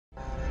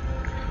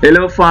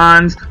Hello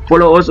fans,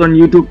 follow us on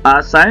YouTube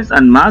as Science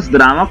and Maths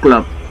Drama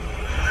Club.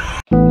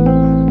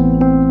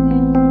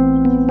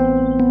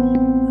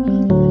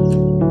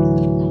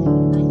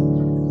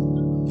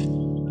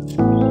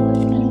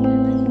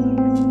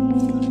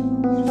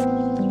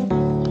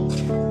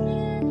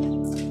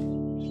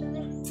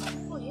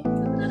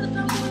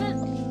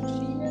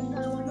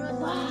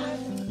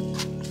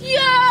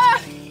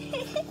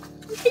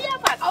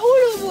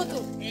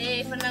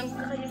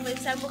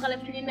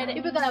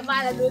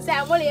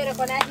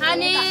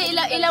 Hani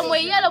ila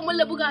moy yala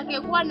mulla buga ke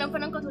ko wannan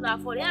fanan ka tula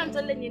fo ya an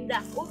talle ninda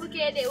o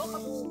buke de o ka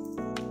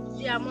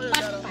ya mulla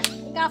daro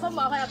ka fa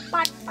ma fa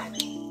pat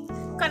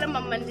kana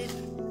mamman din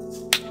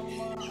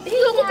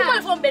iyo ko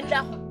kuma fo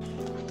benda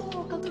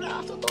to ka tula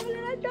to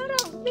la daro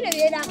bile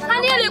be da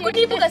hani ale ko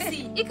di buga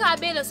si ika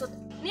bela so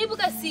ni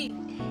buga si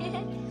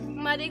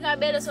ma di ka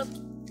bela so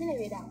bile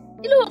be da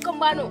ilo kan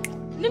bano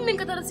nimmin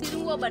ka tar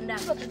sirin go banda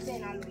ko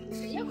sai na lo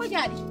ya ko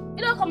jadi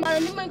ilo kan bano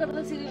nimmin ka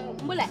tar sirin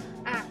mbula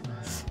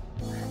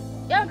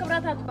yang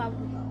keberatan tu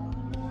babu,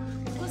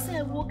 kau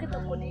saya buat kita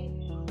kodi,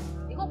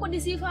 ikut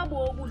kodi siapa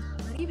bobul,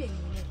 ribe,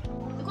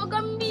 ikut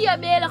gambia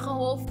bela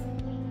kau,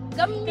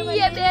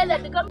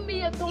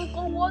 gambia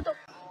tongkol woto,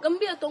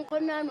 gambia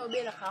tongkol nano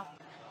bela kau,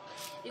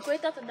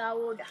 ikut itu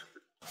terdawa dah,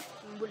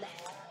 bulai,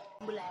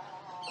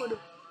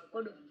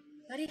 kodo,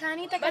 hari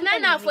kani tak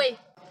banana foi,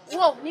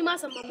 wow, ni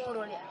masa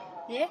memorol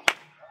ya,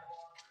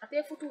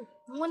 ate futu,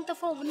 muanta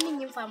fo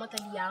bunyi fama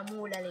tadi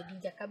amu lale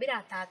bija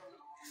kabiratat.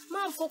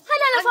 Mampu.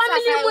 Hana la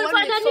family mo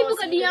fa na ni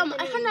buka diam.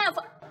 Hana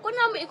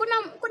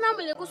kuna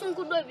mele kusun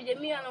kudo bije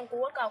mi anan ko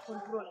waka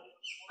control.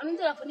 Amin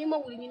tala fa ni ma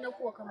wuli ni na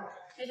ko kama.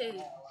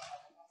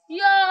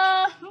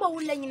 Ya, mba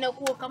wulla ni na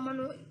ko kama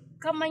no.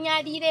 Kama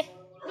nyaadi de.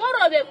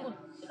 Moro be mud.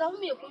 Ka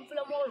mi ko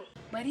fula moro.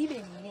 Bari be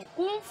ni.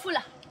 Kum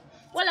fula.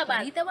 Wala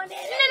ba. Ita ba ne.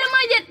 Ne ma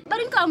jet.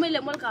 Barin ka mele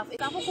mol ka fa.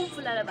 Ka fa kum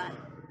fula la ba.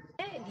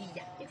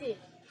 Dija. Ite.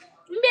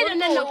 Mbe da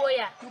nan na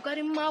woya.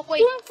 Bukarin ma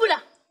koy. Kum fula.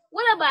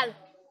 Wala ba.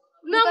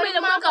 Na mele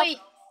ma ka.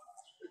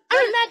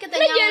 Karena kita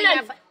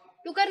nyawa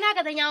karena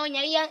kata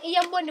nyawanya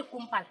yang bonde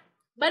kumpal.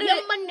 Bari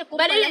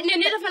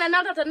ni dafa na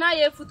nata na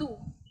ye futu.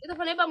 Ito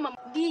fa ne ba mam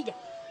dija.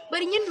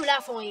 Bari nyindu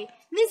la fon ye.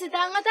 Ni sita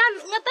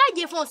ngata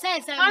je fon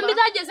sensa. Am bi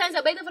ta je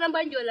sensa bay dafa na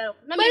banjo la.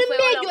 Na mi fo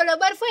banjo la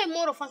bari fo e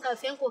moro fanka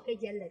fen ko ke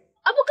jelle.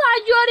 Abu ka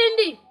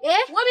jorindi.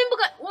 Wo min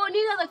buka wo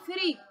ni na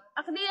free.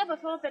 Akdi la fa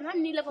fo pen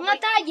han ni la fa.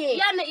 Ngata je.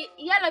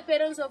 Ya la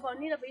parents of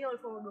ni la fa yol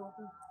fo do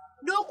ku.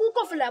 Doku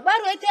ko fula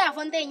baro ite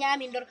afonte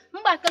nyami ndor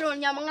mba kalon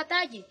nyama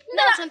ngataji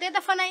ndara sonte ta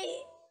fana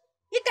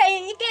ika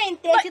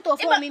inte ti to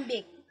fo min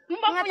be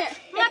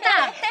ngata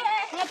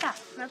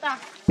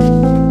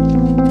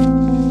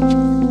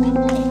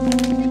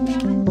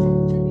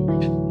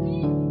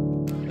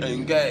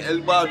enga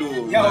elbado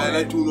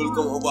na tulol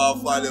ko oba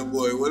fale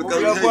boy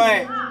welcome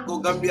ko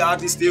Gambia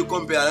artist e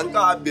compare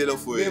nka abelo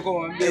fo e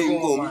ko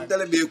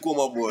tele be ko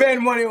ma boy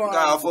ben money wa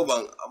ka fo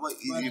bang ama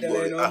easy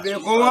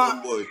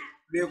boy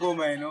Beko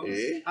mai no.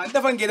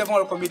 Anta fan gede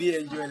fon comedy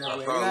enjoy na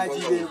boy. Na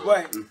ji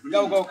boy.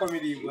 Go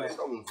comedy boy.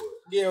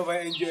 Dia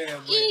over enjoy na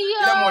boy.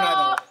 Ila mona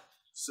da.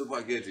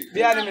 Spaghetti.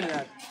 Dia ni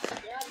mina.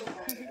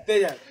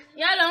 Teja.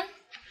 Yalo.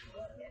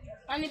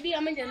 Ani bi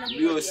amenje na.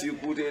 Bio si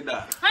kute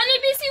da. Ani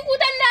bi si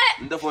kute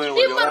da. Nda fo yo.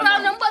 Di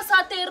mara na mba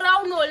sa te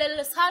rauno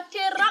le sa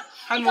te ra.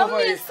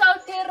 Kami sa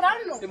te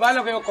rauno. Di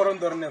balo ko yo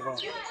korondor ne fo.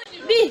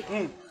 Bi.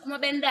 Ma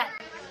benda.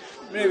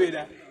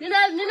 Mebeda.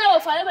 Nina wa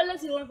fale balla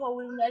si won fa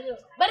wulna le.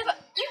 Bari fa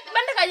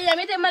banda ka jina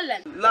mete mallan.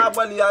 La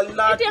bal ya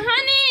la. Ite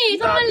hani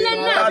to mallan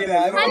na.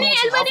 Hani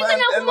el badi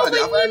kana ko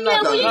ko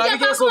ni ya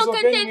ka ko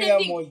kan te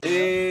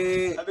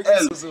te.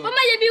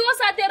 Mama je bi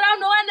wasa te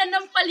rauno wanda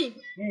nan pali.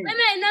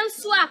 Meme nan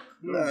swak.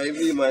 Na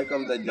ibi mai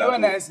kam da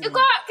jabu. Iko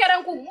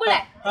keran ku bula.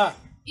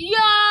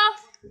 Yo.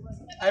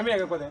 Ai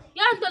me ga ko de.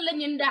 Ya to la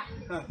nyinda.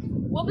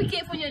 Wo bi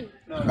ke fo nyen.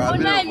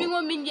 Ona mi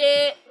ngo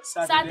minje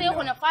sa te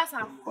ko na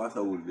fasa. Fasa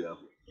wul bi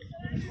ako.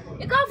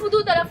 Ika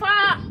futu da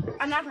fa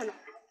anata na.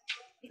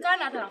 Ika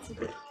anata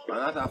futu.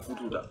 Anata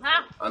futu da.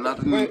 Ha.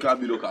 Anata ni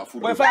kabilo ka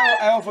futu. Boy fa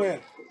ayo fo yen.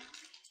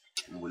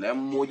 Mulem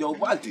moja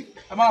ubati.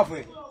 Ama fo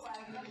yen.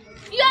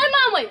 Ya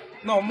mamai.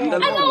 No mo.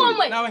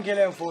 Na wan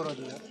kele fo ro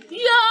do.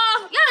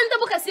 Ya anda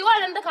buka si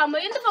wala anda kama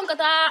inda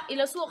fankata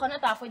ila suo kana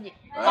ta faje.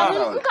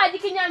 Ka ji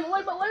kinyami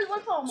wal fa ma.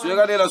 So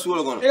ga de la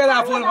suo kono. Ila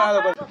na fo ma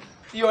ko.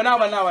 Yo na.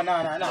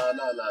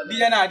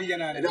 Dija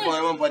na. Ede fo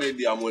man pare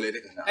di amole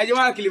de kana. Ay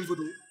jama kilim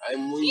futu. Ay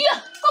muy. Ya,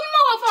 como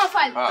wa fa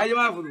fal. Ay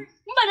jama futu.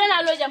 Mba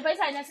na lo jam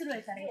paisa nya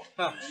sirwe tare.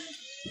 Ha.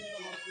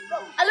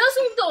 Alo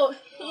sunto.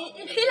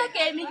 Ila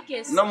ke mi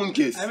kes. Na mun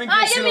kes. Ya mi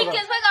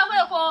kes fa ga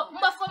ko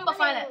mba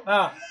fala.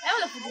 Ha.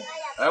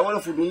 Ay wala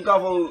futu nka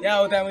fo.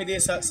 Ya o ta me de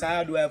sa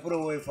do ay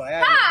pro wo fa.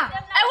 Ya.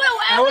 Ay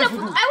wala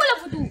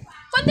futu.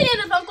 Konti ni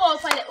da ko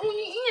fale.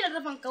 Ni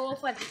da fan ko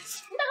fale.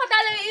 Ndaka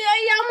dale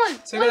ya mon.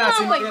 Segala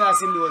sim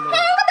do.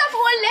 Ka ta fo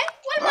wala.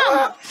 Wal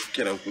mama.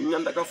 Kera ku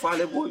nyanda ka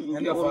fale boy.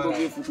 Nyanda fo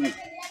do futu.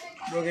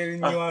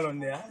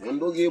 on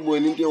doge boy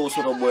ninte o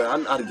soto boy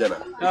an arjana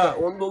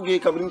on doge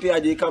kabrinte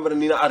aje kamera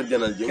ni na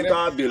arjana je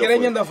ka belo kere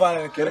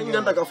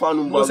nyanda ka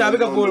fanu ba sabe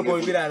ka bol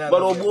bira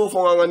baro bo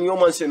fo nga ni o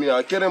man sen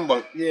ya kere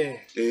mbang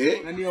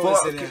fo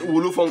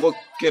wulu fo ko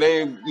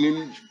kere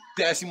ni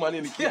tasi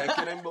mani ni kere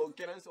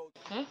so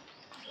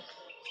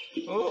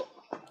oh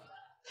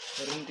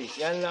rinti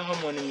yalla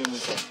hamoni mi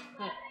musa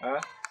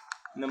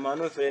na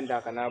mano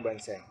frenda kana ban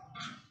sai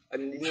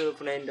and you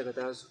funa inda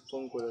kata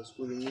fonko da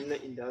school ni na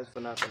inda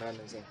funa kana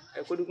nan sai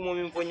ai ko duk mo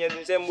min fonya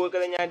dun sai mbo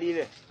kala nyaadi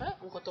le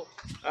ko to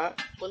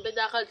kon be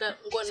jakal ta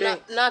kon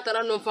na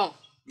tara no fon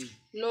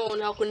no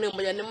na ko ne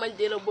mbaja ne man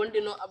de la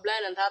bondi no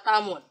ablay nan ta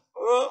tamon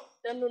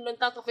tan non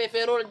ta ko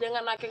fe rol de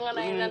ngana ke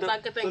ngana ina ta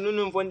ke ten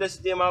nunum fonda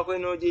site ma ko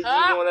no je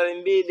mo la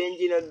mbe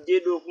denji na je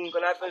do kun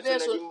kana fa so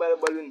na dimbal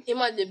balun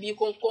image bi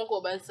kon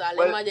ko ban sale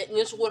image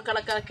ni su gor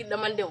kala kala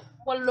kidda man dew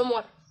wallo mo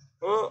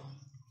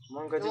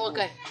Mangga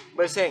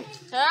berseng.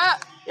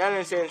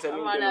 Yang sen sa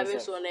min. Wala be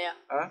so na ya.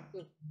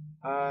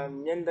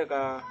 Nyanda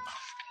ka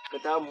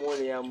kata mo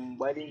ya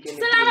badin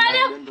kene. Salam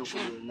alaikum.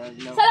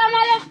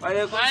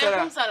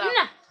 Waalaikum salam.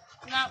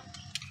 Na.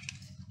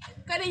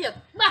 Kadiyat.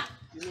 Ba.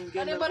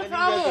 Kade bar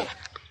famo.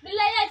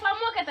 Billahi ay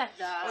famo kata.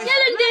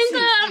 Jalan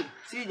denga.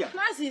 Sija.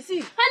 Nasi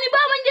si. Hani ba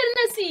man jel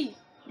nasi.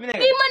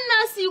 Iman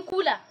nasi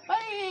kula.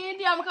 Ay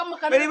di am kam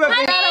kan.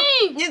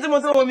 Hani. Ni zama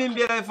so min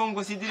biya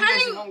fongo si diri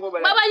si fongo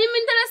bala. Baba ni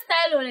min tara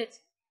style olet.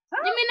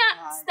 Ni mina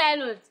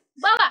style olet.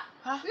 Baba.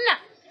 Na.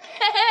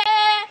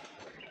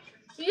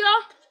 Yo.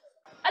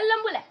 Allah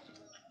mbula.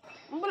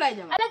 Mbula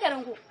jama. Ada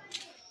karangu.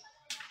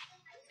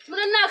 Mun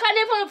na ka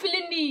ne fon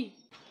filindi.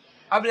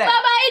 Ablay.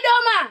 Baba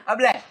idoma.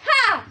 Ablay.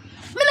 Ha.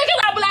 Mina ke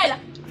ablay la.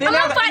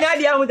 Ina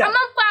dia muda.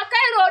 Amam pa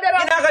kai ro do.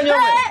 Ina ka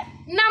nyome.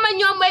 Na ma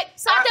nyome.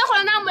 Sa te ko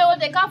na mo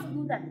wote ka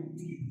fuduta.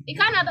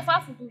 Ikana ta fa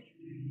fudu.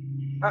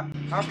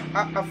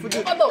 Fudu.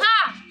 Ha.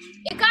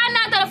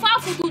 Ikana ta fa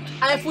fudu.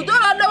 Ay fudu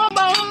ro do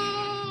ba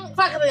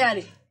fakra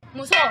yani.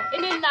 Muso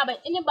ini na ba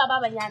ini baba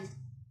ba yani.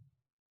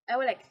 Ay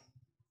wala.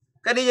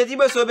 Kadi jadi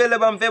ba so bele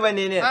bam fe ba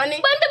nene.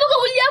 Ani. Banda buka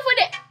wuliya fo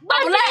de.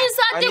 Banda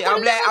insante ko.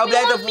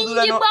 Ablay ta fudu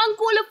la no.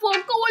 Banko le fo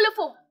ko wala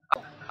fo.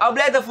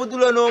 Ablay ta fudu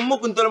la no mu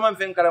kun tol man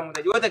fen karamu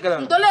ta jota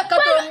kalam. Tole ka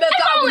to be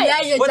ka abuliya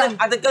ye jan.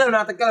 Ata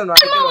kalam.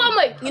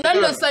 Ina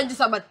lo sanji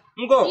sabat.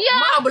 Mko.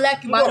 Ma abuliya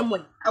ki bar mo.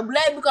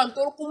 Abuliya bukan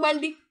tor ku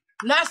mandi.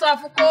 Na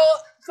safu ko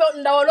fo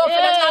ndawolo fe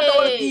na to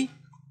wolki.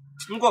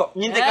 Mko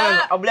nyinte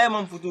kalam ablay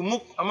man futu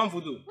muk amam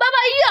futu. Baba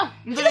iyo.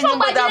 Ndole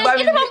nyumba ta ba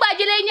mi. Ina ba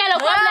jele nyala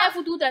ko na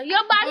fututa. Yo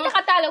ba ta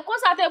katale ko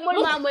sa te mol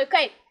ma moy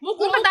kay.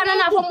 Muku ta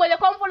na fo mol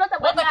ko fo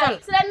lota ba.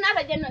 Silan na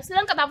ta jenna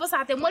silan ka ta fo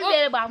sa te mol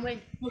bele ba moy.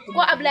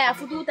 Ko ablay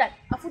afututa.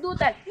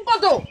 Ko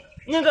to.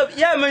 Nyinga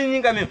ya man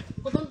nyinga mem.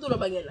 Ko ton tulo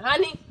bagel.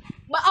 Hani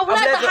ba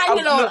ablay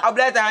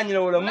ta hanyi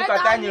wala muka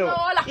ta hanyi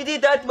wala. Iti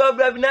tat ba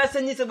bla na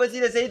sanyi sa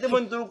basila sa ito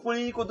mon tur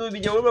kuli ko to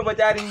bi jawo ba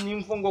tari ni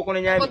fongo ko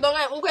na nyami. Ko to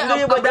nga ko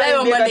ablay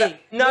o mande.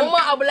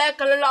 Mo ablay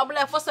kala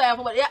ablay fo sa ya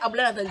fo ba ya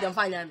ablay na tan jam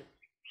fa nyami.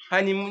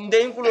 Hani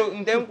ndeng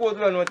ko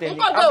to no ten.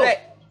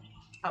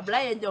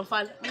 Ablay jam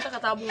fa nta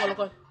ka ta bu ngol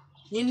ko.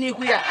 Ni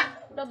ku ya.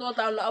 Ta do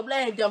ta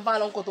ablay jam fa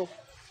lon ko to.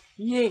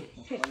 Ni.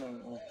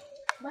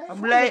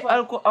 Ablay.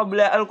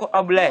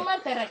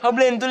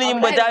 Ablay ndule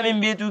yimba ta min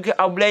bitu ke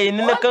ablay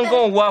ni na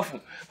kankan wafu.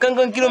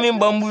 Kankan kilo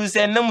min bambu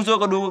sen na muso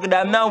ko do ko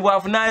da na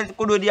wafu na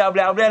ko do di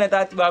ablay na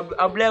ta tiba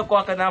ablay ko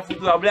ka na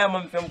futu ablay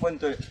man fem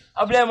kontol.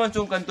 Ablay man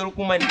son kontol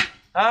kumani.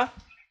 Ha?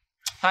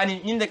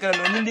 Hani nyinde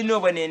kala no nindi no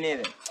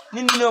banene.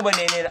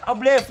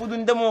 Ablay fudu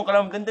ndamo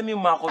kala kan tami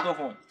ma ko to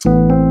fon.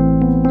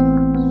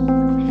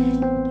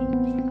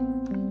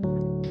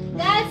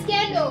 Gas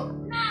kendo.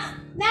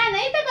 Na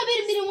ita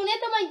kabir biri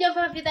muneta man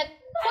jafa fita.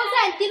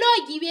 Kosa antilo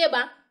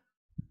gibeba.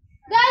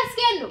 Gas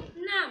kendo.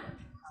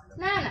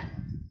 Nana.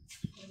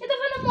 Ita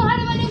fana mo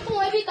hali mani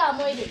ko ebi ka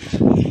mo ide.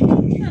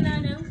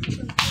 Nana.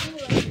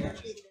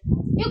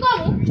 Yuko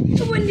mo?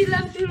 Tubundi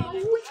lamtiro.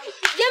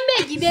 Jambe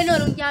gibe no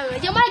runjawe.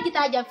 Jama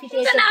kita jam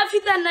fite. Kana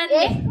fita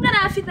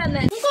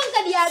nan. Ngon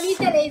ka dia mi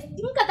tere.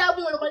 Ngka ta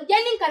bu ngol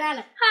janin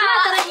kanana. Ha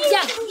tara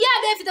jam. Ya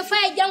be fita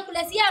fa jam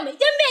plus ya me.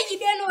 Jambe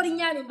gibe no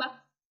runjawe ba.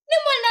 Ni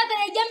mo na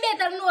tere jambe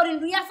tar no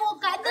rindu ya fo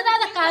ka ta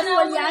da ka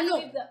no ya no.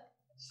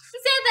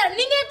 Seta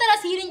ninge tara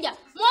sirinja.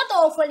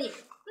 Moto ofoli.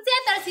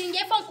 Seta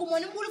sirinja fa ko mo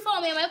ni bulu fa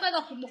me mai ko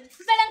ka kumo.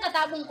 Felan ka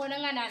ta bu ko na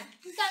ngana.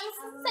 Nka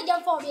sa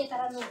jam fa be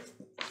tara no.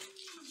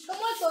 Ko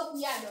mo to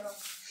ya do.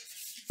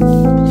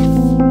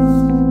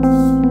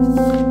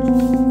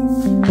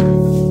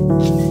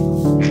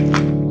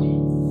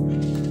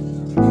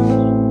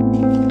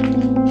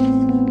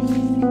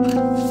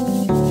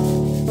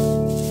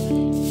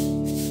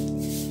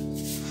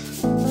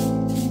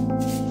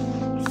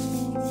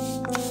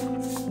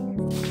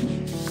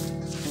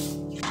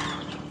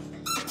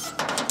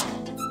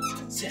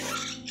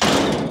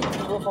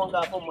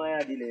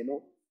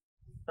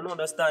 I don't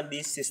understand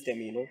this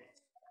system, you know.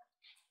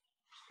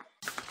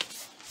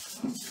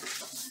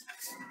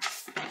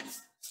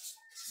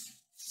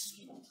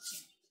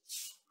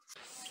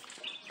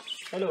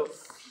 Hello.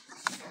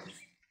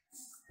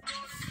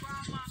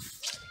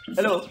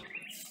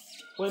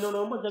 Bueno,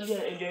 no, mas também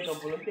enjoy com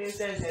polo. Tem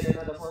sense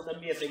nada for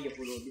também tem que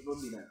polo de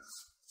combina.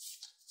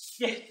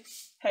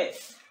 Hey.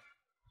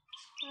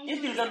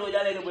 Intil kan do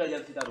jale ke bula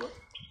jam kita do.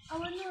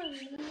 Awan no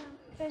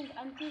pen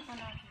anti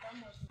kana kita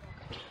mo.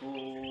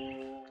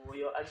 Oh,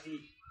 yo anti.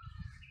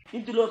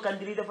 Intil kan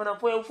diri da fana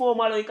fo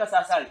malo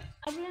ikasa sal.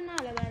 Abla na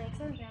la bare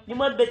sense. Ni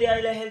mat bete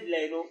ay la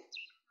headline no.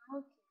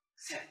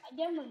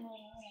 Ajambo no.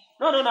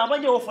 No,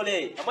 abanje wo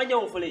fole. Okay.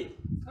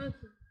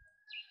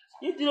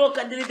 Intil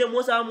kan diri de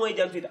mosa mo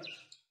jam kita.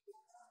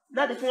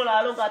 Na de fon la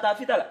alon ka ta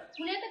fitala.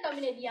 Kuleta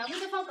kamine dia mu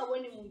defan ka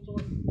woni mu to.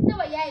 Ita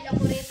wa yayi da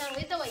koreta ro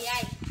ita wa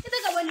yayi. Ita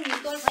ka woni mu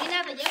to fa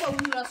ina ta je ba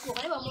wura so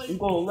ka ba mo.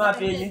 Ngo nga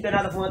fe ni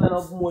tena ta fon ta no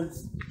mo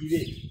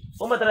jibe.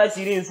 O matara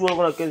siri en suwa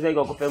ko kenze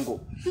ko fengo.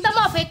 Nta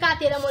ma fe ka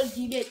te da mo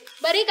jibe.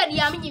 Bari ka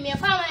dia mi me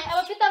fama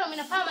aba fitalo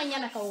mina fama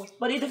nyana ka wo.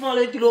 Bari ita fon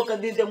le tilo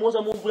kan dinte mo sa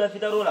mo bula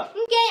fitaro la.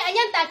 Nke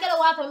anyanta kala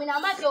wato mina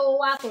ma ke o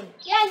wato.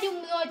 Ya ndi mu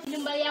yo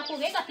tilimbali yako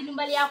be ka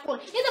tilimbali yako.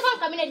 Ita fon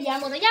kamine dia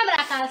mo ya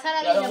mara ka sara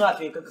le. Ya nga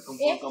fe ka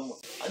kam.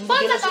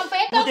 Fonka kampa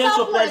ka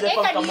surprise e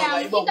ka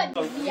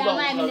dia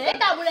ma mina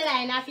eta bule la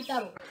ina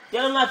fitaro.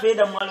 Ya nga fe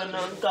da malo na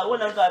ka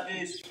wona ka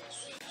fe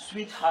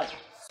sweetheart.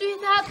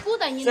 Sweetheart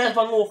puta nyinda. Sen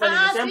fango fa ni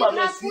sen ba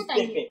me sweet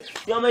pepe.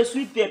 Ya my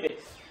sweet pepe.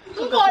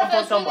 Nko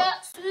fe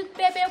sweet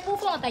pepe pu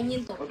fon ta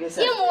nyinto.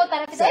 Ye mo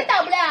tara fitaro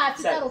eta bule a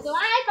fitaro ko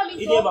ai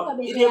kami to ka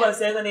be. Ide ba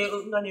sen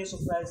ngane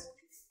surprise.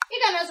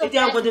 Ida na surprise. Ite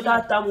an ko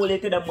ta mo le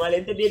te da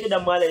male te be te da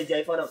male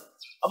jai fana.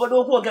 Aba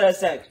do ko kala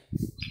sen.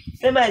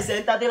 E mai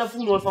sen ta tela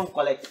funo fon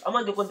collect.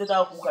 Ama de ko te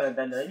ta ku kala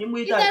danda. Ni mu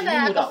ita ni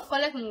mu da.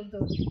 Collect no to.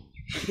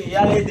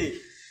 Ya lede.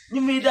 Ni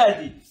mu ita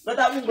di.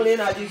 Kata mu ko le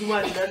na di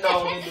zuma di dan na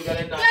o ni do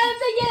kala na. Ya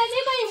te yere ni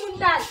ko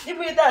yimundal. Ni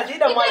mu ita di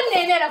da ma. Ita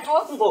ne ne la fo.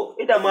 Ngo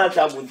ita ma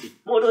ta mundi.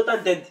 Mo do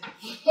tan tent.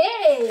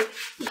 Hey.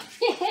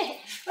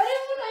 Pare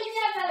mu no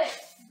nya kale.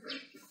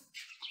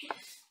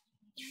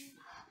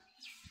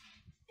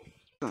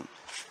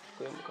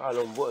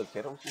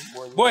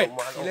 Boy,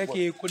 ile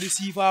ke ko di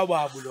sifa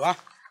babulo ha.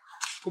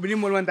 Ko bini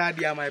mo wanta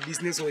dia my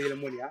business o yele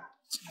mo ya.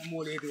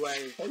 Mo le di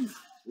wae.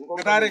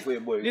 Katare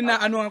lina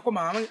anu ko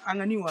ma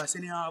angani wa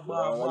sene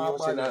ba.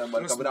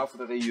 Kabra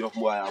futa de Europe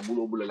mo ya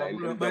bulo la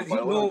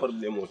no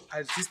problème.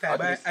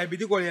 Sister I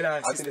biti ko yela.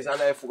 Ati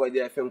sana e fuka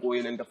je fen ko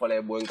yenen ta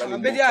fale boy kan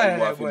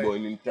boy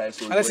ni tay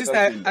so. Ala sister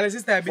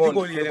I biti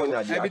ko yele.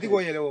 I biti ko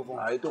yele wo.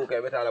 Ay to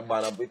kay beta la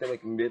bana bu tamé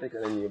ki mbeta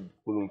kan ni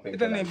pulum fen.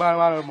 Ita ne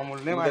ba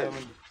mamul ne ma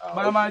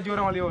ba ma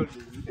jora wali wol.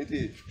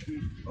 Iti.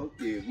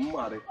 Okay,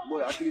 mare.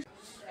 Boy at least.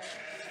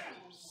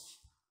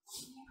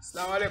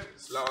 Assalamu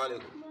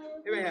alaikum.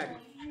 Ibe yani.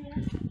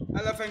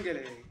 Ala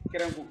fengele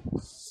kerenku.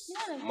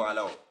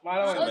 Malaw.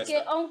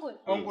 Okay, uncle.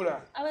 Uncle.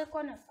 Awe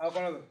kono.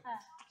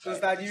 So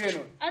sta jibe no.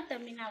 Ata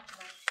mina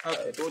ko.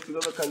 Okay, to tilo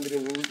ba kandire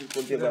ni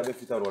ko te ba be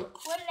fitarola.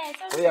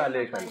 Wallahi O ya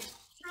le kan.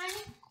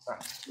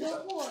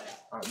 Loku.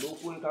 Do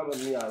ko ka ba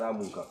ni ala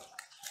mun ka.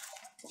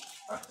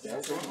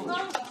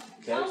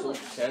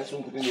 Sen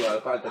sun kutin yo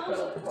al ka ta ka.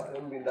 Ba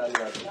bin dal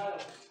na.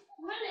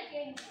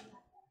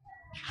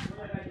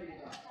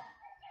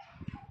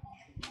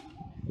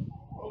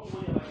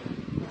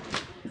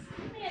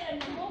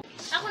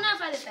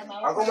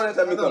 Aku mana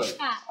tami kono.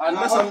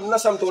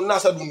 Nasam to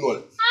nasa dunol.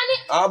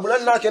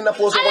 Bulan na ken na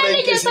poso ko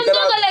en kesi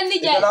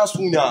kana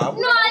sunya.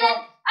 No,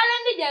 ala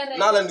ndija.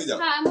 Na la ndija.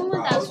 Ha, mo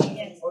ta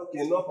sunya.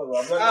 Okay, no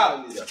problem.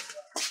 Bulan ndija.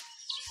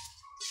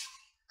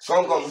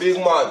 Kom big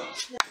man.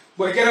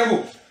 Boy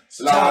kerenku.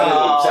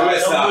 Salam.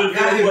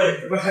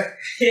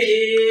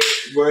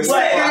 Boy,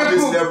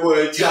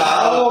 boy.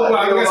 Ciao.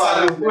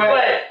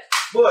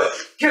 Boy,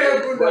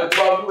 kerenku boy.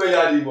 Babu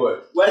ya di boy.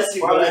 Wasi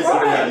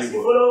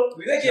bolo.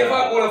 Bila ke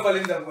fa ko la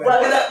falinda boy.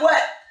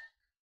 What?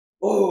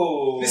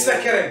 Oh. Mr.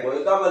 Keren.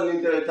 Boy, kama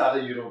ni tele ta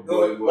de Europe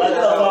boy.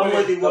 Wala fa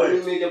mo di boy.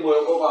 Ni me boy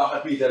ko ba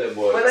happy tele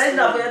boy. But I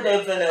never had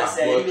the fella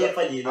say me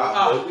fa di no.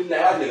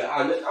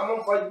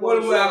 Amon fa Bol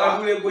boy aka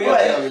bule boy.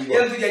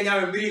 Yan tu janya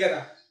me biri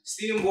kata.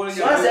 Steam bol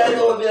nya. Mas ay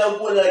to bila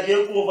ko la ke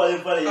ko fa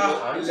le.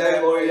 Allah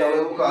boy ya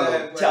ko ka.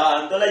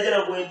 Chan to la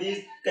jara ko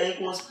di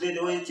kay ko spray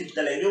do chip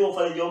tale ni mo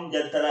fa jom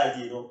jantara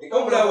ji no.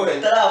 Ikaw bula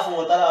boy. Tara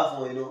fo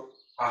no.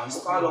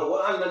 Kalau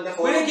ko an na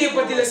ko. Wala ke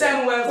patila sa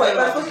mo wa fa.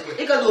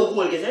 Ika do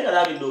ko ke sa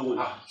ngala bi do ko.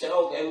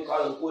 Chao ke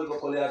kalau ko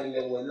ko le ari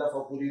le wala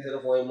fa puri le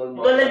fo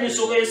mo. Don't let me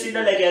so ke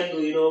sina le ke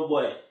do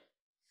boy.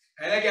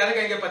 Ala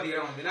ke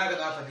patira man dina ka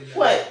ta patila.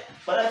 Why?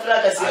 Para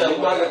fra ka sila.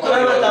 Para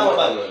tama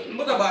ba?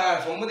 Mo ta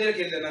ba fo mo dire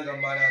ke le na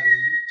gambara de.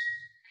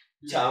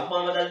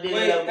 Champa madal de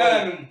Wait,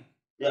 la.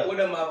 Yeah.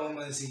 Udah mau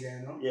mensiga,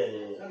 no?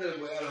 Yeah. Ada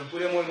boy, alam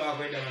pure mau mau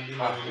apa dengan dia.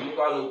 Mo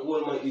kalau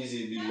ko mo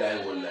easy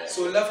billahi wallahi.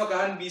 So la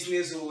fakahan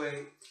business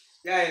way.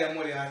 Ya ila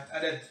mo ya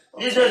ada.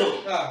 This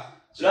do.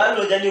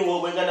 Lalo jani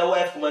wo ngana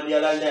wife kuma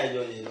dia la nda jo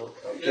ni no.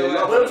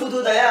 Wewe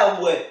futu da ya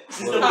mbwe.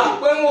 Sister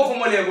ko mo fo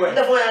mo le boy.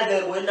 Nda fo ya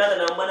de ko nda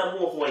na mana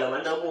mo fo la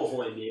manda mo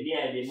fo be ni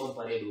ay be mo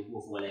pare do ko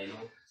fo la no.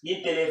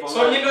 Ni telephone.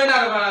 So ni no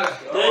na ba na.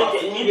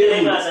 Ni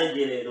telephone ma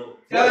sanje le no.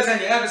 Ya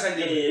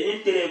sanje. Ni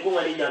tele ko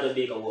ngani nya do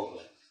be ka wo.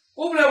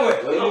 Ubla boy.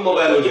 Ni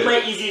mobile It's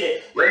my easy day.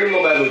 Ni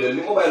mobile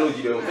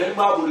oji dem. Fen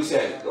ba bulu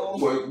sen.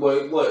 Boy.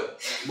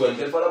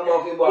 Tel fala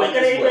mo ke Boy,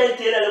 can you even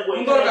tell the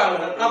boy? Ngor ka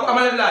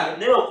amale blale.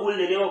 Never cool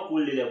the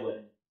boy.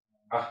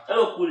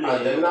 Never cool ah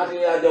dem na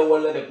te ya de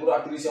wala de pour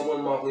actrice mon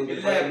ma ko inde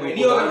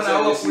ni o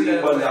na wa cool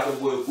le banda ko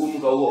boy kum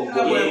ka wo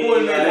ko boy.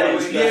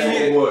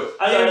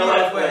 I know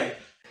my boy.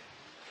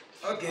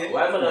 Okay.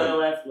 Why man no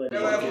wife boy?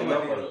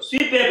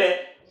 Sweet baby.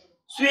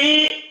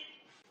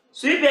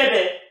 Sweet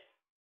baby.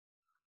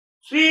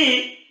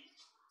 Sweet.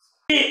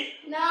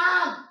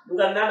 Nah.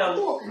 Bukan nana.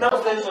 Kenapa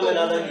kan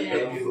soalnya nana ni?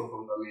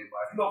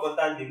 Cuma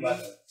kontan di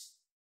mana?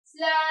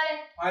 Selamat.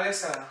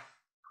 Alessa.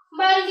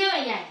 Baru dia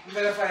banyak.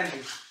 Mbele fine.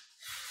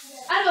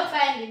 Alba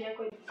fine dia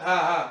kau.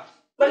 Ha.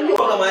 Kan ni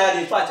orang maya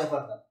di paca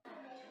apa?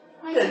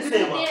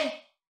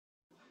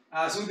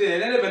 Sude,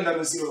 nene benda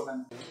mesiro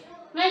kan.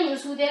 Nani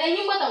sude,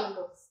 nani buat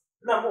apa?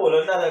 Na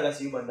boleh nada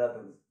kasih banda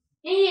tu.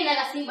 Ini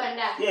nak kasih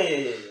banda. Ya.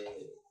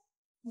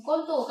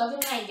 Kau tu kau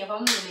main je,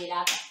 kamu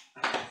bela.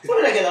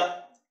 Boleh lagi tak?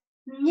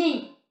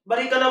 Ni.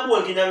 Bari kana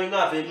buat kita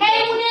minga fe.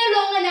 Hey, mune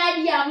longa na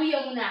dia mu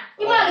yamuna.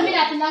 Ima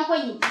mina tinang ko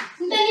ni.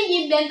 Ntani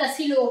nyimbenta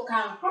silo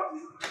kan.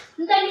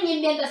 Ntani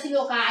nyimbenta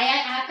silo kan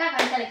aya aka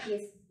kan tala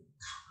kes.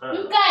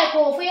 Nkai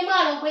ko fe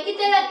malon ko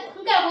itela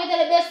nkai ko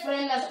itela best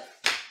friend na.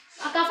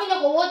 Akafanya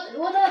ko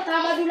wota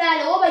tama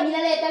dulale oba nyina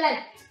le tala.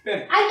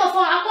 Ai ma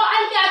fo ako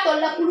ai mi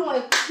atolla kulu mo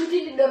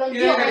kuti di doron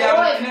jo.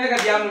 Ine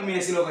ka diam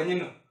mi silo kan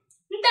nyino.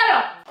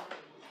 Ntalo.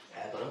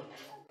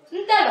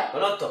 Ntalo.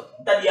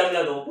 Konoto. Tadi yang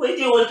lalu. Boy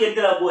dia wal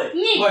kentera boy.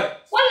 Ni.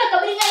 Wala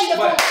kabri ngai je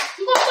ko.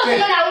 Ngo ko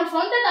tela na un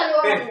fonta talo.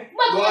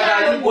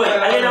 Boy,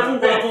 ale na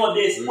mungu na mo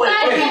des. Boy,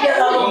 dia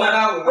tahu.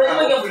 Boy,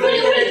 mo ke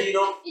fuli kete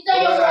dino. Ito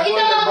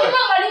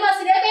ma mali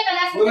masirebe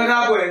kana. Bunga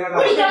na boy,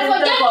 ngana. Uli ka ko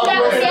ja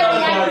ka se ya.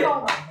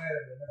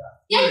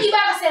 Janji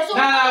ba ka se so.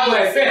 Na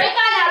boy, fe.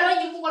 Kana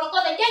lo nyi ko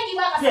ko ta janji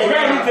ba ka se.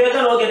 Ya, ni fe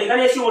kan oke,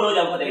 kan esi wono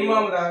jam ko de.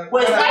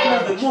 Boy,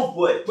 sai the move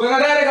boy. Bunga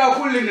dare ka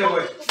kulli ne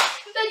boy.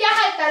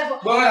 Jahat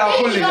talbo. Bunga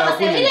kulli na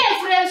kulli. Ile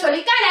influence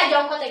oli kana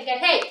jonko te ke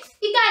hey.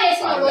 Ikane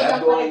esi lo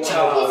jonko.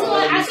 Isi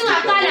wa asu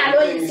akana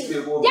lo isi.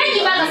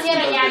 Janji ba ka se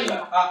ra nyami.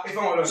 Ifo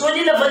ngolo. So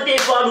di la bante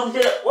fa lu te.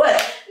 Oe.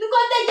 Ni ko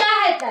te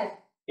jahat tal.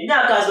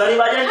 Ina kas bari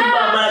ba janji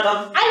ba ma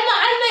kam. Alma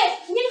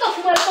ni ka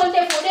kuma konte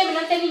fo de mi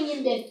nante ni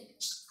nyinde.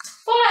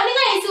 Fo ma ni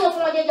ga isi wo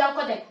fo je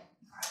jonko te.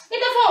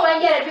 Ita fo ba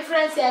ngere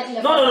difference ya ti.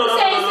 No.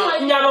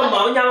 Nyama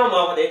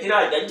ma ko de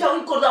tina janji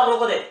ko da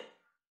ko de.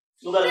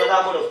 Lugar na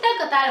mo. Ita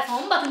ka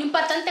telefon ba ni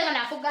importante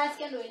kana ko gas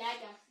ke lo ina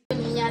ja.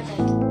 Ni nyata.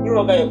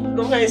 Yo kay,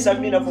 no kay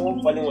sabi na po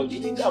pali mo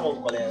dito ka mo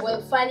ko le. We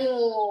fani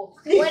mo.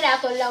 Wala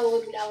ko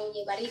lawo dawo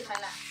ni bari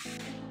kana.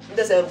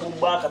 Nda sa ko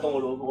ba ka tong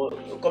lo ko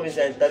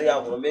commissary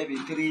ako maybe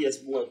 3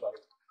 years mo pa.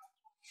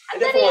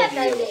 Ida po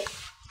di.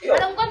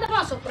 Parang konta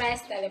pa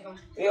surprise telefon.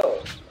 Yo,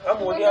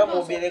 amo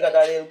bile ka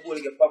dali ko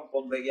le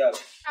pam be ya.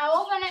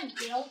 Awo kana mi,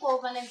 ko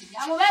kana mi.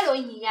 Amo ba lo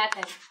ni nyata.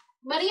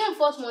 Bari yung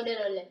first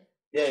model le.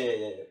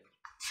 Yeah.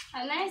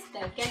 A nice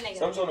tal, kena ga.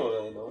 Samsung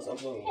no,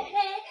 Samsung.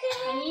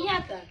 Ani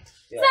nyata.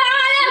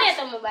 Sala. Ni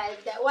ta mobile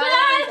da.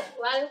 Wala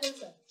ko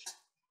sa.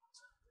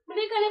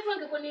 Bili ka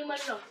telefon ko ni man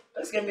no.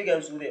 Est-ce que mi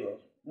gam sude ba?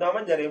 Na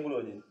man jare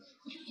bulo din.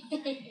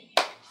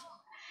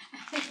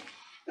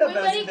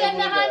 Bari ka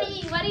na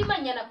hani, bari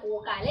man yana ko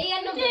kale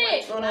yan no.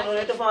 No,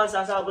 ito pa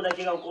sa bu da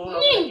ke kam ko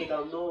no ke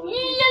kam no. Ni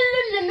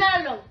yallun na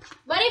nalo.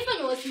 Bari fa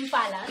no si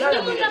pala.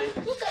 Ni mo na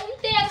ka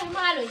inte ya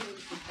malo ni.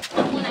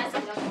 Mo na sa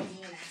ko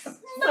ni na.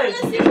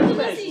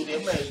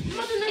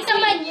 Ita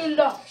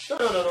manyindo.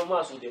 No,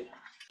 masude.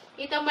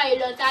 Ita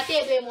mailo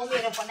tate be mo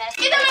mira pona.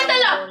 Ita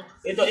mentalo.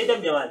 Ito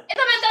jaman.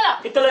 Ita mentalo.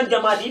 Ito lang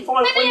jaman di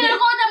fong. Pwede yung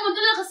ko na mundo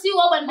na kasi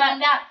waban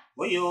banda.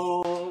 Oyo,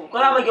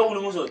 kala may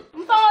ulo mo so.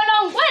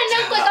 Mpangolong, wala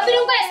nang ko tabi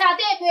ko sa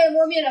ate be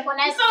mo mira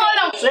pona.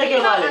 Mpangolong.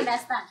 Sige mali.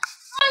 Understand.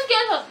 Ang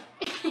keso.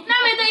 Na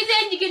me to ite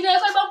ndi kinyo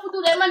ko ba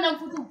futu de man nang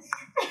futu.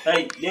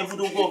 Hey, ne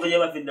futu ko be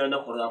ba finna na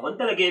ko ra. Man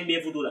talaga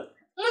be futu la.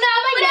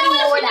 Muna ba ya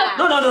mo wala.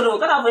 No,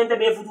 kala fa ente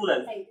be futu la.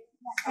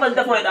 Man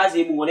ta fa ita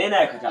asi mo ne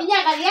na ka ta.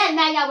 Inya ka ya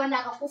na ya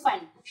wala ka kufan.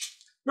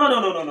 No.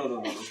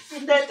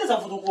 Nda ita sa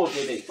futu ko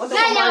be dai.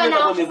 Na ya wala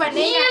ka kufan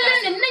ne ya.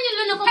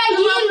 Na ko. Kai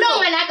yin do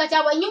wala ka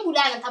ta ba yin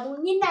bula na tabu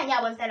yin na ya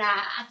wala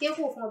tara ate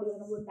ko fa be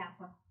na bunda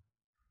ko.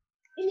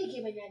 Ini ke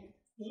banyani.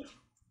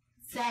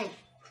 Sai.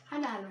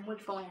 Ana mo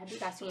fa ya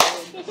di ka sun.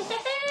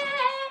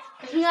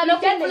 Nga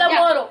kumfula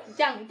moro.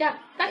 Jang.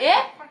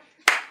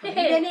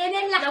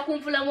 Nene la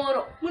kumfula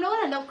moro. Muna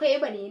wala na ko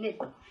eba nene.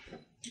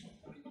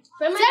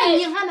 Sai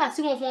yin hana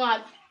singo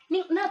fonga.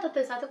 Ni na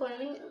tata sa ko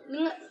ni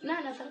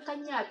na tan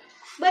kanya.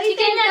 Bari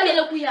Kenya de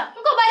la kuya.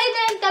 Ko bari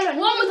den talon.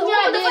 Wa mu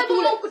nya de fa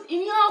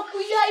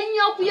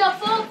inya kuya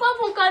fa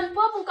fun kan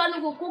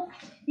go ko.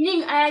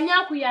 Ning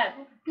anya kuya.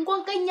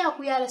 Ko kanya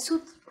kuya la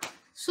sut.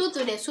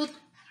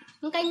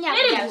 Kanya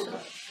kuya sut.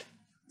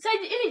 Sai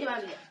ini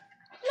jamani.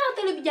 Na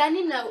tele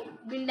bijani na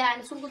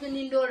bindani sungu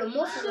ni ndolo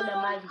mo so da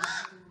magi.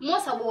 Mo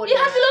sa bo. I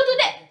hakilo tu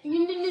de.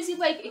 Ni si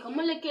bai ko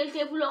mo le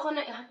kelte bulo ko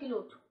na i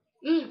hakilo tu.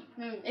 E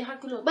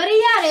hakilo. Bari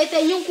yare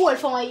te yin ko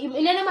fa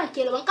ine na ma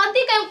kele ban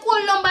kanti kan ko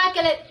lomba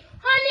kele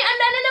Hani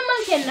anda nana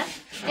mankenna.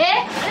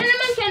 Nana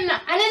mankenna.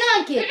 Nana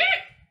manke.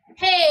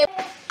 Hey.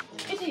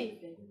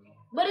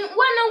 Bari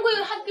wannan goy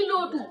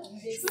hakkilotu.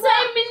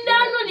 Sai min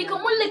dano ni ka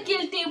mulle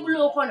kelte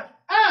bulo kono.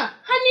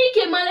 Hani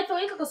ke mala to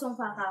ka son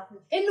fa ka ku.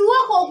 En wo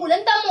ko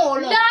kulan ta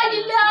molo. La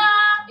ila.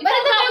 Bari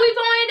ta ku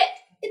fa de.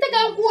 Ita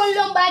kan ku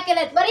wollon ba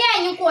kelet bari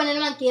ya nyin ko nan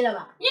man kela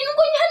ba. Yin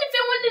ko hani fe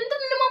wollin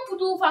tan ne man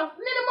futu fa.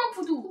 Ne man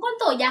futu. Kon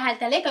to ja hal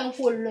tale kan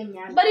ku wollon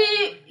nya. Bari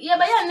ya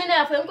bayan ne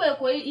na fa ko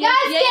ya.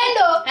 Gas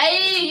kendo.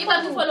 Ai iba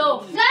tu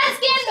folo. Gas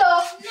kendo.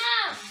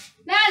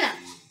 Nana.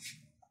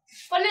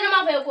 Kon ne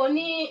ma fa ko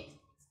ni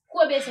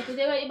ko be se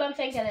kudeba ibam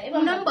fenkela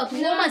ibam namba tu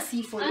no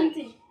masifo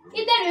anti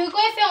ida ko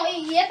fe o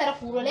ye tara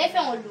kuro le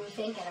fe o lo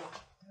fenkela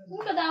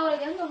nka da wala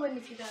ganga woni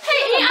fida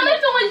hey amay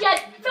fe ngol jad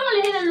fe ngol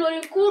hena lo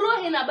kuro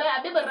hena ba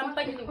abe ba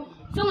rampani ni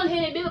fe ngol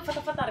hena be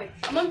fata fata re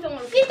amam fe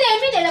ngol ite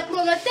mi de la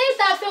pronote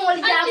ta fe ngol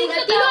jamu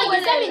na tilo ni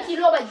sami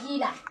tilo ba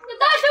gila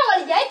ta fe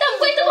ngol jad ta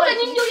ko ito ka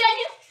ninjo ya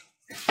ni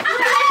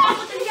ah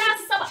ko te ya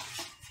saba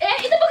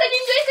ito ba ka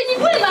ninjo ka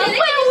ninjo ba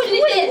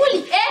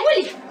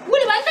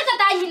wuli ba ta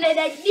kata ni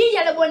da di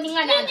ya la bonni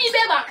ngana ni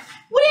beba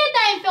wuli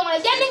ta en fengola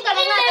jani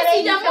kana ngata re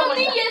ni fengola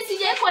mi yesi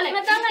je ko le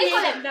ngata ngai ko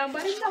le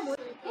ndambari ndamo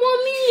mo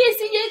mi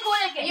yesi je ko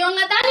le ke yo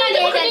ngata ni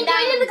le da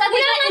ndamo ka ka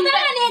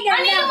ngata ni ga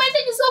ani ma te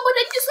so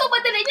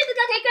bote ni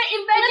ka ka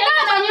imbe je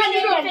ka ni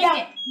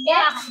ni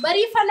ya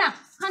bari fana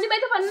hani ba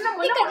ta fana na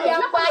mo na ya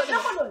kwa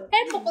he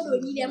ko ko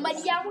ni le ma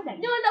di ya mu da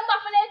ni wanda ba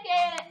fale ke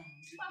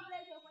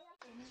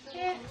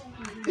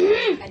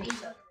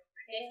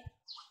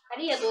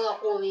Kadi ya doa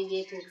ko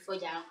vive tu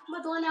foja.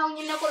 Matona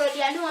unyina ko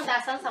dia no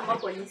ta san sama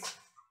police.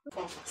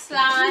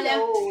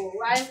 Assalamualaikum.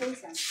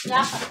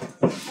 Waalaikumsalam.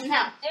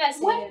 Nah,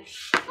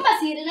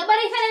 masih na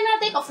bari kana na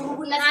te ka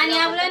furugu na. Ani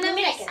abula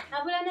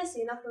na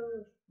sina furu.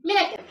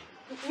 Minake.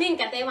 Min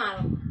ka te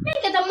malo. Min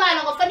ka te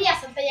malo ko kadi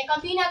asan te ya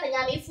kampina te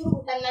nyami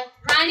furugu tan na.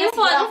 Ani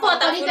foto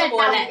furugu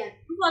bola.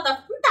 Foto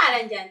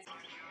talan jan.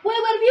 Boy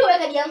barbi o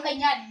ka diam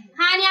kanya.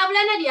 Hani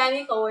abula na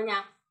diami ko nya.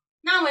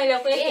 Na mo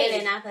ile ko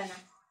kele na kana.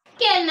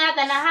 Kena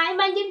tanah hai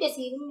manjin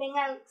desi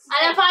dengan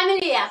ala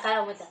family ya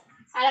kalau betul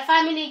ala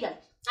family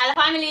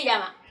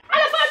jama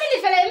ala family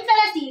fela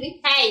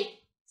siri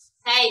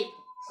hey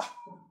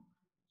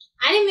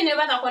ani mine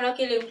bata kono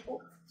kele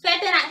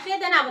fete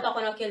na bata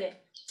kono kele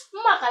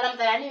mma kalam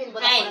tara ni mine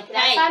bata kono kele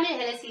family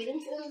fela siri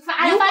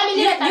ala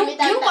family ta mi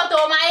ta ko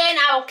to maye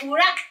na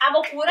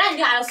abukura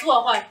ndio ala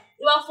suwa ko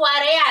iwa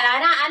fuare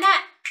ya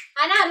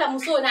ana la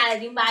muso na la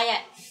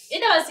dimbaya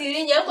ida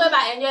basiri nje ko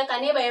ba enjoy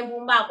kaneba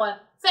embumba ko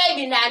Fai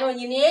binano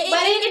nyini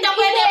bari kita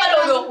ko ne ba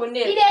do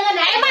kunde ide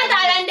ngana e ma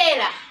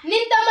talandela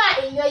ninta ma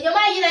inyo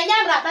jama yina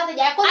nyamra tata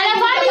ja ko ala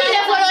family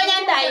le folo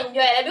nyanta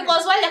inyo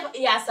because wala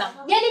yasa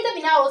yani ta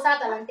bina o sa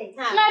talante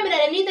ngami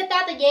da ninta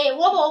tata je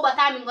wo ba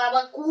ta min ba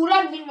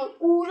kuran din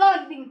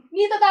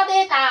ni ta tata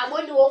ta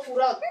bondi wo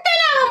kuran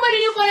ntana ma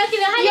bari ko na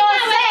kile hani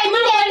ma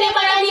ne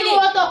ba ni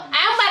woto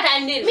am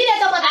batandil mi de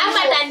to am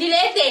batandil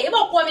ete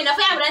ibo ko mi na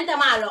fa amranta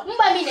malo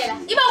mba mi ne la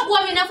ibo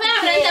ko mi na fa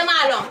amranta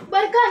malo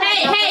barkana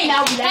hey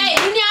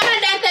dunia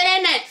mana dan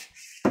tenenet.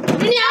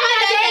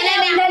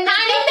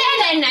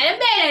 Ani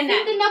belen.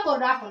 Fintina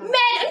korda kono.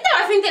 Belen,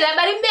 ntara fintila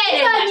bari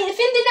belen.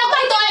 Fintina ko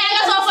to ya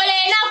ga sofole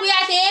na ku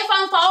ya te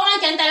fan fa o man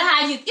kental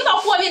haji. Iba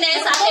ko mi ne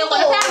sa te ko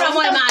fa ra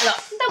mo malo.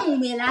 Nta mu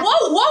mela. Wo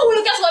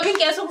wulu ke so bin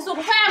ke so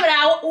fa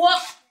ra wo.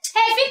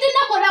 Hey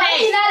fintina korda ko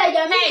ina la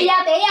jami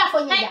ya te ya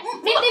fo nya.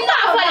 Fintina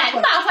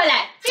fala.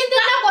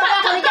 Fintina korda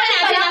ko ja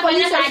na ko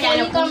ni sa ja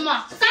ko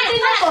ma.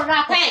 Fintina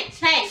korda ko.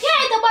 Hey. Ya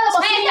ito bala ba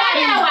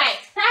fintina wai.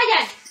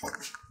 Sajan.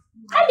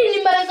 Adi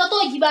ni barang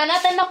kato jibana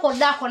tan na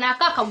korda ko na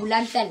ka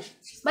kabulantan.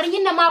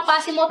 Baringin na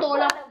mapasi mo to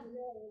la.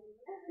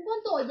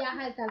 Kunto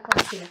jahal tal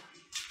pasila.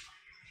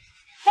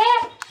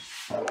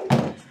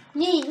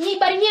 Ni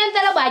baringin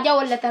tala baja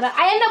wala tara.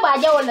 Ayan na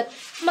baja wala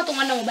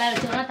matungan na mobile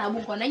sa na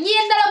tabong ko na. Ni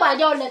tala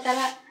baja wala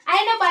tara.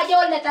 Ayan na baja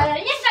wala tara.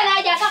 Ni kala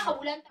ja ka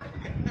kabulantan.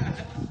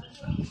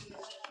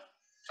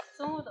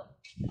 Sungudo.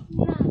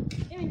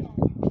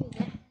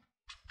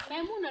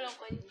 Memuna lang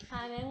ko.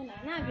 Memuna.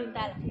 Na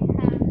bintala.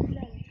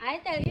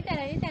 Ita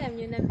lam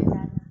nyuna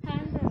bintala.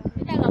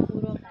 Ita ka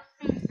puro ka.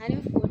 Ani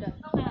fudo.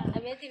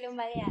 Abeti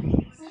lumbaria.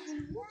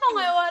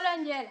 Pongo wala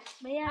njela.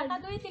 Bayal. Aka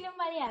do iti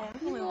lumbaria.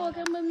 Pongo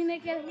ka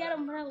mamine kel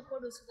yaram bana ko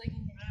do su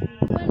gine.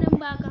 Wana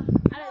mbaka.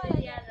 Ala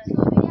de yala.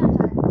 So be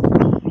yala.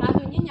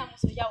 Aka nyinya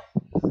muso jawo.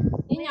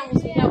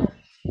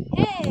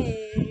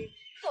 Hey.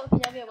 To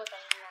kijabe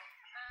botala.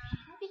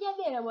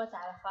 Kijabe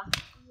botala fa.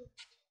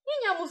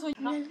 Niña musu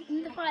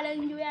nda fala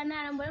njuya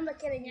nana mbamba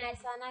kele nyaay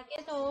sana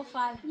keto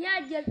fal ya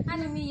jël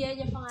ani mi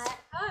yeje fanga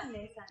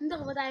ndesan nda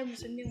ko batay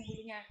musu ndim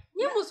bulu nyaay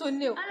ñi musu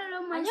ndim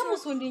anya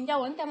musu ndim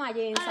jawon te ma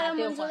je sa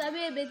te ko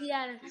be be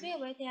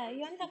tiara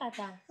yon ta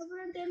kata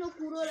abrante no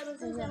kuro la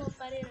basa sa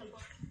pare na ko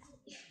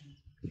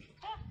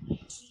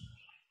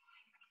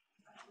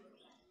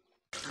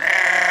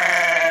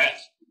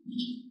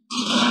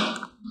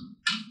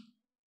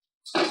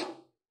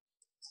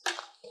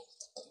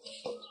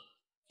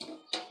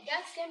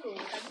Kendo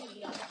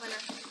kabili hapana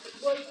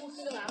bol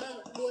kusi ngama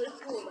bol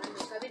ku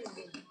bana kabili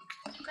ngene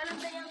kana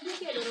tayang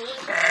dike do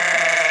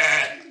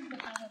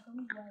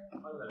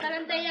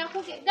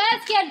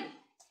Guys, can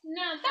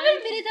kami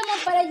birita mo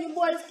para ni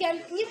ball scan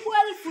ni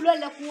ball fulo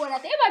la kuwala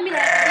te ba mina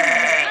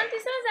anti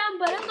sa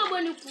ambara nga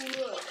boni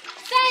kuro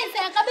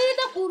sa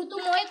kabirita kuro to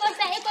mo iko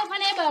sa iko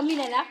fana ba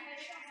mina la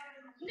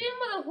ndi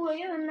mo la kuro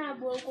yo na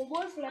ball ko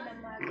ball fulo da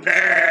ma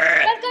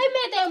kal kay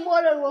mete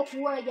ball wo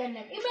kuwala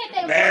janna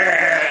imete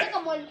ko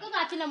mol ko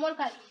ka tina mol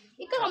ka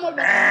ika mol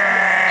ba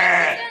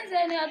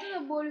sa ni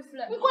atu ball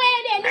fulo ko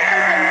ede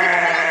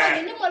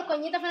ni mol ko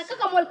ni ta fana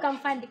ka mol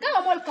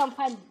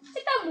kamfandi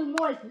ita mu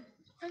mol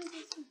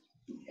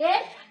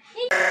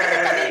ini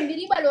kabiri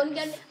mbiri balon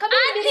gan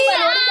kabiri mbiri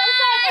balon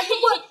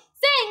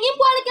say ni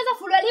bol kesa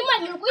fulo ni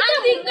manyu ko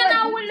ita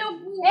ngana wala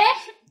ku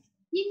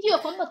yinji o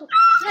komba to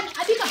han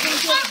abika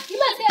fonjo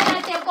iba se na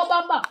te ko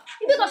bamba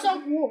ibika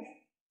son ku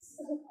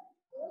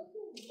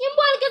ni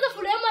bol kesa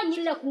fulo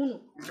manyu la kuno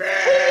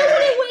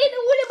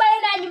wuli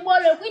bayana ni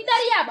bol ko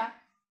itariya ba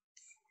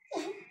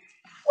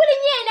wuli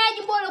nye na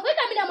ni bol ko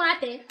kamila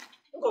mate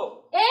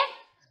ko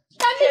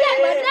kamila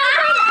ba na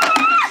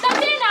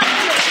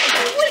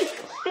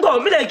Ngo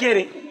mila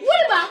kere.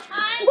 Wulba.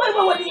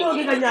 Ngo wadi no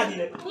ke kanya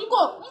dile.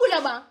 Ngo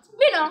mulaba.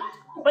 Bino.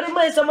 Bari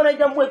mai sama na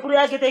jambo kuri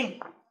yake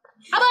tengi.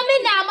 Aba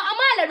mina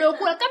amala do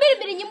ko kabir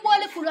bir nyim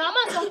bole fulo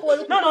ama son ko.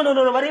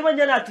 No bari man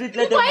jana treat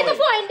le. Ko ita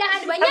fo inda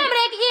hadi ba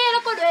nyamre ke yero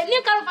ko do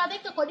ni kar fa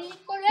tek ko di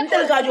ko le.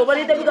 Intel gajo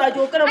bari te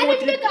gajo kana mo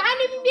treat.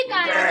 Ani bika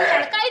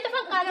ya ka ita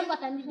fa kana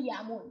mata ni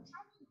ya mo.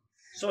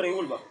 Sorry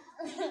ulba.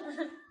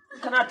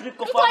 Kana treat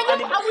ko Ko fa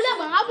ani.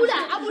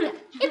 Abula.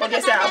 Oke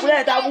sa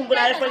abula ta abun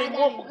bra fa ni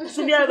mo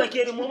sumia ba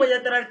kere mo ba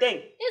jantral teng.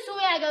 Ni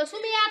sumia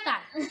ta.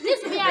 Ni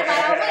sumia ba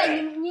abula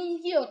ni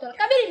jiyo to.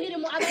 Kabir bir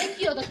mo aba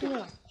jiyo to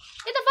tuwa.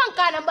 Ita fa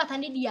kana mata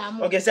ni ya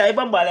mo. Oke sa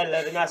ibang bala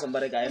la nga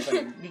sambare ka fa.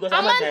 Because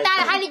amanta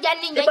hani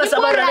janni ngi. Ipa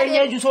sabara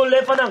ne nyu so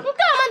le fa nang.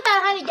 Nka amanta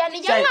hani janni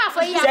janga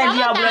fa ya.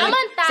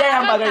 Amanta. Say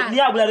ambaga ni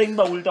abula ring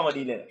ba ulta ma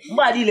dile.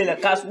 Mba dile la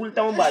kas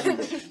ulta mba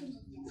dile.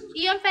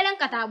 Iyon felan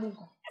katabu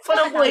ko.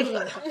 Fana boy.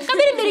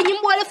 Kabir bir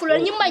nyimbole fulo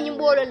nyimma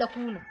nyimbole la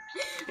kuno.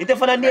 Ite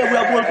fana ne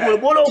bula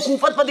bolo ku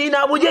fat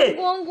ina buje.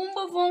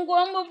 Fongo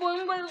amba.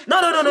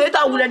 No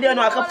ita wula dia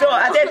no aka fe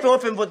ate fe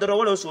ofen vodoro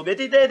wala so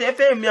beti de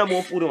fe mi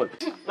amo puro.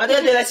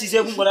 Ate de la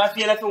sise ku ngora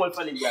fi la fe wal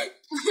fali ya.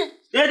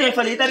 De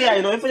fali ita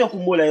ya no fe ku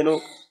mola no.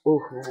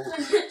 Oh.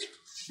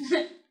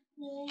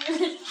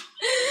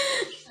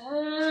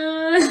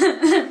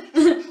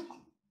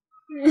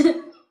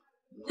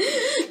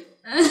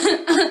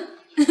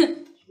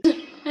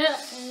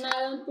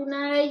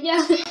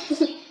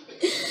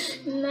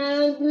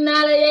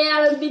 Nala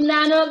ya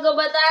binano ko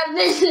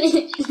batarde.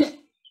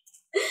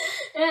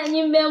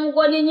 Nyimbe mo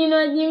ko ni no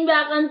nyimbe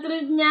akan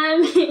treat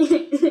nyami.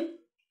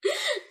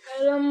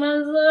 Kalau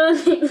masuk.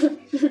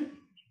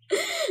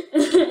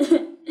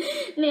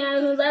 Ni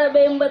anu dara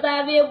be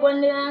mbatabe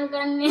bonde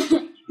akan ni.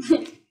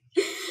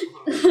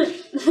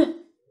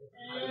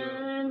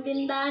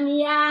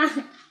 Bintania.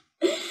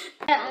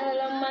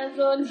 Kalau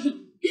masuk.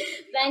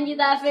 Lanji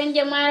ta fen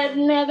jama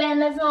ne ben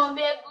na so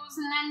be kus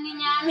nan ni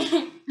nyami.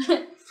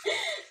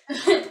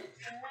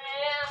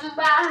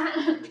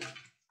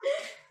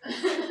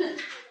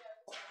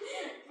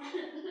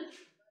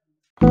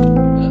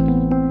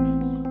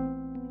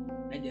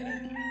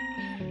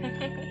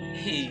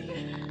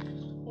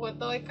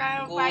 Foto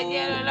kan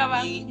pajero la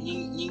bang.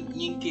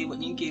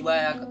 Nyinki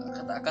ba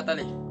kata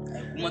le.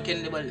 Kuma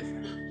ken le balle.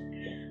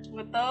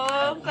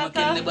 Betul Kuma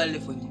ken le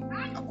balle fo ni.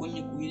 Aku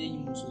nyi ku yele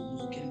nyi musu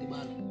ken le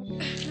balle.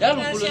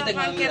 Dalu fulo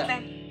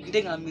nte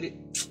ngamire.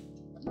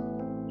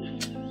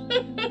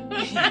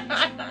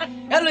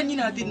 Yalo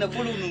nyina tinna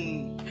fulo nu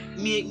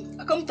me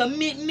akam ta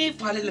me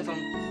fale le fam.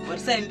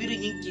 Barsa mbiri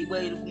nyinki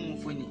ba yele kumu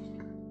fo ni.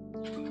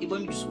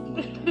 Ibam bisu.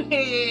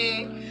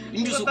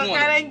 Injusu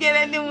kuma.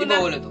 Iba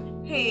wala to.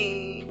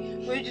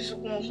 Foi de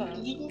sucum.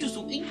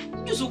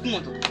 Injusu kuma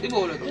to. Iba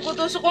wala to. Ko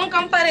to sucum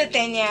kampare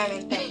tenya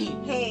mente.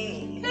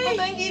 Ko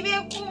to ngibe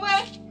kuba.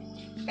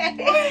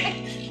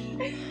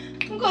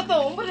 Ko to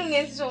umbulu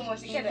ngesi so mo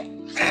sikere.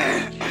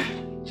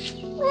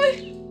 Oi,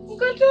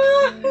 ko to.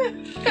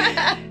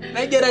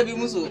 Na jara bi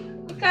muso.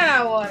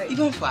 Kana wore.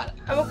 Ibam fala.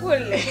 Aba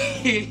kulle.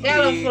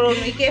 Yalo follow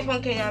me ke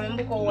fon kenya me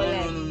mbuko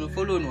wala. No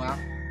follow no ha.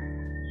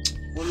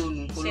 Follow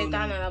no.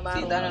 Setana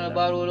na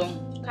baro long.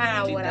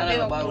 Kana wora be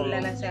kulle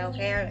na sa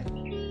okay.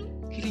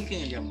 Kiring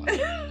kenya jama.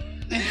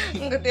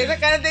 Ngote sa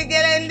kana te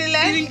gelandi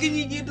la. Kiring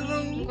kenya gitu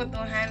long. Ko to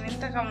hanin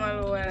ta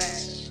kamalu wala.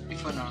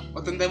 Ifana.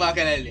 Otong te ba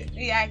kalale.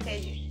 Ya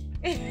keji.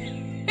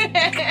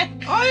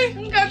 Oi,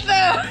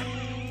 ngoto.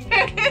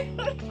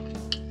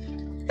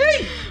 Hey,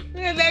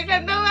 ngene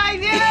kata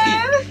aja.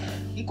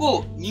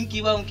 Engko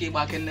nyinki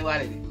ba ken le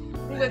wale.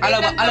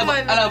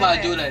 Alaba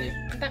jola le.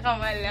 Ta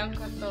kamali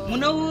ngoto.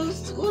 Muna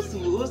us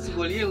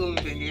goliye go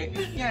mpenge.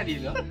 Ya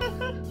dilo.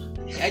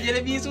 Aja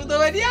le bisu to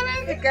dia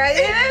kan.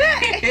 Kaya.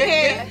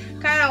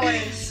 Kana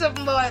wale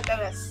sumba wala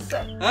tabas.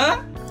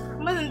 Ha?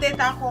 Mas inte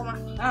ta koma.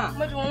 Ah.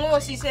 Mas ngo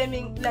si se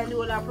min la ni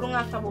wala pro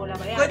nga tabola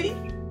ba ya. Kodi?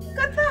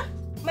 Kata.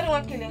 Mas ngo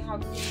kile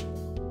hak.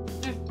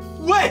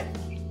 We.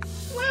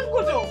 Wan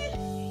kudo.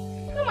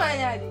 Kama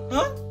nyadi.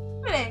 Ha?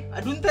 Mene.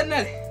 Adun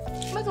tanale.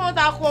 Mas ngo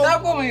ta koma. Ta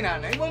ko mai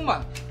nana, ibon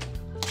ba?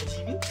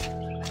 Jibi.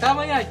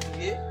 Tama ya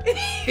ki.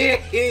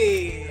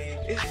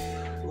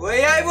 Boy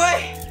ay boy.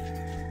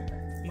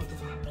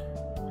 Matufa.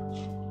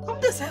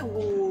 Kamu dah saya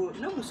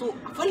na muso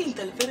falin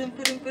tal ferem.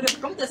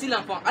 Kamu dah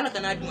silang fa ala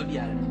kana adi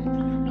dia.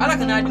 Ala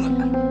kana adi.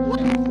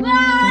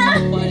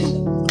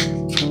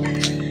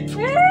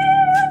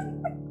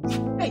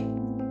 Hey.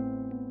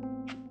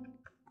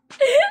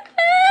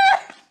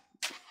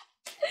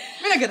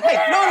 Menegat, hey.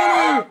 No.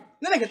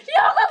 Menegat.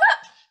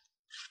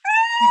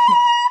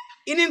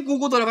 Ini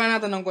kuku tolong kana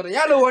tanang kota.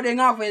 Ya lo wode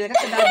ngafa ya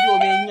kaka dajo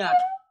me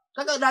nyato.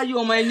 Kaka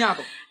dajo me nyato.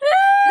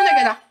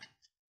 Menegat.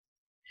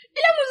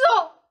 Ila muso.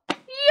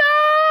 Yo.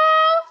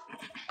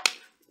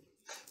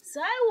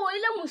 Sai wo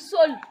ila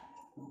musol.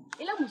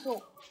 Ila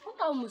muso.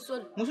 Kota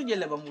musol. Musu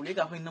jelle ba mule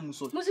ka fa ina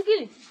musol. Musu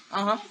kili.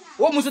 Aha.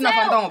 Wo musu na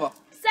fanta ba.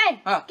 Sai.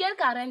 Ah. Quel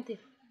 40.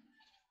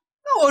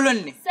 Na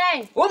olon ne.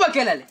 Sai. Wo ba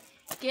kelale.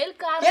 Quel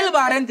 40. Kel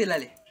ba rente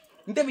lale.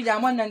 Inte bi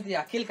jaman nanti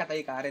ya kel kata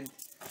ka rente.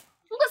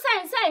 Ngo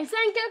sai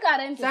quel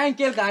 40. Sai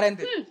kel ka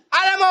rente.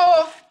 Alama o.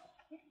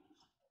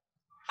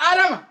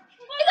 Alama.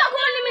 Ika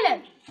kuma ni milen.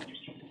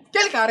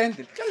 Kel ka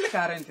rente. Kel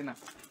ka rente na.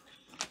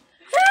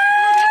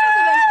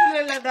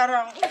 Milen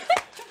darang.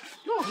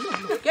 No.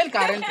 Kel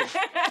ka rente.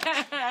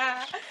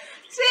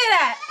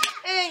 Sira.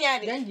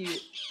 Nyadi. Janji.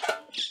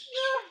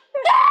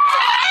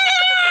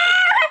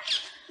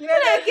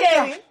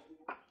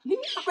 Ni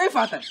akoy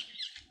fatan.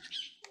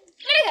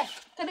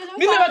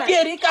 Mina ba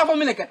keri ka fa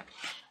mina kat.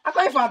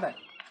 Akoy fatan.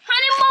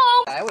 Hani mo.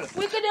 Ay wala.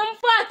 We could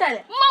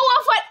empatale. Ma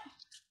wafat.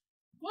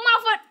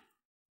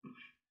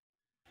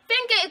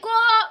 Fenke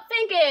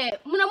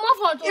muna mo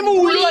fonto. Imu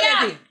wulo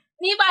yake.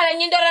 Ni bara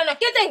nyi ndora no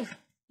keteng.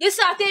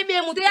 Yesa te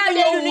be mu te ya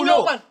be ni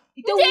no kon.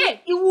 Ite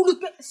i wulu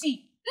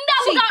si. Nda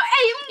buka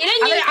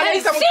Ale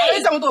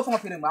isa mo to fa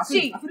firma.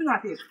 Si.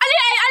 Afirma te.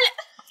 Ale.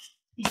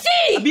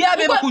 Si. Biya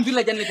be ba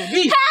kuntula janne to.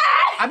 Bi.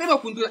 Abi ba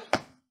kuntula.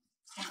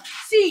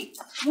 Si.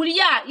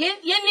 Wuliya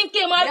yen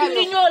ninke ma du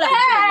ni nyola.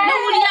 Na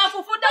wuliya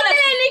fu fu dala.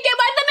 Ninke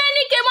ba ta be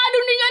ninke ma du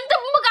ni nyon ta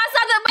buka sa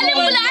ta bale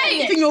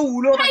mulai. Tinyo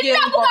wulo ka ke.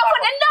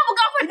 Nda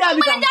buka fu.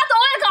 Bala jato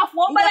wala ka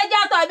fu. Bala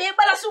jato be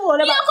bala su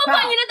wala ba. Yo ko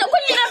pa ni ta ko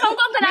ni na fam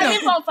ko kana ni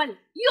fam fan.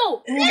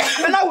 Yo.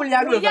 Kana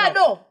wuliya do. Ya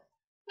do.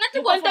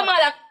 Nati ko nta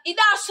mala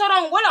ida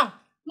sorong wala.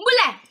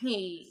 Mbula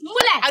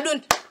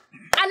adun.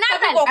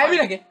 Anatal. Ay bi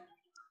nake.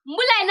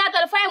 Mbula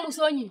inatal fa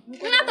muso ni.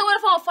 Nata wala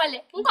fa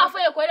fale. Nko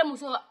fa ko ile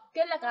muso.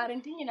 Kella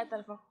karanti ni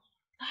natal fa.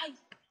 Ay.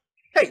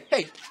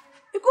 Hey.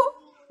 Iko.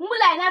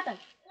 Mbula inatal.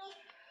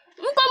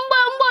 Nko mbo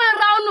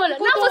rauno le.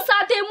 Na fo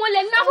sate mo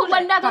le na fo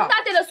banda ka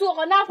tate le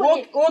suko na fo.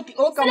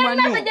 O kamano.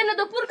 Na ta jena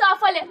do pour ka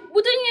fale.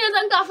 Butu ni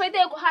zan ka fa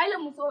te ko haile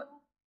muso.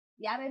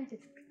 Yarente.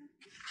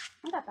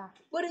 Ndata.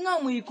 Bari nga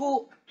mu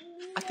iko.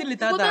 Atili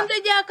tata. Butu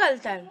te jakal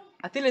tan.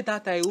 Atili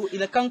tata yu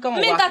ila kankama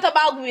wa. Min tata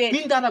baguye.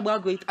 Min tata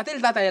baguye.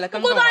 Atili tata ila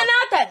kankama. Ko to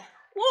natal.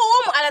 Wo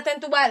mo ala tan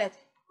tu balet.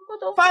 Ko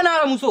to.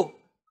 Fana muso.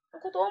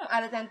 Ko to mo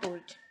ala tan to.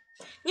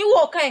 Ni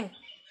wo kan.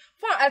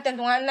 Fa ala tan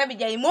to nabi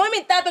jay. Mo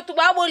min tata tu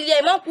babol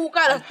jay man ku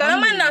kala. Tan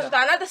man na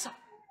sta na ta sa.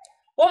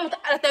 Wo mo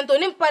ala tan to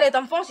nim pare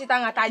tan fon si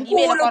tanga ta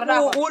jibe na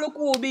korda. Wala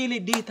ko bile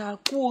data,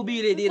 ko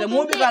bile data.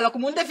 Mo bi bala ko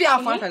mo nte fi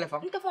afan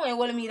telefon. Nta fon e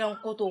wala mi ran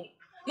ko to.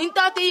 Nin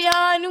tati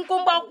ya nin ko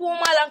ba ko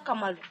malan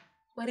kamal.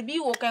 Bari bi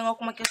wo kan ko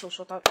ma keso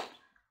so ta.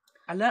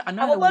 Ala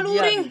ana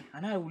wuliyabe.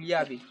 Ana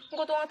wuliyabe.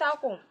 Ko to ngata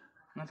ko.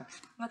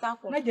 Ngata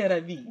ko. Na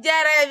jarabi.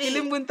 Jarabi.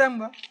 Kilim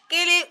buntamba.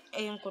 Kili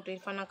ko to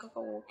fana ka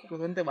ko ke. Ko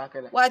nte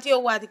bakala. Wati yo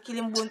wati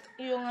kilim bunt.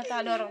 Yo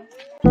ngata doro.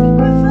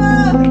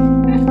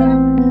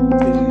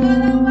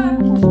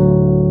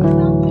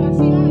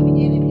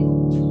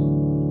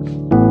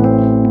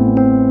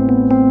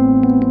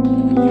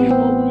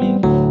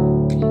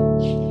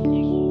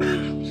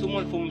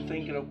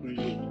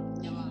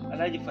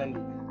 Alaji fandi.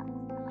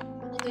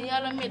 Koto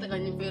yala me daga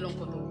ni belon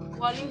koto.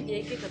 Walin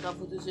je ke daga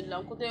futu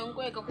silang koto yang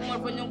ko e ka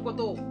kumar fanyon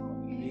koto.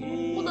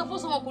 Koto fo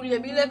sama kuliya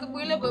bile ko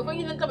fa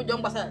ngi tan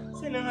jom basal.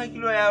 Sena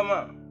hakilo ya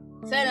ma.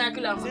 Sena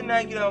hakilo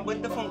ma bon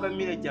defon kam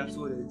mine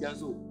janso.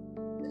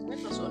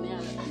 Meta so ne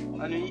ala.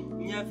 Anu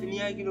nya fini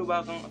hakilo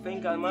ba kan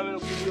fenka ma me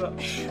kuliyo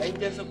ay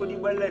janso ko di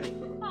ballade.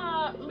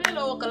 Ah,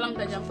 belo kalam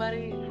ta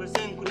jambari.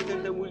 Persen kuli tan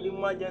da bulli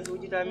ma janso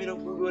jita mira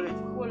kudole.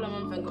 Wala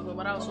man fenka ko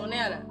bara so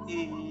ne ala.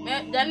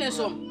 Me janne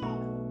som.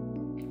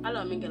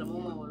 Ala min kala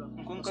mo wala.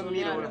 Kon kam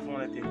mira wala fon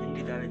la te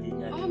indi dala je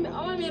nya.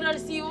 Ama mira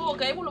si o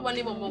kay bulu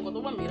bandi bo ko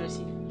to ba mira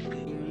si.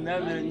 Na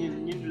mira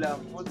ni dula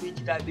fo be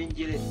jita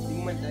benjele ni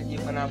man ta je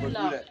fana ba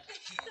dula.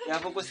 Ya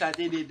fo ko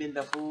sate be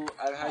benda fo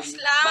alhaji.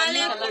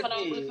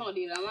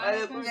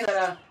 Alaikum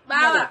salam.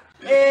 Baba.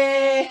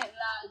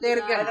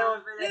 Terga.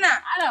 Na,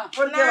 ala.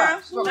 Por qué va?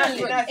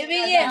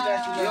 Ibiye.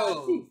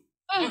 Yo.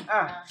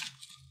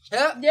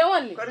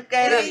 Jewon ni. Por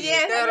qué era?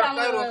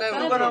 Kairo.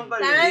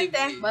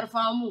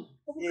 Barfamu.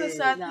 Ko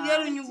sa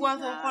yelu ñu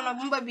boito kono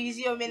bumba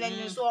bisi o mena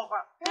ñu soko.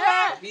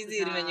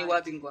 Busy rin na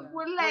watin kono.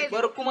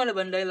 Bar kuma la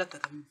banday la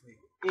takami.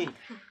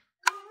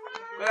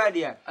 Kaya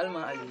dia.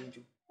 Alma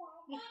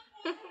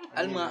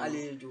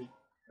aliyo.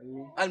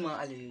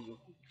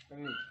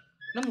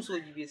 Namu so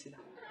jibe sila.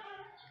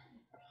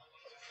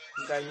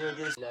 Ganyo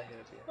jelas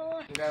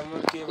Enggak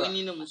mau ke ko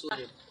ni na muso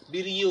de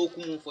biri yo ku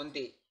mo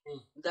fonte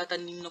data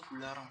ni na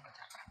kularan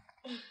kata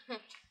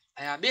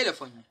aya bele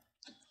fonye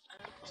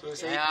so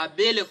sai aya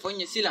bele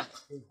fonye sila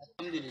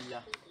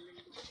alhamdulillah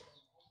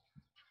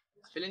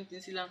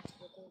felentin sila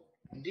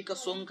ndika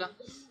sonka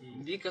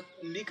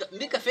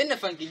ndika fenne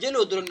fanki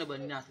jelo dorong na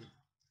banati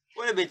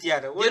wala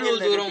betiara wala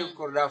dorong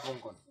korda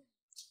fonkon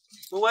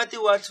wati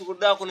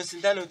sukurda kono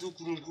sintano tu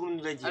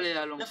kurun daji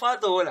na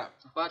fato wala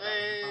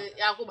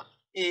Yakuba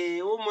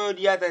o mo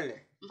diata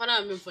le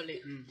mfana min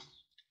fole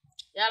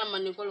yala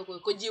man ni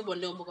ko jibo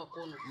ndo buka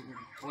kono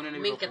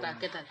min keta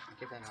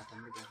na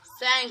tambe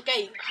sen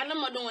kay hana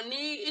ma don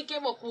ni ike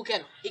bo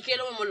kukel ike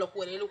lo mo lo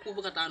ko le ku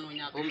buka tano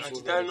nya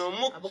tano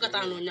mu buka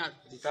tano nya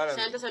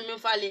sen ta sen min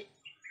fale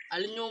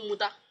al nyo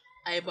muta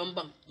ay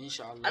bambam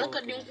inshallah al ka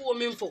din ko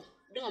min fo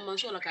dinga man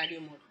so la ka de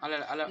mo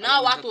ala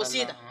na wato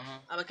sita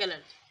abakela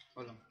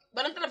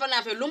balan telefon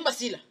afa lumba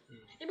sila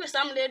ibe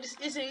samle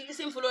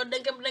isi fulo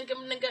denke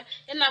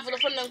ena fulo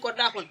fon nan ko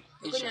da kon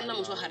ko nyen na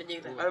muso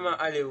harje ta alma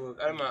alewo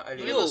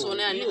yo so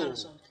ne ani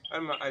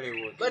alma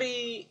alewo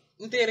bari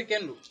ntere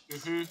kendo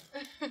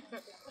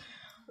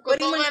ko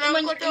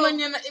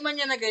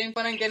imanya na gari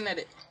panan kenna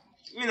de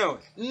mino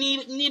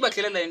ni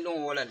bakela la ndo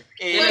wala le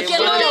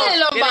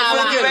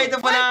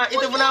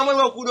ite fana mo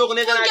wa kudo ko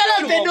ne kana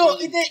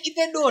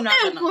ite do na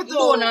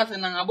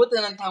na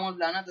abota na tamo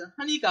bla na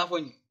hani ka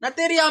fonyi na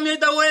teri ya mi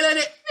ta wele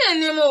de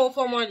ni mo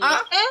fo mo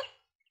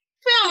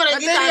fe amara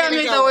gita ya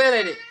mi ta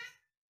wele de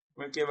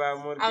Mke ba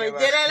mor ke ba ba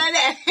jere la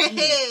de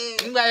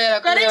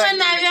ngaya ko ri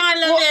na ya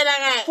la de la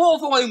ga fo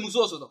wa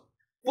muso so to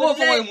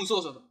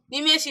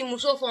ni mesi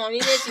muso fo ni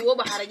mesi wo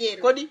ba harje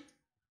kodi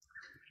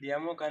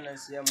diamo kana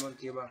sia mor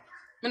ke ba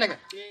menaka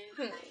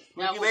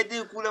mki beti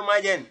kula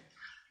majen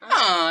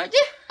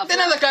je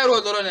tena la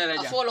kairo doro ne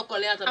raja afolo ko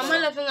le ata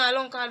amala finga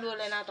lon ka do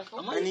le na ta ko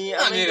ani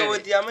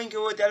amin ke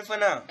woti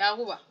alfana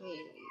Yakuba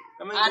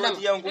amin ke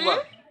woti yankuba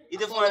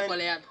ite afolo fana ko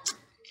le ata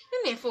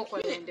ni fo ko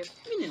le ndef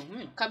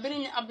kabiri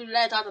ni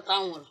Abdullahi tata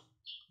tamol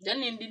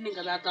janni ndinni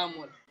ka tata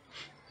tamol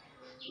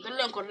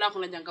dolen ko la ko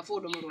na janka fo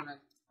do mo ronal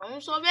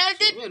on so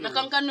belti na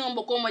kankan no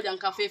mbo ko ma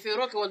janka fe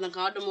roke wala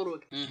kan do mo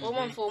rod o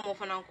mon fo mo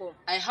fana ko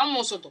ay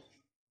hammo soto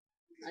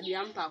adi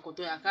amta ko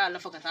to ya ka la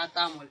faka tata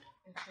tamol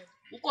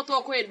ko to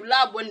ko e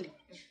dula bondi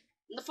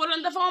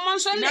nda fa man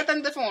sonne na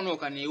tan defa no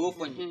kan e wo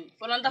fonyi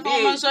nda fa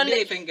man sonne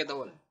de fenke to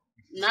wala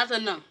nata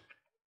na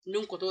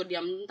nun ko to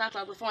diam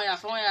tata to fa ya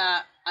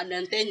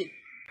adantenyi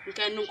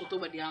kay nun ko to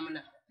ba diam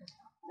la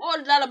o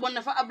dala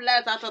bonna fa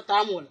Abdullahi tata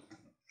tamol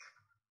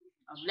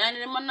Abdullahi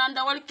ne man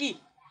nanda walki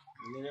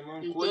ne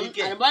man ko like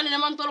albani ne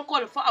man tol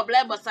kol fa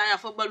Abdullahi basaya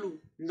fa balu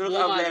ndol ko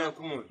Abdullahi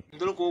ko mo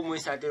ndol ko mo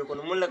satel ko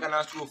mo la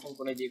kana su fon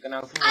ko na je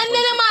kana fu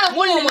anene mara ko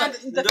mo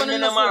ndefana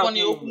na ko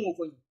ni o kumo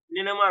ko ni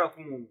na mara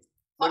ko mo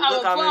wanda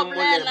ka men mo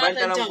le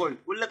bantalan kol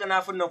wala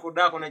kana funna ko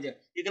da ko na je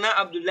igna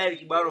Abdullahi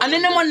ki baro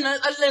anene man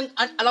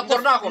ala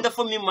korda ko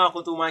ndafa mi ma ko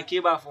to ma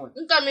ke ba fon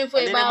nka min fo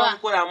e bawa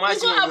ko ya ma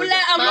ko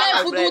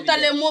Abdullahi futu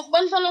tale mo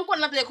bantalan ko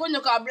na te ko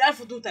nyoko Abdullahi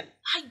futu tale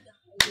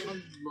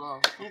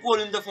ko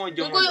lu ndafo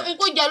jomo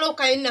ko jalo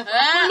kayna ko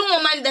lu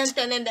man dan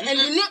tenenda en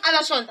ni ala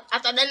son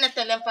ata dan na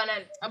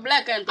telefonan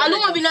Abdullahi kan alu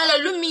mo binala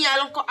lumi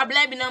yalon ko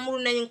Abdullahi binamu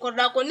na yin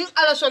korda ko ni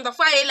ala son ta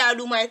fa ila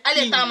du mai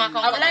ale tama ka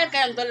Abdullahi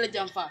kan tolle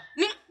jamfa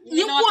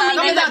ni ko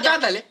mi da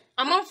dale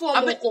amon fo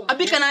mo ko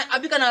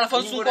abikana la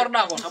fan su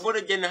korda ko abodo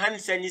jenna han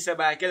sanni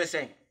saba kala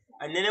sen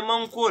anene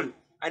man kol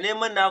ane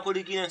man na ko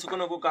dikina su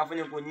kono ko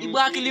kafane ko ni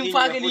ibakilin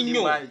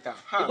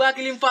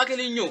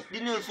fakeli nyo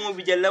dinul fu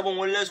bi jalla bon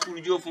wala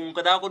school jo fu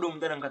kada ko dum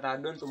tan kata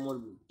don to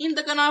molbu inda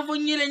kana fo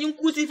nyele nyin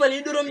kusi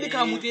fali dorom bi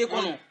kamute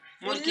kono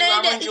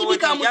lede ibi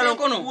kamute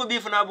kono ko bi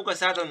fana buka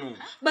sata no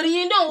bari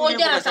yindo wo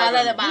jara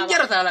sala la baba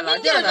jara sala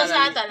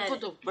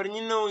bari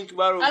nyinno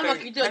kibaro alma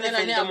kito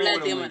dana ne Abdullahi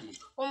teman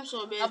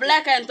so be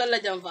Abdullahi kan tolle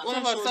jamfa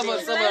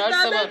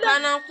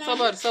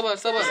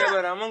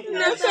sabar amon ko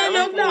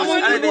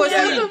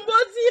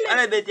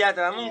ala be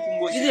tiata amon ko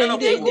mbosi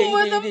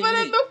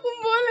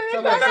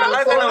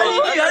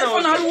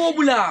alfana alwo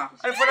bula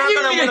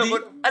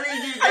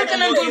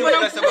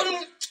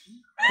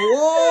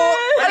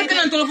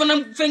alkanan telefon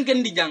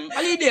fenken di jang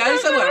alide al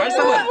sabar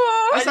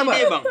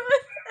bang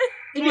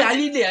ibi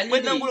alide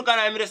ben ngul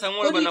kana amire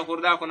sangol bana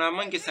korda ko na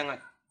manki sangat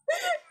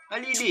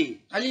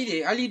alide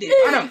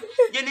adam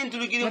jenin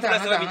tulu kini pula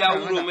sa bi da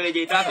wuro mele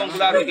je ta kon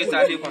kula ro ke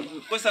sa de kon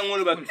ko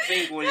sangol ba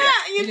fen ko ya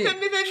yinta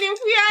bi ni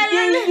fu ya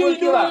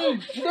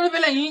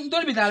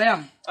ndol bi dala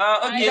yam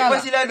okay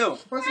fasilado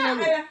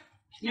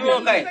yo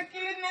kai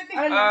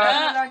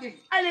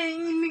ale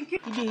ni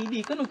idi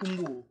kanu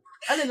kumbu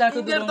ale la to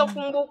gerto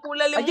kumbo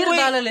kula le ajira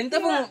dala le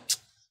ntafo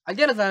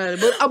ajira dala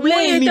le abule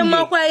mi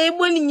ma ko e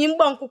boni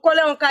nyimban ku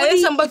kole on ka e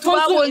samba tu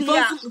ba ko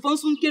ya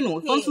fonsun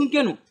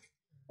keno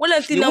wala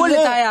tina mo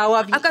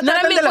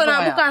akatara mi ko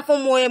na buka fo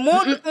mo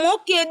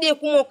ke de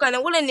ku mo kana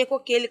wala ne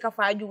ko kele ka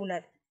fajuna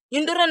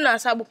indura na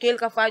sabu kele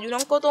ka fajuna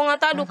ko to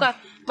ngata duka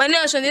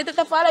mane so ne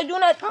ta fara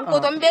juna ko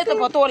to mbete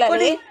foto la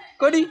le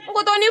Kodi? Ko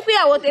to ni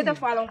fiya wote ta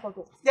falon ko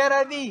to.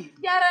 Jarabi.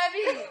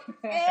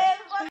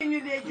 Ko ni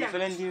de ja.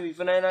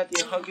 Ifana na ke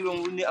hakilo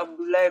ngundi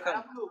Abdullahi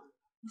kan.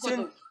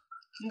 Sen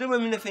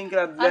ndema mina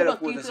fenkira Abdullahi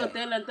ko ta. Alba kito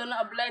tele tele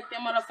Abdullahi te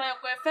mala fay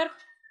ko fer.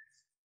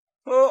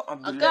 Oh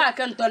Abdullahi. Aka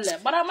kan tolle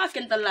bara ma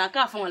kan tolle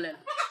aka fongale.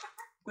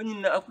 Ko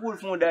nyina akul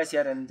fon da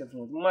siara nta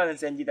fon. Malan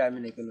sanjita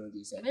mina kelo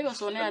di sa. Be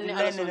so ne ani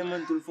ala ne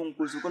man tul fon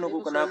ko su kono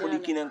ko kana ko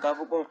dikinen ka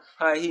ko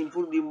ha hin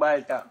pour di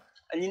balta.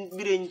 Alin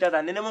bire ni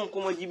tata ne man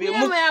ko mo jibe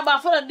mu. Ne ya ba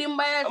fara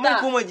dimba ya ta.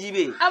 Am ko mo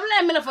jibe.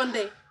 Abdullahi mina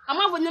fonte.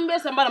 Ama fo nyambe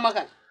sambara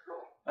makal.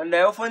 Anda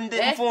yo fonte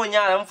mfo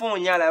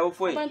nyala yo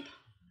foi.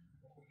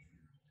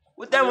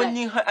 Uta mun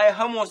ni ay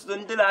hamos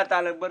don tela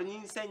tala bar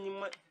ni sanyi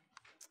ma.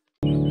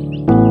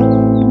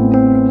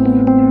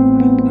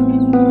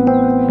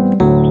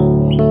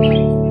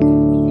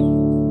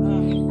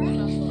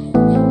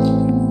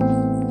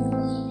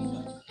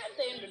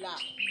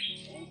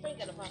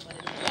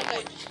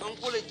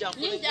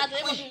 Ni jata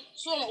e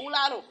so mo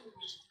ularo.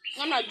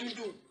 Ngana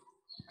junju.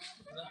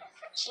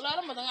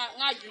 Ularo mo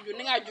nga junju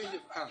ni nga junju.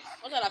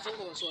 O ta la fo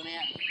ko so ne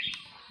ya.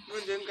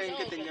 Non den kay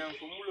kete nyam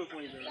ko mulo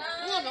ko ide.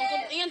 Ngo don ko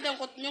yenten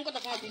ko nyon ko ta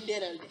fa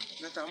bindere de.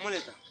 Nata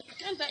muleta.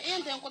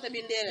 Yenten ko ta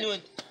bindere. Non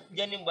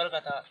jani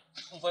barkata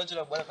on fa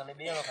tula barka ne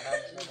biya kana.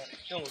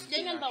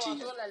 Jengan ta wa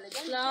so la le.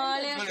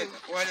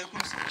 Wa alaikum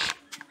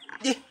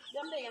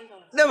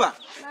Daba.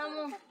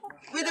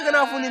 Wita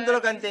kana funi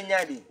ndolo kan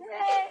TanYa di.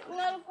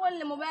 Ngal ko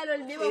le mobile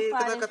wal bibo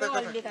fa.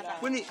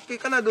 Funi ke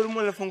kana dol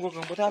mo le fongo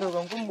kan botaro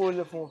kan kumbo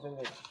le fongo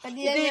fenga.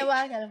 Kadi ya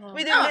wa kala fa.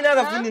 Wita mina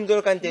ka funi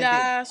ndolo kan TanYa.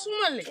 Ya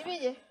sumale.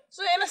 Ibije.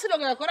 So ela sido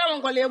ga ko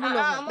ramon ko le bulo.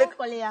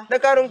 Ko le ya. Da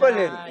karun ko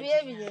le.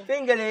 Ibije.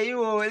 Fengale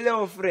iwo le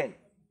o friend.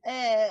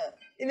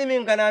 Ini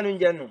min kana nun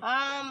jannu.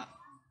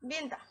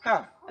 Binta.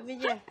 Ha.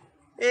 Ibije.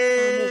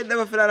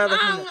 Daba filana ka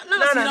funi.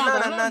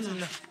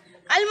 Na.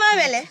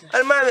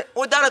 Almame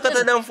udara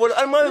kata dan folo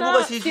almame buka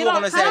si tuwa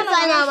kana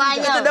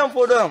sai kata dan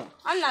folo am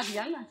Allah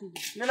ya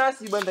na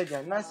si banda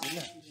jan nasi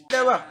na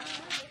daba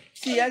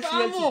si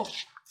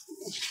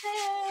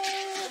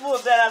bo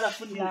dara da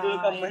fundi do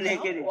kam mane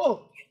kede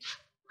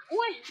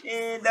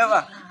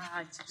daba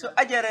so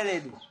ajara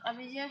ledu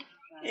Abije.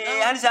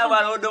 an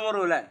sabalo do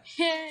moro la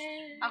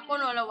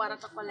Akono la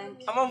warata ko len.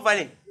 amam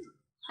vale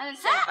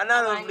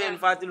analo ben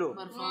fatulo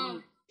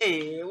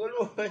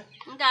wolo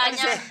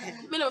Nganya.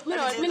 Mino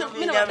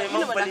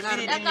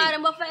Dakar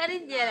mba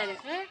fairin jere.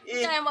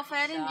 Kay mba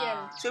fairin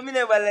jere. so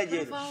mine balla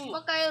jere Ko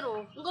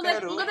kayro.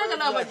 Ngoda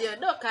kana ba je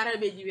do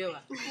kare be jibe wa.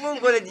 mun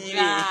ko le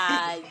jibe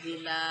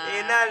Jila.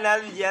 na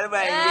jere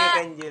ba inde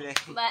kan jele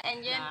Ba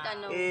enjen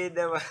kanu.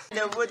 daba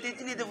da boti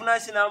tili de funa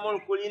sina mol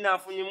kulina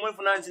funyi mol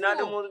funa sina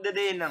de mol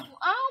de nam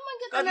Man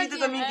ka bi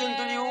to min kin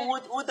tuli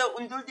uta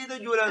untul ti to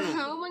julanu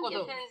Man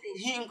ke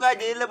hin ka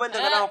de le banda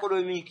kana ko do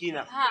mi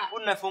kina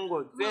unna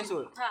fongo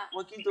peso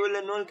mo kin to le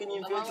non kin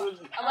peso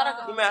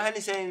duma hani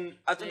sen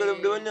atu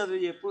do wonna to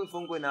je pour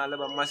fongo na la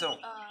ba mason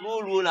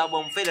mo lu la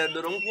bom fele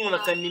do ron kun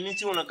na kan ni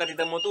ci wona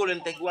kadita mo to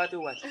len tek wate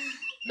wate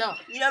No.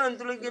 Iya non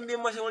tulo gembe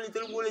mason wali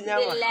tul bole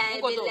nyama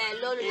Billahi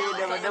lolu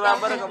daba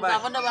baraka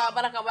ba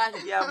baraka ba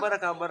ya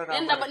baraka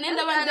nenda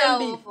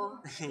dembi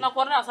na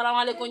korna assalamu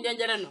alaikum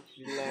janjare no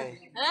billahi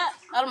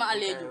alma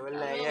aleju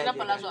wallahi ila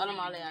palaso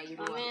alma ale ayu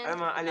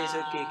alma ale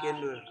so ke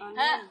kendo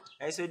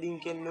ay so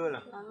din kendo la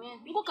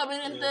ko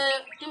kabirente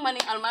timani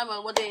alma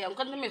ba wode yam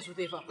kan me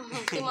sute fa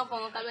tima po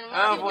kabel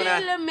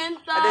fona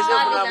elementa ade so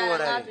fona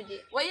bora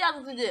waya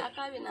tuje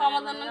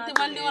fama tan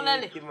timandi wala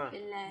le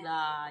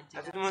la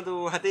atu mo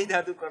to hate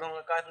da tu karong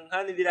ka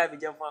hani bira bi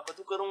jam fa ko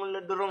tu karong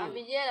la dorong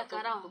bijela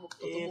karang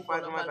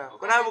Fatimata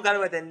ko na bu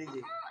galba tan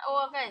dije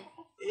o kay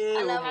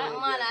ala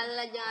mala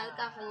alla jangal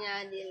ka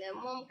fanya dile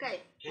mom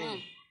kay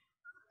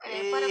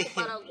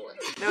para go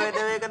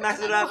dewe kan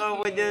nasura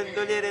ko je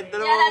dolere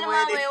dolo yala mo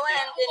ma de we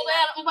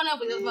wala ko mpana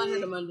ko fa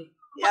de mande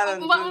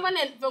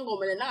mpana fengo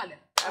mele na de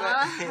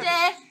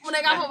muna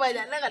ka fo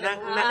bayda na ga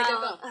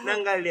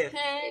nangal de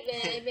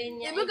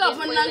ibu ka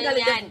fo nangal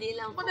de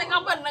ko te ka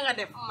fo nangal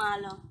de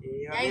malo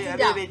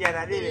be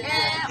jara de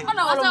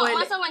ona wala mo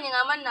masa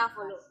wanyanga man na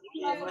follow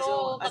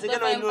asika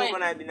no ino ko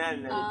na binal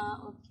na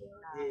okay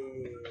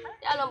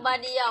yalo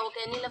badi ya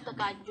okay ni lafta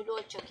ka judo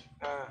chok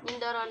ni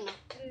daron na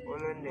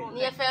olonde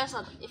ni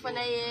efenso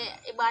ifana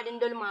ibadin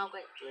dol ma ko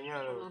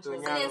to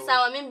ni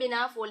sawa min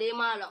bina fole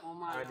malo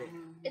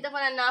ita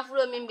fana na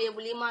fulo min be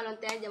buli malo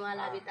tan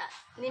jamala bita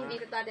nin bi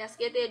ta da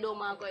skete do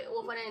ma ko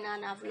o fana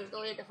na fulo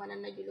to ita fana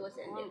na judo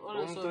sen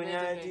to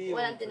nyaati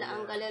wala tin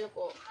angalel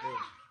ko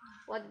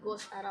what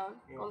goes around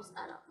comes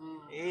around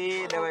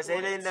dawa sai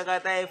le inda ka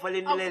tay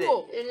falin dile de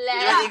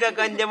illa iga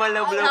kan jamal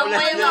na bula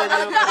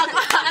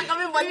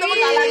kami banda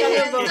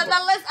magalaga ko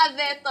talas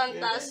aveton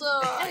ta so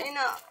you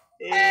know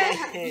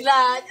la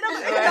jira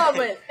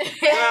ko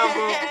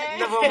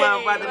na po ma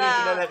pata ni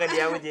sila ka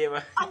diamu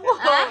jema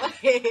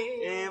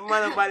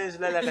mana pala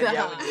sila ka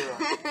diamu jema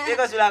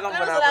ko sila ka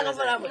para no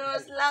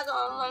sila ka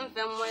on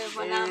fe mo e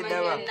fana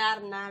ma nar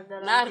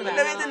nar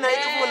na ito na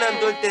ito mo nan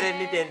dol tere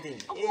ni tenti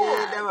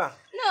dawa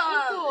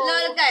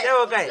lol kay.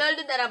 Sewo kay. Lol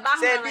du dara baax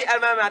Say na. bi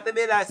almami ata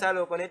be la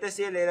salo ko neta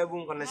se le la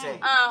bun ko na say.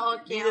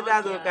 Okay. Ni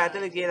ta do ka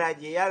tele ke la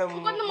je yalo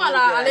mu. Ko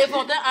mala ale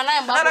fonte ana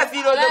en ba. Ana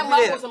filo do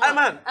bule.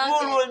 Almam,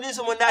 wol ni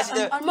so mo ndasi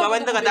de ba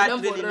wanda ka ta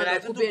de ni na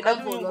tu kan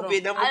ku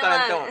be dam bu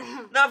kalantaw.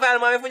 Na fa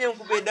almami fu nyam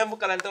ku be dam bu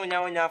kalantaw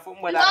nyaawo nyaa fu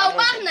mo da.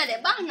 Baax na de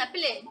baax na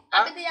pile.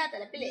 Abete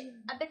yatale pile.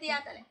 Abete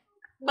yatale.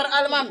 Bar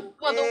almam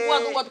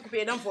watu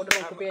kupe dam fodoro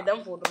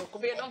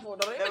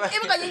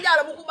ibu ka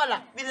jinjara buku bala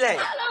billahi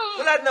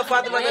wala na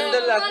Fatima dan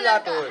dalla la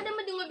to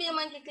dama dingo be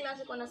man ki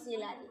classe ko na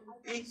siladi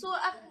so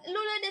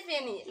lolo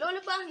defé ni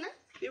lolo baax na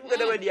ibu ka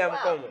dama diam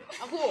ko mo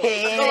aku ko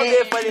be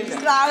falina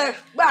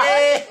ba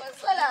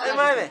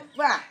mame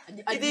ba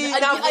idi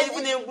na ko ibu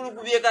ne ngulu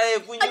ku be ka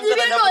e ku nyi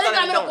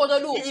ka dam ko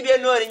do idi be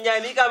nori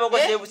nyami ka ma ko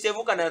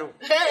sebu kanaru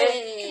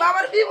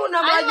babar bi mu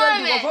na ma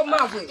jodi ko fo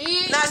ma fu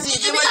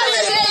nasi be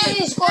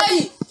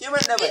ma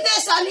ite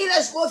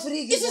salira sko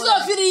frigi isi so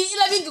firi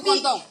ila bingi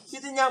konton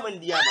kiti nyaman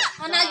diama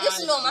ana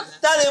gislo ma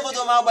tale ko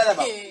to ma bala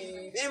ba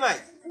e mai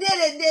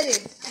dere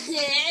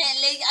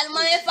legi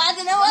almame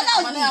fatina wala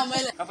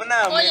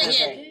kapana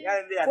ya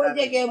ndiya ko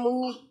jege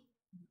mu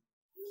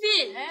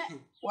fil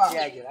wa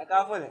ya gira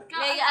ka fole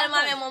legi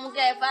almame mom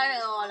kay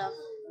fatina wala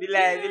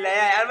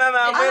billahi almama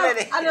amole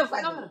de ana fa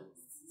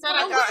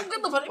sara ko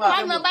to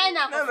fa ma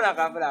bayna ko na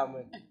ka fala mo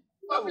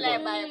ko play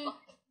bay ko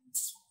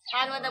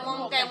harma da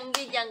mom kay mu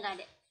ngi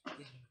jangale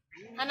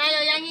ana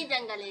yo yangi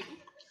jangale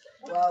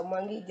wa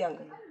mangi jang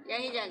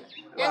yangi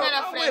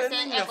jangala friends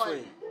en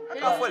école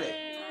ka fole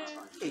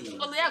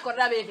ko ya ko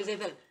rabe fi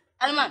setel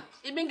alman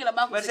ibingi la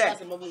ba ko se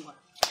mabunga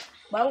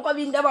bang ko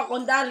binda ba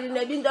kontari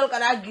ne bindol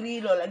kana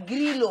grilo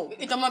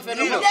ita ma fe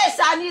ite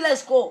sani la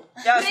sko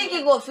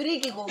friki go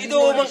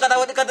ido mon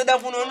kata da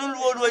funo nu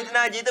luwo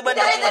dina je te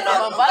banda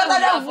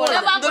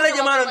dole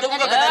jamano to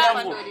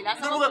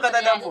buka kata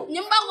da fu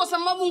nyimba ko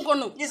sama bun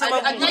kono ni sama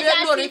bun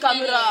do ri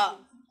kamera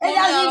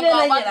ya si be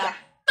na jira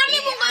tami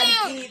bun ko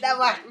yo ida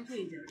ba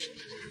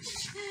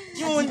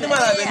yun tama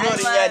be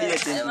nori nyadi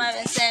ete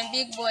almame c'est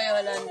big boy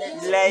holande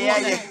la ya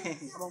je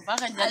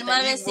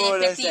almame c'est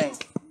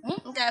petit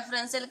nka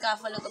français ka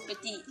falo ko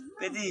petit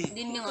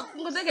dinni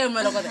ko tege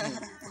melo ko de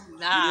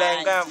la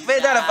nga be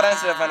dara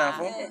france la fana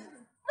fo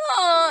no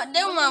de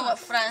ma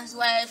france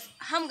wife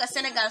ham ga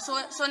senegal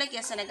so ne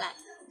ke senegal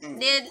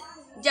de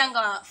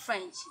janga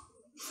french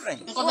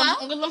ko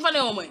fale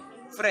o moy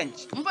french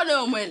fale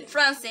o moy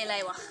français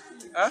lay wax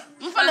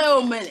fale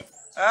o moy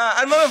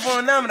almame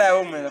fo namra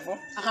o mele fo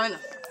akamena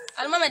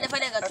almame dafa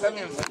de ga to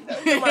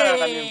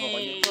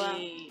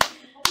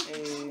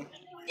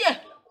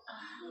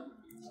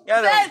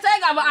sai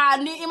ga ba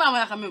ni imama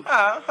ya kamin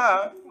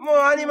mo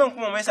ani man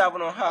kuma mai sabu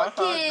no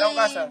dan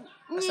kasa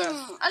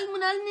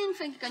almunal nin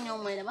fen ka ñoo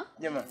moy dama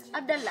jama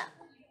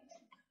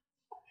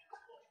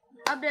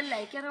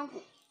abdallah keran ko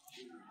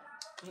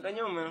ka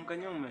ñoo men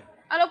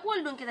ala ko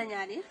don kita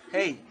ñaadi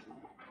hey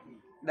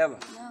daba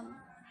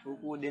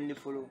ko dendi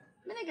folo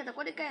mene keta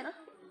ko de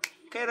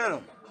kayra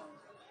no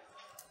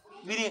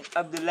biri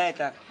abdullah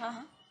ta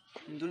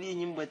nduli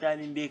nyimba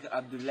tani be ka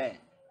abdullah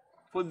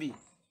fobi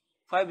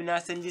fabi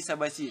na sanji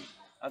sabasi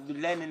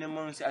abdullah ne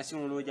man si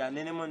asin loja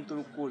ne man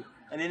turkul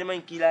ne man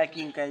kila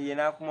kin kan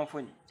yana kuma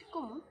foni ko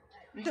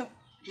ndo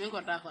min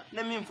ko ta ko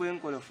na min foyen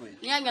ko lo foy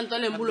ni ngan to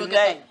le mbulo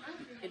ka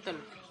ital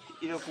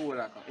ilo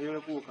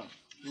ko ka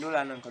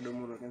ndola nan ka do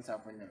muro ken sa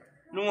fanya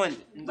nu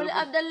wonde bal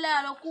abdullah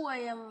ala ko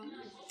yam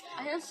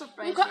ayan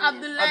surprise ko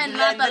abdullah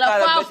na tala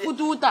fa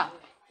fututa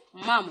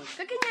mamu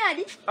kake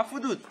ñaadi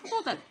afudut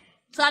total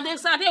sade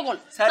gol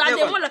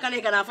la kale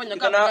kana fanya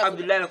kana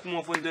abdullah kuma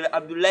fondole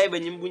abdullah ba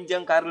nyim bun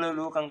jankar la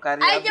lo kan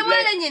kare ay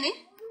jamala ñini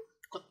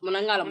mana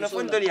ngala mo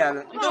fondole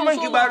yalla ndo man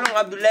ki balon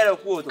abdullah la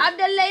ko to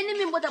abdullah ni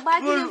min bota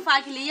baati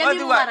fakili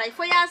yami wara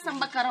fo ya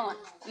samba karawat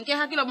nke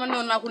hakilo mon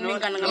non na ko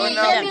ninga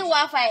nga mi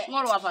wa fay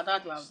ngor wa fa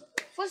tatu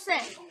fo se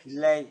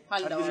billahi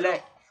abdullah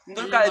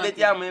ndol kala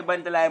beti am e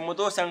bantala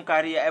moto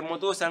sankari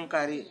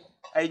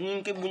ay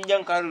nyinki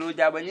bunjang karlo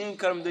jaba nyin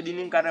karam do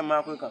dinin karam ma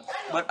ko ka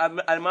bar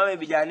almame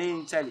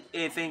bijani sali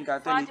e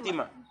fenka to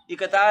litima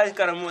ikata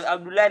karamu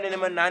abdullah ne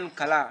man nan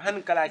kala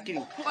han kala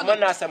kiri man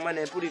na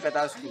samane puri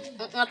kata su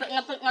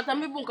ngata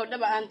mi bun ko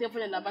daba ante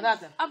fule na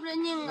batata abre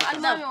nyin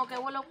almame o kay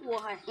wala ko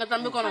hay ngata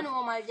mi ko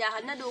no mal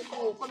jaha na do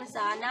ko comme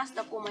ça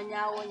nasta ko ma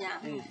nyaawo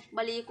nya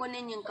bali ko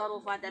ne nyin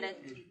karo fata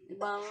rek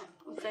bang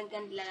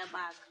fenken la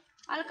bag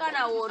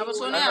alkana woro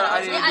ni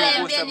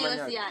ala be ni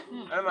osian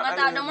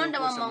mata do mon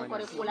dama man ko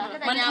kula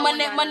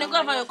man ko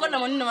fa ko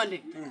dama ni mande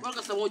ko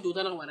ka samo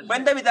juta na wala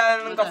banda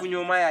bitan nan ka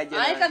funyo ma ya je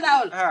ay ka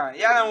dawol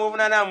yaran wo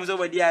na mu zo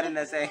ba diare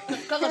na sai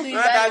ka ka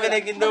na ta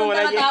bene kindo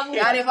wala je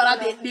yare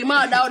farate di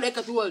ma dawo de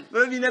ka tuwol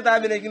lo bi na ta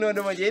bene kindo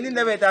do ma je ni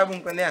da be ta bun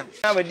ko ne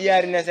na ba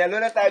diare na sai lo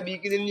na ta bi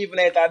kidin ni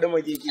fna ta do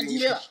ma je ki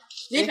ni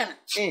kana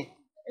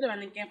ila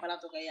man ken pala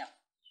to kaya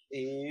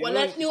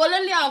wala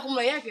ni ako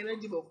ma yake na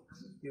jibo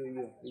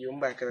yo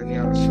mbay kala ni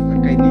hawo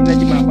kay ni na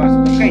jima ba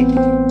su kay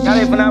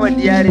kala fana ba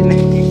diari ne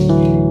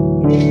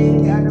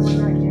ada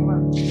mana kema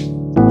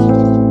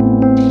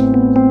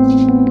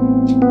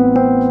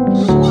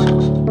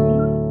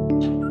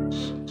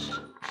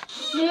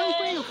ni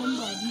ko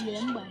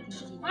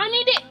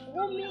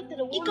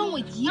Ikan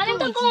waji. Ani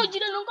kan ko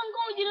jira no kan ko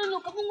jira no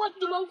ka bungo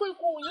di man ko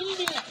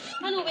yindi na.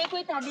 Anu be ko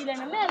ta dile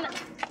na mena.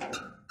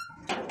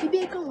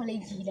 Ibe kan wala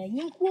jila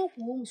yin ko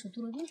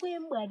musuturo yin ko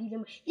yan badi da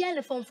ya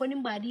la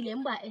fonfonin badi le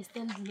ba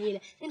extend le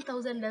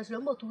 1000 da su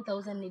lamba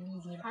 2000 ne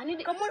bi Ani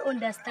come on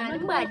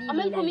understand badi le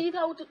amen ko mi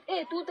ta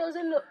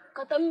 2000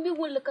 katambi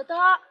wala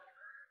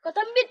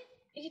katambi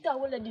ita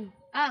wala din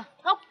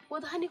hop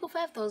wata hani ko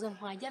 5000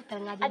 ha jar tar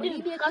ngaji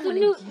adin ka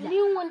ni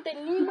wonte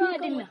ni ma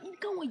din na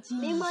kan waji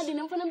ni ma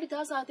din fa nan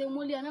bita sa te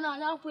moli na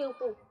na ko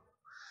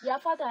ya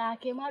fata ya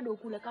ke ma do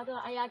kula kata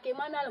ya ke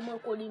ma na la mor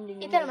ko din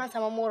din ita ma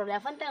sama moro la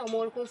fanta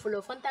mor ko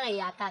fulo fanta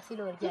ya ta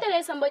silo ja ita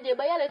le samba je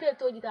ba ya le te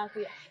to jita ku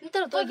ya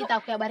ita to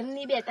jita ku ya bar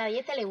ni be tar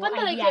yeta le wo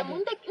fanta le ke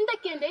mun inta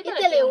kende ita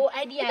le wo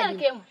idea ita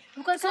ke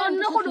mu ko kan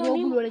na ko do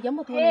ni bulo le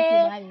jambo to ne ke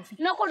ma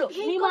na ko do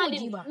ni ma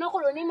din na ko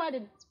do ni ma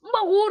din mba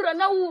hura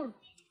na hur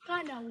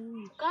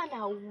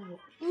kana wuro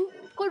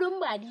ko do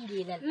mba di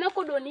de dal na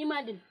ko do ni ma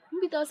din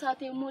mbita sa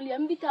te moli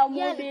mbita mo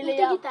bele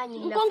ya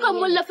kon kan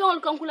mo la fewol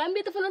kan kula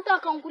mbita fana ta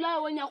kan kula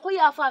wanya ko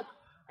ya fa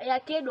aya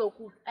ke do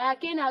ku aya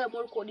ke na la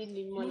mol ko din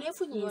ni mo ne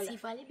fu ni si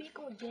fa le be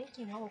ko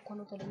jenki ma ko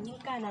no to ni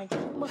kana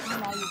mo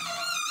kana yo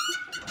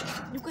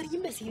du ko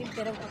yimbe si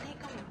tere ko te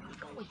kan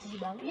ko ji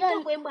ba ya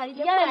ko mba di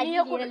ya ni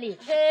ko le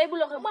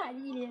bulo ko ba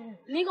di le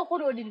ni ko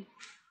do din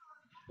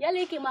ya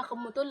le ke ma ko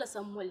mo to la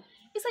samol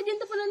isa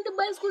jenta fana te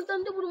bay school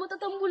tan te bulu mata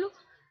tambulu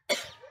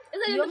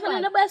isa jenta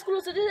fana na bay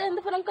school so de enda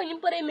fana kan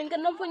yimpare min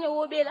kan nam fanya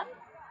wo bela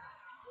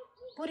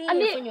puri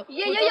fanyo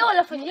ya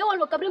wala fanyo ya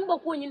wala kabrim ba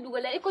ko nyin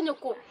dugala e ko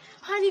nyoko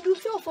hani du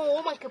fio fo o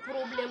man ke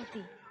problem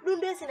ti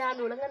dun de sina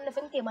no la ngan na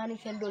fenke mani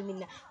fen dol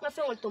minna ma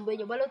fengol tombe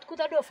jo balot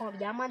kuta do fo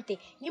diamante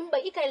yimba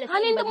ikay la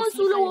hani nda man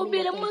sula wo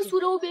bela man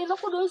sula wo be na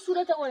ko do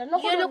sura ta wala na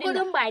ko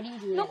do mbadi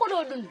na ko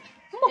do dun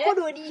mba ko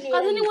do di le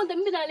kaza ni wonta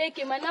mbina le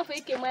ke ma na fa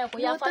ke ma ko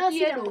ya fa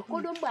tiye do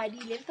ko do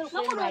mbadi le tar ko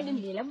do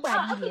mbadi le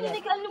mbadi le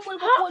ni kan ni mol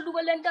ko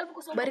dugal len dal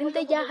ko so barin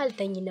ta jahal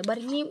tan ni bar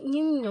ni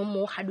nyom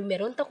mo hadu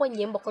meron ta ko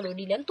nyemba ko do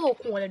di len to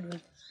ko wala dun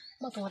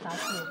ma to ta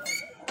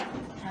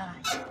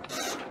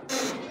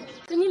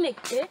ko ni nek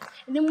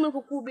ni mol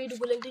ko ku be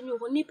dugal len ñu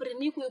ko ni pre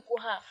ni ko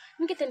ha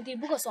ngi tanti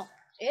bu ko son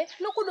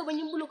na ko do ba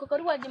nyimbulu ko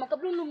kar waji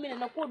makablu no mine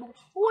na ko do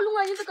wolu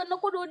nga ñu ta na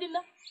ko do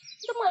dina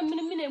dama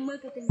mine mo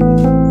ko tan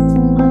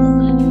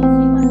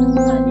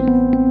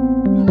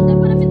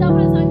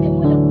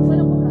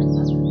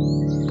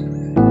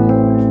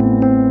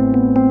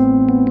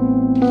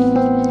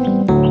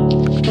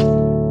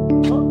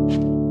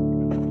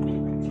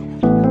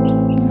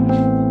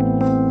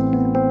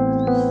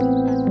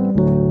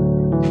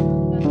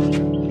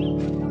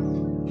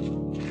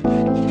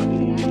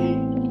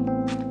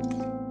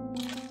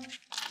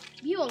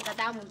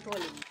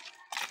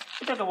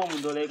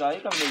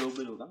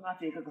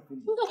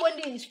nga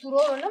bondi sturo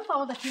nan fa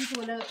wata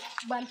kinto la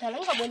bantala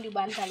nga bondi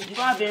bantala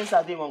Ba ben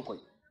sa te man koy.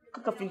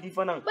 Kaka finti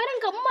fanan. baran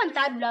ka man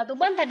ta dula to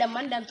banta da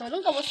mandan to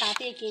nga mo sa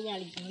te kenya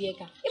li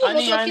bieka ibo mo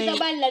so kita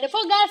balla de fo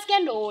gas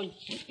kendo ol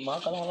Ma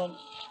kala lon.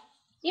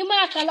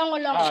 ima kala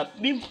ngolo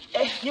Bim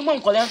ni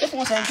mon ko le te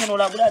ko sa en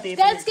la bula te.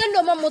 gas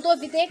kendo ma moto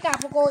fite ka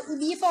ko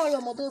ibi fa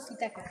lo moto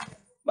fita ka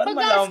Ba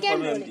ma la on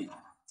problem ti.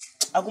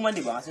 Aku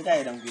mandi ba sa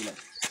kay dang gila.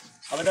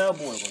 Abada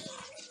bu ko.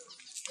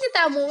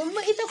 kita mo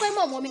ita ko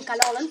mo min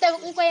kala ol nta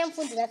ko yam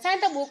fundi na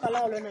santa bu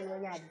kala ol na no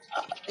nyaadi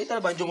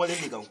Ita ba jongo le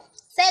ni kan ko.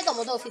 sai ka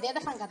moto fite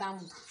ta fanka ta mo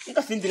Ita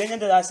finti le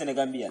nyanda da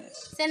Senegambia.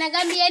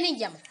 Senegambia ni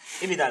jam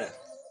Ibi dala.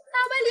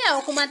 tabalia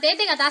o kuma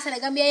tete ka ta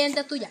Senegambia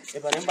yenta tuya E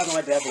ba nemba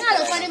ko drive.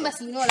 ngalo ko nemba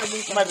sino la bu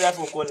Ma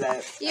drive ko la.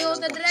 yo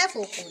ka drive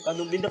ko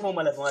Kanu binda fo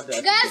mala fo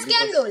drive. gas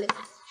kendo le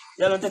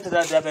Ya lon tete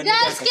da drive.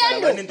 Gas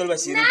kendo. Ni tolba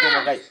sirin ko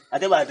magai.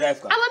 Ate ba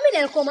drive ka. aba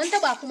minel ko man ta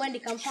ba kuma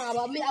ndi kam fa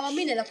aba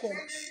minel ko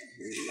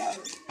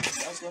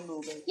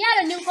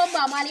yalo nin ko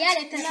ba mal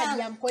yale tan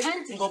hadiyam ko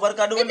Ko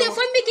barka do. ite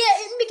fo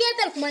mbike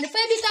tar kuma ni fa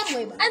bi kam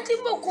moy ba anti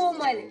mo ko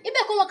mal ibe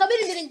ko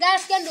makabiri ndirin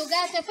gas kendo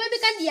gas fa bi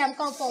kan diyam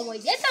kan fo moy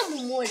eta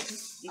mu molti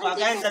Ba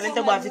ga en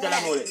talente ba fita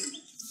la mole.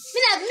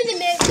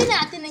 mina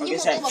atina nyi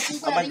ko ba kun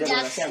ko ri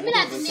ja mina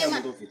atina ma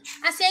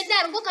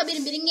asedar ko kabiri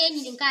ndirin ngi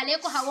ni kale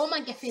ko hawo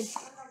man ke fin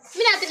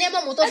mina atina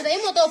ma moto da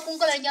moto fun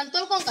ko la jam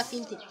tol kon ka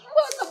finti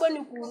ko ka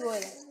bani kuro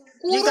ya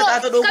Ni ka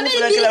ta do ku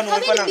fula kala no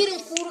fana. kabiri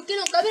kuru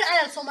kilo kabiri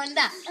ala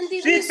somanda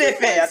Sweet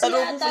pepe, ata do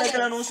ku fula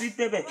kala no sweet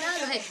pepe.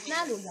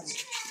 nalo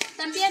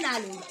tambia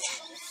nalo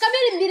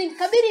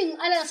kabiri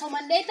ala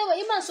somanda ita wa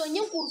iman so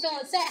nyin kuru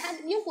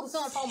so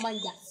fa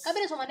manja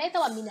kabiri somanda ita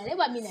wa minale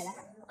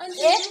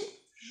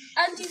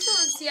anti so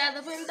siya da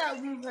penta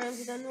bu fa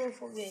pita no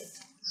foge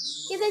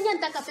ida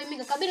nyanta ka femi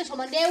ka kabiri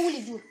somanda e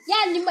wuli ju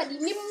ya nimba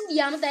di nim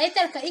diam ta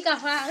ita ka ika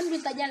fa an bi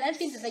tajal an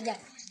tin tajal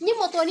ni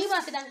moto ni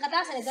ma fidan kata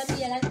sa ga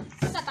biya lan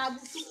kata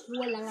bu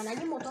wala ngana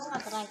ni moto nga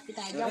tra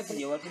kita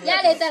ya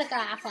le tar ka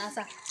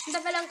afasa nda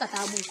felan kata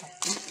bu ka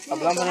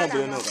Ablam bana bu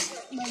no ka.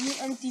 mami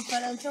anti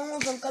falan chamo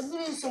kan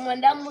kabiri so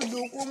mandam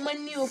do ko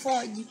manni o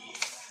foji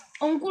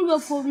on kulba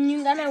fo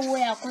nyinga na wo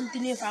ya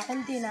continue fa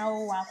continue na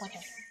wo wa ko to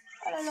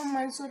ala lo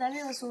man so da me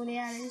so ne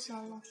ala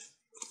inshallah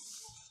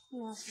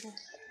no so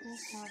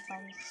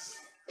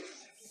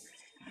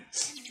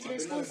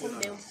Fresco ko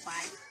be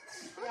fay.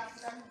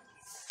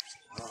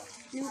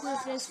 Ni ko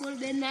fresco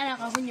be na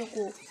ka funyo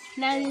ko.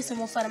 Na ni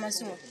sama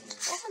formation. O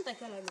kan ta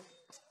kala ni.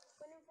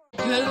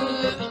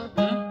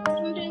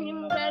 Ndeni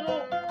mo dalo.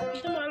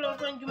 Tuma lo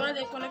kan juma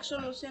de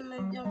connection o sen na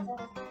jampo.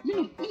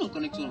 Mino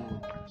connection.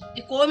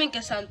 E ko min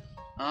ke sant.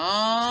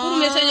 Pour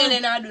message le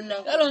na aduna.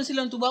 Alors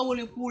silan tu ba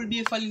wole pool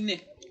be faline.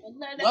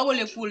 Ba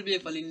wole pool be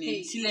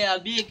faline. Sile ya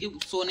be ke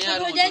sone ya.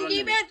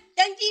 Janji bet.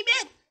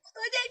 To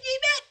janji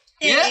bet.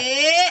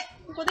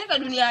 Ko te ka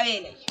dunia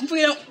wele.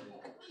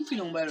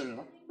 Mfilo mbalo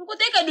lo. Ko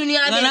te ka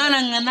dunia wele.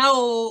 Ngana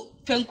o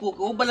fenko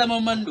ko bala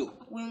mamando.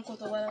 Wen ko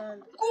to wala.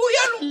 Ku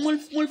yalu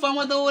mul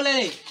fama do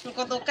wole.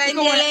 Ko to kay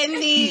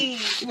ngelendi.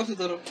 Ibo su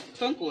doro.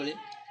 Fenko wole.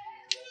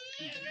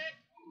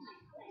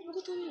 Ko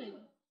to wele.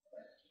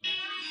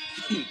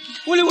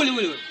 Wuli. Ko to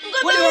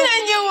wele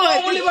nyewo.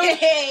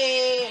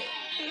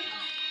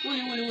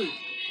 Wuli.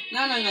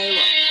 Nana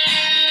ngaiwa.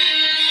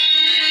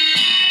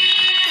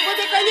 Ko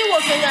te ka nyewo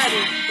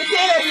kenyari.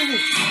 Tele bibi.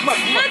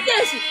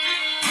 Matesi.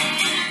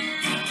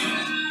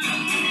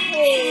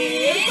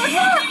 Ko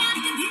to.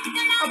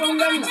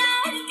 Abangana.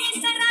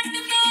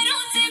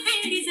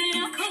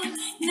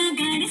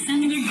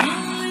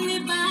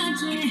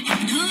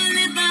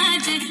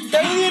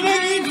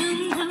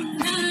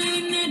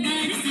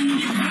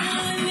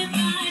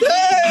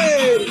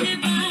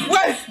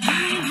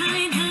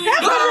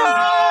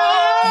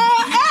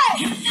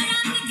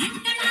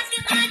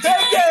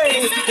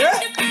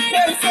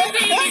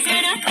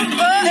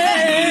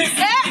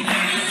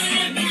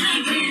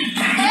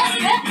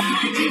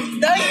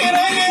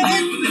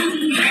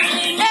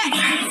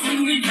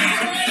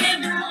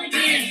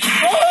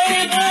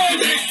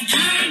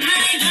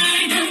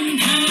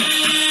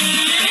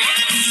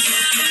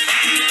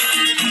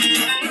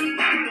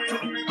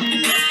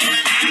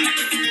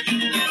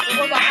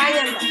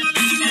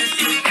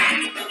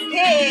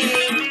 Hey.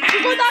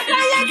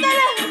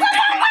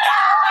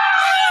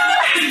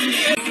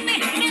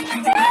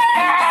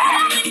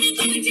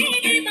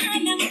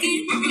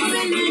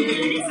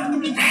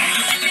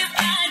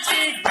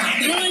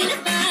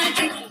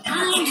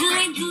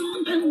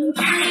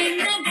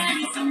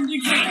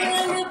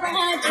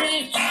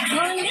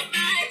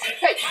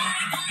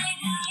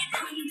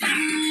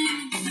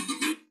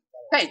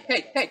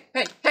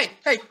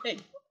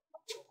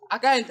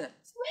 Akaenta.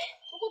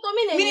 Ko to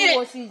mine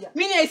sija.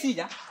 Mine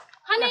sija.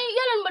 Hani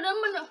yalan badan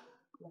mana.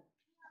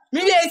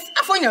 Mine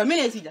afonya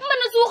mine sija.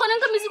 Mana su ko nan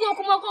ka misigo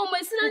kuma ko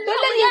mai sinan. To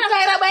le ni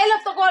kaira bay la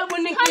to kol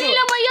bunni. Hani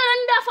la mo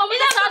yalan da fa mu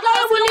da sa ko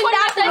bunni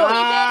da ta.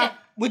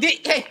 Budi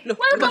hey lo.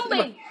 Welcome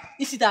bay.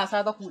 Isita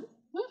sa ta kule.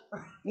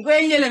 Ngo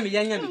yenyele mi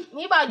yanyami.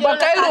 Ni ba jola.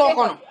 Bakairo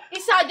kono.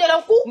 Isa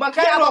jola ku.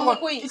 Bakairo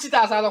kono.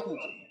 Isita sa ta ku.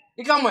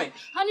 Ikamwe.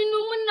 Hani nu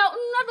munna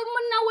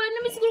wala na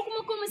misigo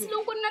kuma ko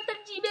masilon ko na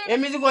tarjibe. E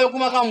misigo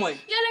kuma kamwe.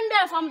 Yalan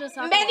da fa mu da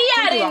sa. Mbedi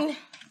yarin.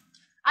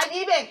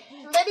 Adibe.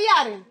 Mbedi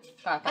yarin.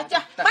 Acha.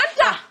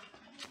 Banta.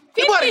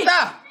 Finti.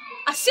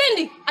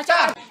 Asindi.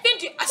 Acha.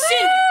 Finti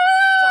asindi.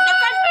 Samda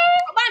kan.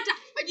 Banta.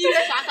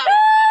 Ajibe sa sa.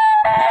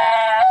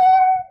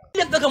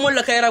 Ile daga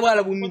molla kai rawa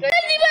la bumi.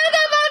 Ni ba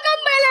ga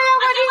bala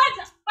wadi.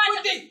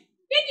 Banta.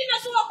 Finti na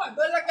suwa ko.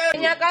 Dola kai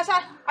nya kasa.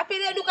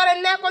 Apile du kala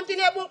na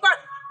continue bu ko.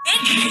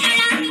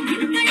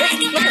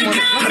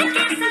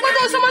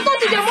 Kodo sama to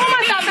ti de mo ma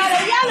ta kala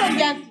yalo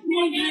jan.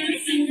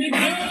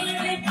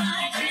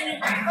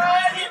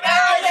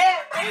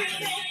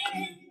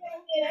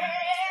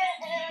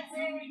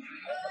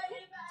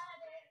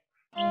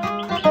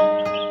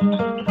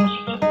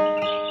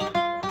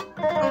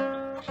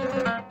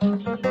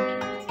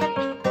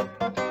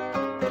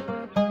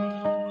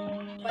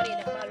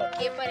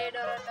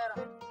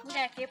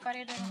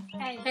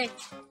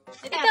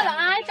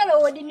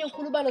 Italo odin ni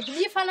kulubalo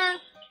bi fana.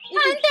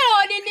 Antero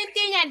odin din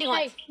tinya dingo.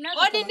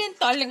 Odin din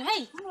tolling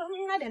hey.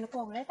 Ngade no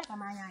ko leta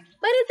kamanya.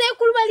 Bari te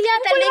kulbali ya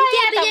ta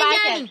lenke ta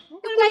nyani.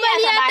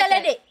 Kulbali ya ta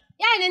lede.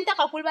 Ya nin ta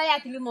ka kulba ya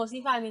tili mo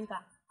si faminka.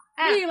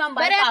 Ni man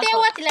ba. Bari te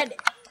wati lede.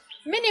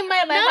 Mini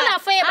mai ba. Na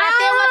fa ba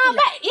te wati.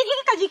 Iki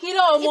ka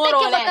jikilo moro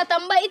le. Ite ke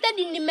bakatamba ite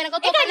din men ko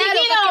to kana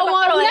lo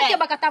moro le. Ke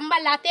bakatamba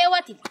la te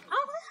wati.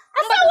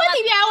 Asa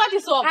wati biya wati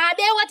so.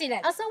 Be wati le.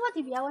 Asa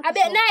wati biya wati.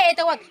 Abe na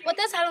ite wati.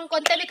 Wata salon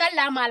konta bi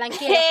kala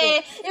malanke.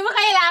 Ibu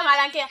kai la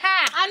malanke.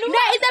 Ha.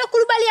 Na ite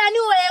kulbali ani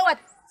o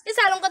wati.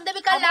 Isalon konta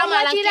bi kala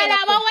malanke.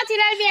 Wati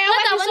la biya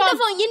wati so. Wata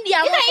fon yindi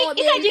ya mo.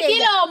 Ika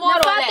jikilo moro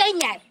le. Na fa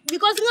tanya.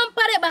 Because ngam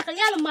pare ba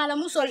kala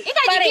malamu sol.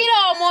 Ika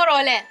jikilo moro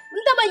le.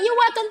 Nta ba nyi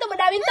wata nta ba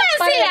da bin ta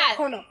pare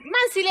kono.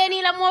 Man sile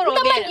ni la moro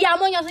nta be. ba ya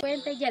mo nya so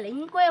ente jale.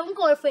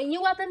 Nko fe nyi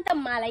wata nta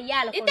mala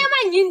yala. Ite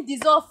man yin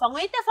dizofa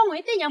ngoite fa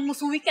ngoite nya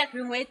musu wicket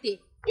ngoite.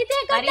 Ite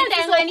Kari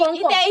kanta so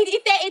konko.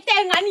 ite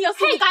ngani yo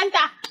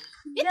sunkanta.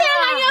 Ite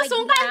ngani yo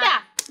sunkanta.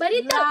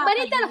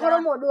 Barita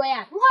horomo do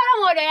ya.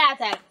 Horomo do ya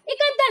ta.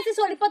 Ikanta si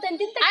so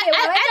lipotente te ke.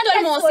 I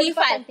don't know si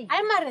fa.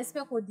 I ma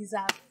respect ko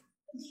deserve.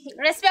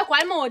 Respect ko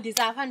almo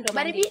deserve ando.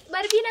 Bari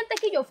nan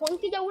take jo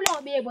fonti ja wula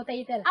be bota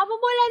itela. Abu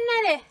bolan na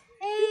le.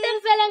 Ite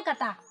felen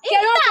kata.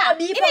 Kelo to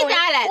bi fa.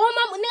 O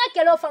ma ninga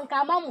kelo fan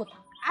ka mamuta.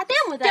 ate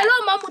muta kelo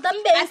mamuta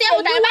mbe ate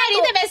muta bari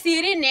ite be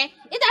sirine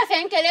ita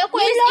fenkele ko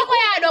iko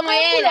ya do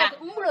moyela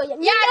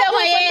ya do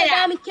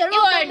moyela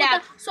iwoda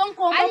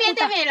sonko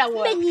amete mela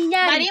wo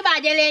bari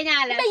ba jele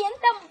nyala be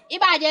yentam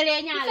iba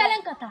jele nyala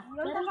felen kata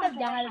yeranta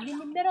jangal ni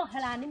mbero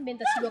halani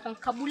mbenta silo kan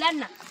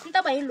kabulanna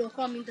nta bayin lo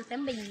ko min to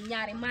sembe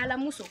nyaare mala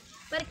muso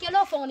bar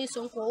kelo fongni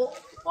sonko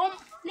om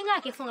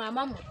linga ke fonga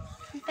mamu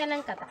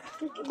felen kata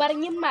bar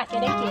nyimma ke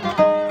reke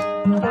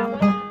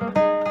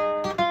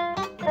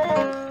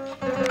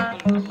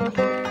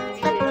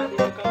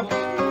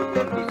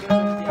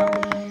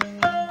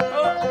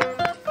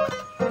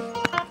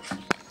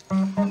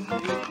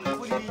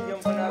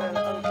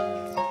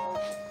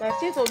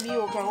to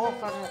bio kan o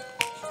fara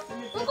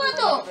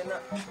ngoto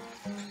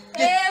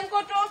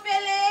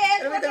pele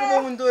Rete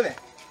ko mun dole.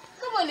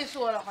 Como li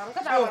suola kan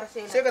kata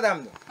marse Sai ka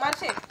damdo.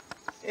 marse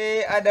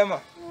Adama.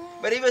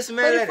 Bari ba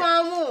smele. bari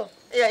famu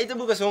Ita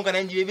buka son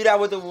kan jibe bira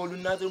bota wolu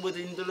na to bota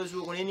intolo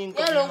su ko ni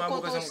ko yalo ma ko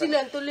buka to son.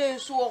 silen to le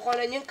suo ko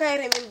la nyin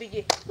kayre min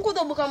bije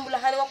ngoto bukan bula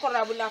hani ko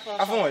rabu la fa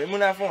Afon wala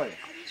mun afon wala.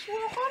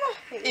 suo ko no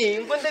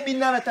ngonta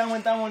binana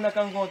tamon na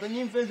kan ko to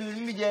nyin fe du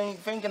mi je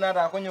fen kana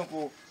da ko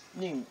nyoko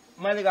nin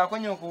maliga ko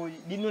nyoko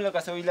dinu la ka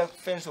sawi la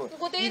fenso.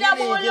 ngoto ida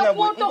bo la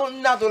ko to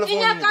na to la fo.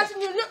 ina kas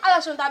ni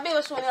ala son ta be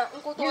so ya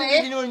ngoto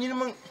dinu nyin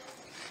man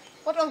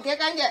Potong ke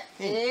kanje.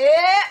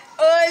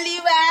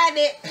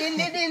 Olivade.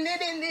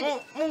 Dindi.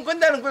 Mun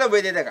konta kula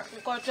boy de daga.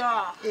 Koto.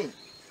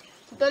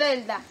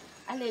 Tolenda.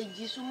 Ale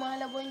jisu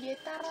mala bonje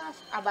taras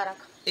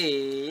abaraka.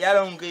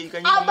 Yala mun kai kan.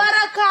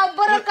 Baraka.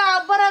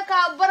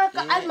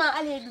 Alma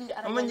ale dundi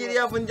arama. Amman jiri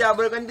ya funja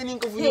baraka dinin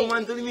ko funyo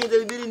man to mi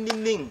de birin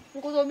dinding.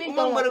 Ko to bin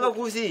to. Mun baraka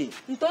kusi.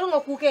 Ntoro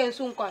ngo kuke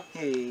sun kon.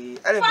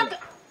 Ale.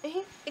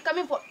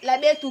 Ikami po la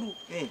be turu.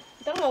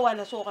 Ntoro ngo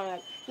wana so kan.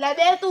 La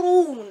be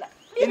turu.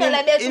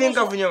 Ini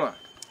ka funyo ma.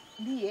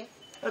 Biye.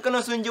 Kana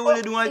son je wole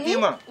dum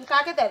atima.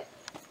 Ka ketel.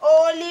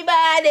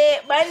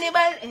 Olibade bandi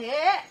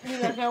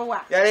dina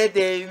fewa.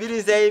 Yarete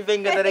birin sai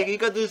venga tare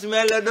ki ka tu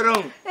smell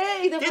dorong.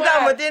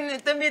 Kita matin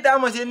tembi ta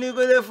masin ni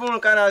ko de fun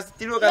kana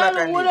tiro kana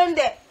kan.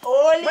 Wolonde.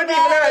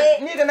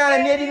 Olibade. Ni kana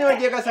ne di no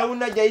je ka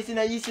sauna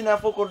jaisina yisina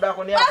foko da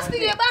ko ne. Basti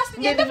te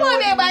fo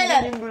be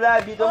baila. Ni ndula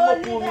bi do mo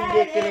pu mi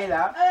de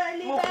kelela.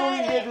 Mo pu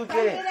mi de du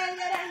kele.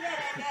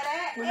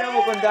 Kuna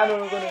mo kon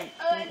dano ko ne.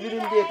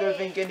 Birin de to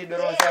fenkendi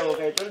dorong sa ko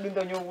kay to dun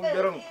to nyowu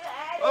dorong.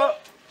 Oh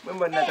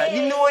memang nata.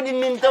 Ni wodi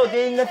min taw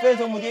te na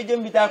fenso mu je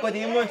jembi ta ko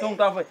te mon son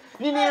ka fa.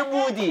 Ni ne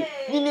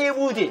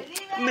buti.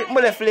 Mo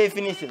le flay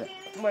finish la.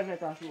 Memang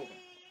nata so.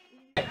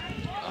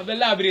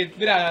 Abella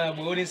bira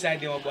bo woni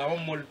side mo bo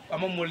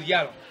amol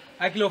yalo.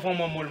 Akilo fo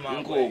mo mol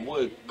ma. Ko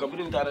boy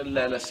kabrin tara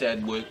la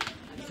side boy.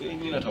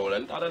 Ni na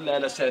tawlan tara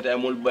la side ay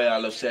mol bay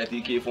ala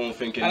side ki fo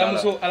fenke ala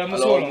muso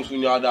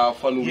nyaada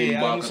fanu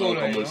ma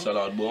ka mol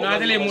salad bo. Na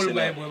dele mol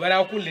bay boy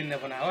bara kullin ne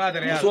fana wa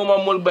dara muso ma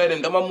mol bay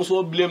den dama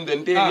muso blame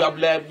den te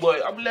ablay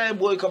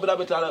boy kabra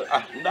betala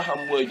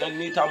ndaham boy dan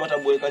ni tamata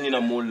boy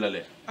kanina mol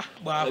lale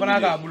ba fana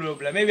ka bulo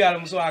bla maybe ala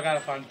muso aga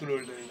fan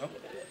tulol do no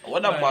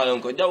wada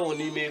malon ko jawo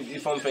ni me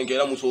ifam fenke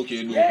la muso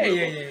ke do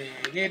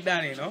ge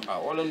dani no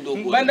wala ndo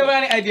boy banda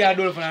bani idea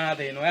do fana na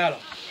tay no yalo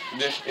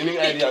de ini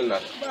idea la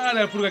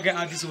bana pour que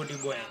artiste di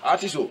boy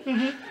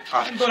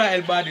ntola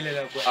el badi le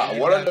la boy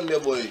wala ndo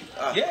boy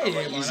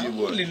easy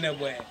boy linne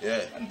boy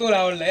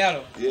ntola wala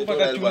yalo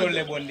paka tulo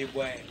le bondi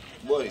boy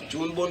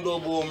chun bondo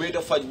bo me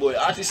da faj boy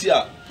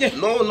artisia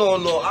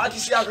no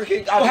artisia ka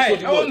ke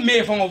artist boy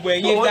me fango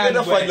boy ngi dan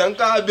boy faj lan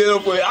ka be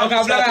boy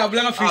aka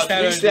blanga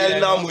freestyle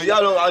na mo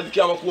yalo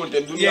alkiama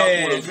content dunia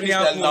ko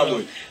freestyle na mo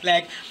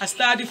like I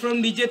started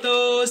from the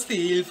ghetto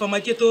still from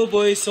a ghetto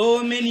boy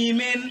so many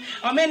men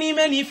how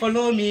many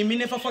follow me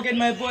never forget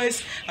my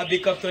boys I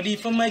big up to the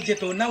from my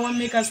ghetto now I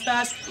make a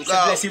stars so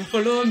bless him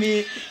follow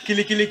me kill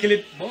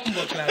it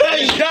bombo class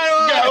hey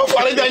go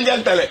pare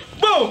janjal tale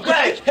boom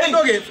right hey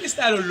okay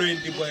freestyle lo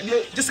the boy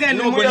just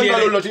kind of go here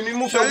ni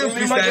mu fe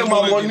ni ma ke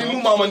ma ni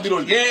mu ma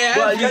mandirol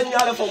boy yan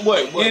yale fo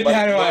boy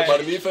bar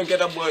mi fen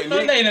keta boy ni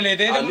no ina ne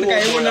de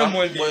kay wona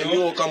moldi boy ni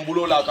o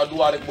kambulo la ka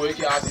duwa rek boy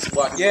ke artist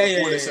ba ko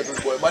setul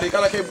boy bari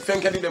kala ke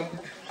fen keti dem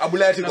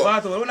abulati ko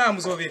bato wona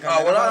muso fe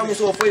kan wala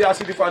muso fo ya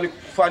sidi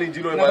fani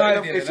jilo ba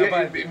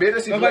be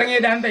de no barnge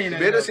dan tay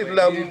be de sid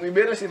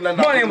la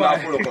na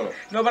fulo ko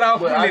no bara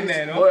ko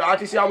ne no boy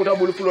artist ya muta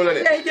bulu fulo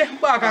le je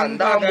ba kan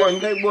da boy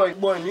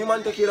ni man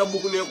te kira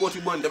buku ne ko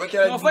ti bon de ba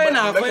kira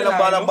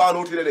bana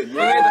bano ti de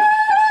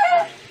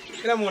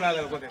kira mo na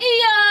ko de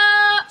iya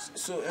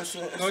so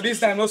no this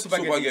time no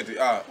spaghetti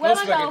no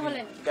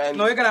spaghetti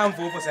no ikala am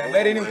fo sa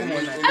bare ni ko mo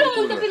na ala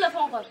mo to pila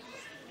fon ko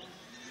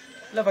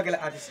la fa kala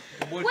artist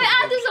we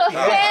artist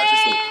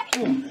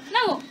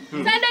no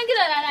sandan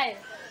kila la la ye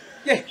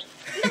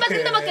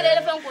ndaba kele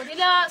le fon ko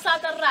dila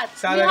satar rat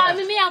mi ha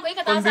mi yanko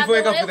ikata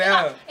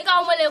satar ika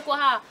mo le ko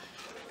ha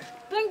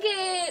penke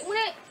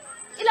mune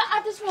ila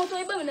artist mo to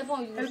iba me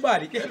phone you El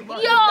body.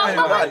 yo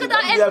mama kita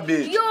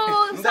yo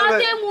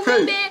sate mu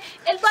be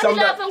el body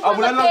la fan ko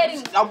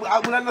pairing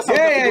abulan na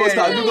Samba Sito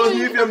style because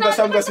you film the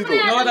Samba Sito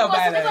No da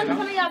bala.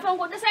 ya fan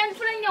ko design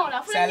fulan nyola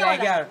fulan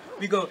Salaga.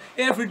 We go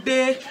every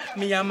day,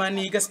 me and my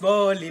niggas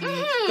balling.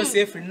 Cause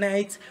every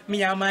night,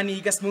 me and my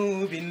niggas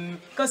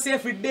moving. Cause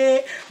every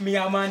day, me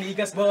and my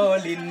niggas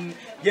balling.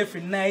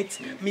 Every night,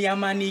 me and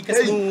my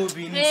niggas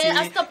moving.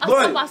 hey stop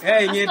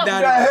Hey, you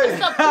done.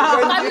 stop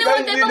kami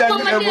wonte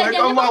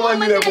to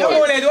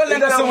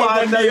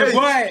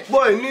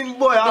boy nin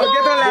boy I'll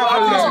get a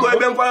laugh boy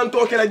ben fan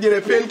to kala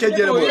jere pen ke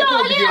jere boy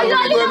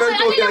boy ben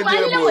to kala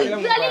jere boy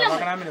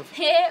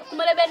hey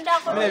kuma le benda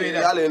ko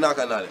yale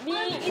nakanale bi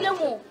ile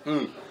mo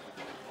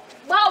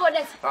bawo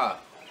des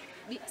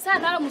bi sa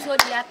na muso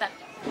diata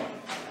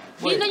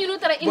bi nañu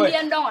tara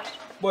indian dongol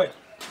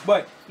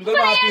Boy, ndol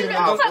ma hapir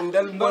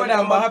ndol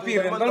ma ma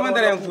hapir ndol ma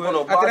dara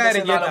ko atira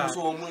regeta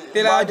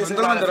tela jo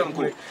ndol ma dara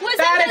ko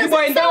tare ki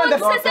boy ndol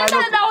ma sa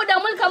da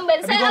mul kambel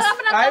sa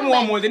ay mo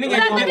mo ni ngi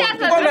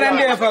ko ma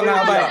rande fa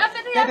nga bay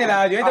tela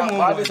jo eta mo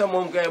ba sa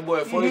mom kay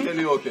boy fo ni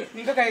tele yote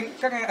ni ka kay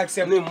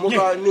accept ni mo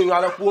ka ni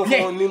ngala ko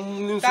fo ni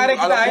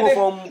ala ko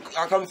fo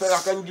akam fe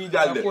akan ji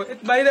dalde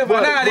bay de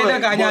na de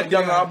ka nya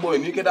janga boy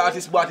ni ke da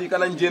artist bati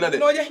kana jena de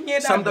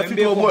Santa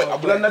Fito boy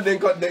abulan na den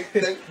ko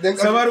den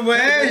sabar boy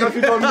Santa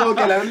Fito no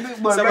kala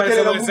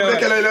sabar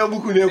kala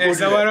buku ne ko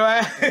sabar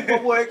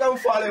boy kam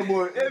fale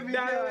boy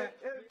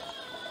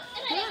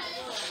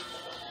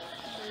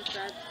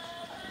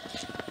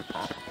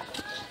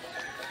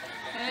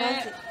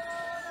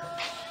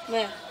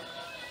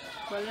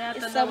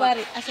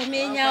sabari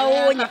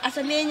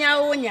asamenya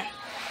wonya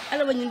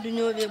ala banyin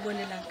dunyo be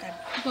bonde lankan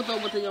ko to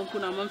bota jam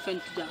kuna man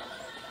fenti jam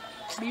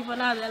bi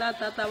fana la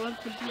tata wan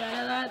kuti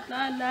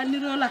la ni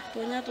rola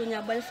to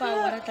nya bal fa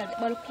warata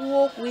bal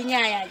ko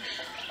nyaaya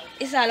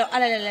isalo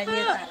ala la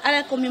nyeta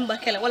ala ko min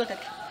bakela wala ka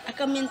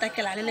aka min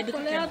takela le bi ko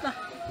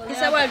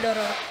isa wal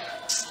doro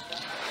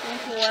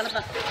ko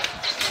warata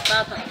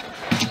tata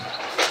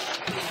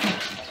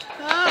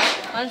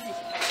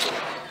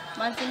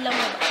mansi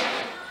lamu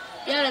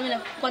yara mina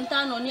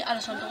kontano ni ala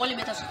sonto wala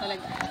beta so kala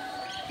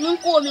min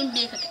ko min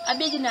be ka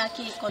abeji na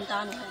ki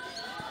kontano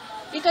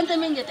ikanta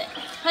min jete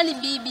hani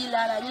bibi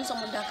lala nyin so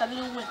munda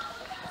kabiru wul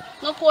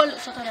ngako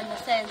so to na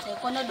sense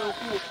ko na do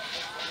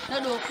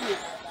ku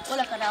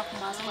wala kada ku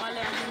ma so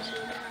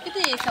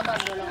ite sabar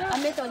dolo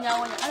ameto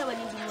nyawo ni ala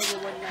wani dinyo be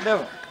wonna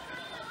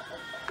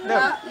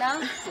na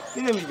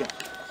Ini mija.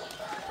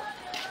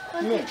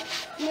 ne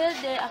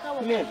de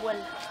akawa ku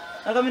wala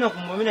Aka mina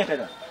kumbo mina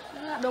kada.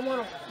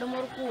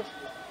 domoro ku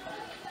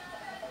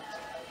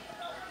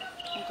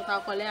ko ta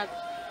ko leat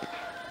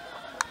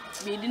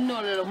bi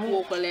dinno le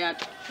ko leat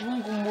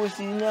Mun kumbo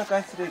si nya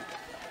kasrek.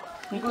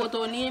 ko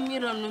to ni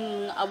miram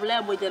nun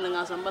abla bo jana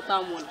nga samba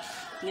tamol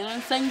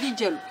ñan sangi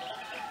jël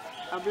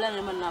abla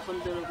ne man na fam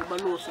doro ko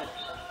balo sa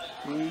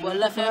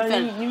wala fel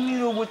Ni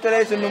miro bu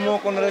tele se mo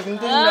ko na sin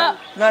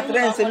na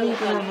tren se min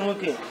ko no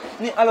ke.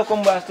 Ni ala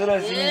komba stora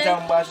si min sa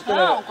mba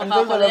stora.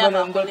 Ndol do la bana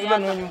ndol tuba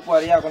no nyum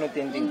por ya ko no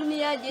tending.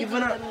 dunia je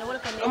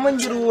Aman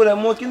jiru wala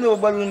mo kino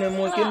balu ne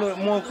mo kino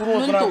mo kuro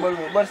fra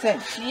balu bar sen.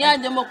 ni ya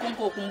jamba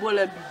ko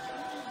kumbola bi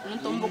nun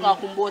to mbuka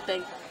kumbota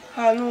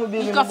Ha no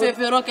be ka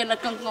fefero ke na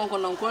kan ko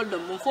non ko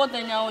dum mo fota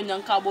nyaawo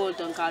nyan ka bo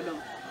tan ka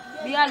dum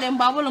bi ale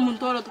mbabo la mun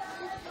tolo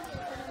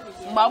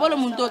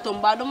to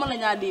mbado mala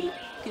nyaadil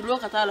kilo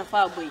ka tala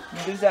fa boy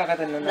Bisa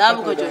kata na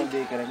ko joy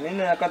be kare ni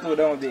na kato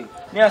da mo be.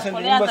 Ni asan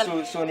din ba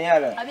so ni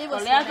ala.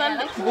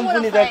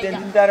 Kumpuni da ten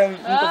daram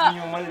ko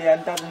finyo malli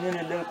anta ni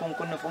ne del kon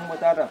kon fo mo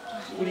tata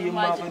uri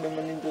yimma ko de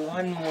manin to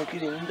han mo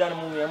kiri ni dal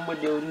mo yamba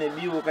de uri ne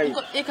biwo kai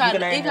ika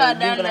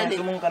da de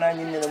mun kana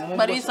ni ne mo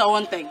bari sa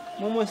wonten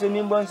mo se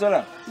min bon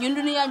sala ñun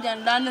dunia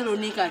jan danero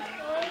ni ka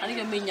ani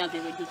ke min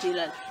ñate ko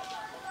jitila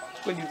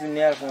ko jitu ne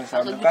ala ko sa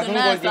ka sun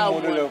ko je mo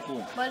do la fu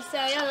bal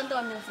sa ya lan to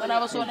min bana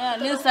ba so ne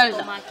ni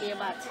salda ma ke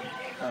bat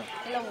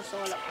ila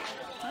musola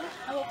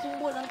aba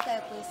kumbo dan kay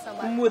ko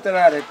sabar kumbo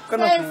tarare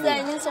kana kumbo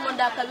sai nyin so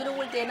manda kabiru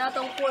wulte na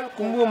tan kol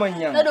kumbo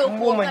manya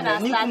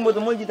ni kumbo to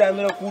mo jita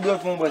mera ku do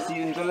fon basi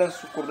ntola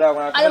sukurda ko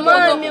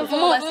alma min fo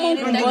basi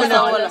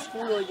da wala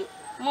skulojo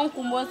mon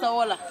kumbo sa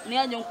wala ni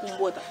ajon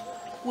kumbota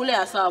kule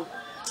asabu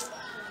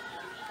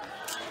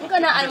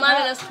kana alma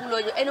la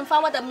skulojo en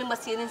fama da min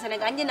basirin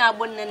Senegal njina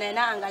bonna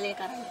na angale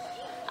kar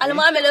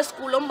alma la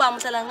skulon ba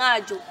mutala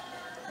ngajo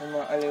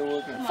amma ale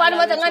woke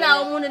farma ta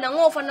ngana mun na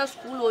ngofa na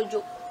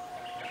skulojo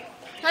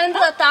han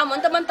ta ta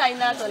mon ta man ta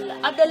ina tolla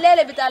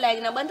abdalle bitala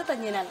ina banta ta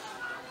nyinal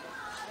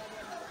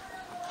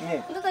ne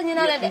ta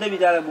nyinal de nda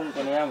bitala bum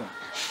ko ne yama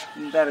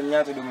ndar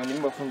nyaatu do mani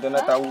mba funta na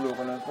tawulo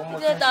ko na ko mo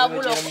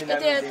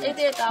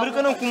ete ta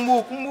burkana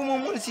kumbo mo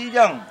mo si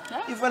jang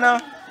ifana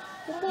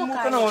kumbo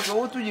kana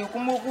wato tuji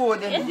kumbo ko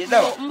de je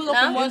dawa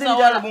kumbo nda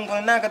bitala bum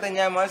ko na kata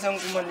nyama san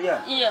kumbo liya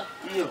iyo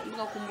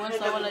kumbo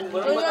sa wala to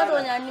nya to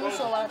nya ni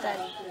so wala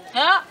tani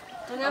ha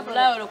to nya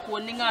bla wala ko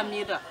ni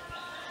ngamira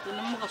to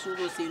nan muka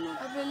sudo sino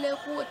abdalle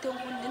ku watan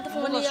kundi ta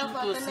fo ni ya fa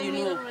kana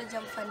mi ro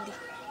jam fandi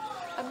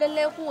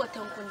abdalle ku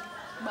watan kundi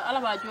ba ala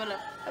ba jola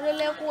ala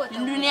le ko ta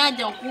duniya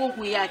jan ko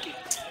yake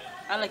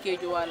ala ke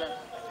jowala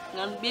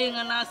ngan be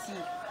ngana si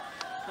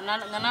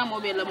ngana mo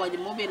be la ba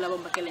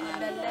kele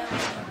nyala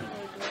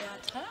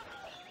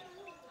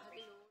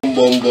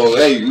Bongo,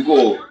 hey,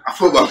 go.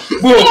 Afoba.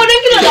 Bo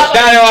ngiro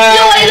da yo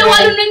ile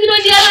walu ngiro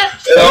dia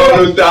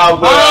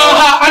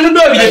anu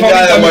do bi be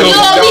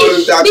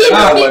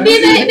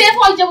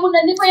fo jamu na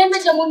ni fa pen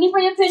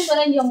ko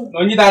jamu no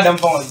ni da dam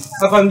fo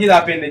sa fam ni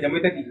da pen de jamu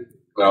tati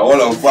na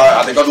wala fa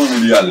ate ka do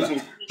wuli yalla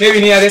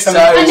kebi ni ade sam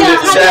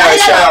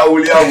sha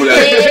wuli amula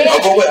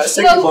akoko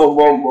sek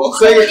bombo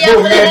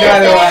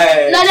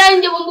la la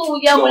nje bombo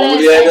wuli amula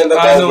wuli en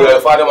da ko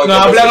fa da ma na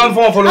abla ngam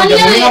fo fo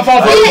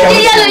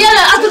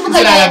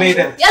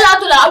yalla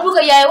atula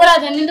abuka yaay wala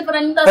tan ni defara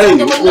ni ta sa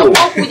jamu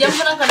ko jam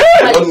fana kan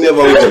on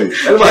never worry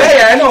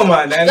I know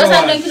man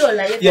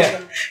yeah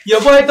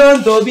your boy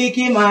don't to big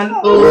man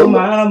oh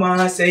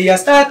mama say ya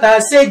starter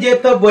say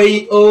jet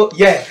boy oh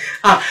yeah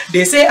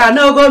they say I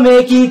no go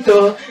make it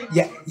oh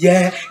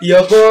yeah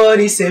your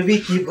body say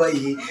big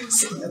boy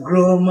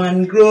grow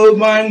man grow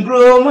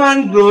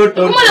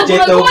to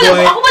jet boy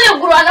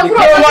grow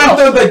man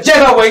to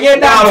jet boy get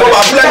down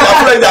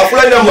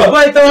your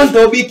boy don't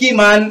to big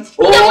man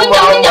oh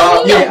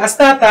mama yeah I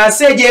starter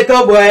say jet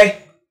boy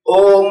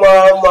oh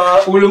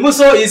mama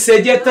Ulumuso is a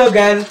jetto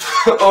gun.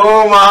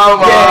 Oh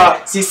mama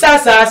yeah. Si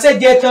sasa say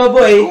jetto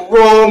boy.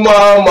 Oh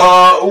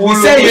mama we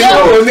say you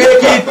know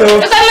make it to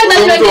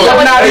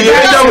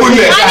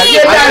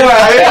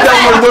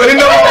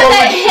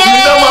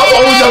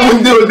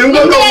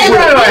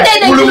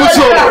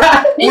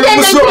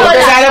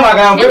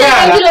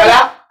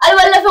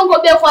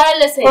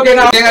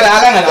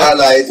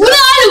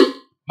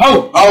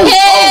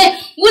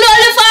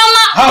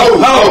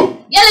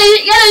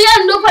Yalla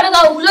ndo fara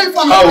ga ulol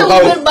fama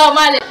ulol ba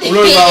male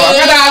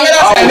kada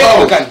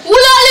kan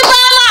ulol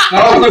mama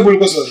na ko bul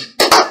ko so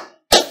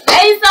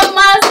ay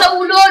sama sa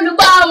ulol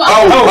mama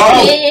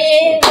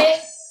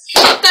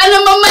kana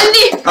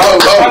mamandi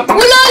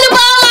ulol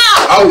mama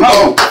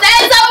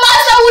ay sama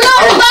sa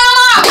ulol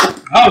mama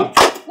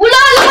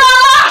ulol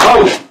mama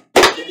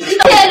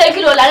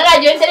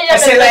I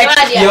say like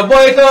your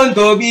boy don't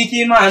to big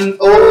man.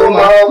 Oh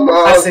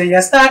mama I say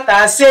you start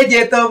I say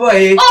jetto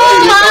boy. Oh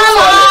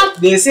mama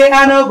they say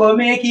I no go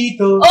make it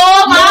oh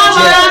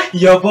mama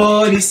your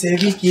body say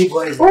big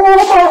boy. Oh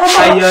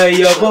mama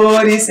your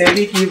body say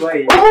big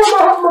boy. Oh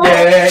mama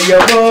yeah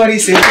your body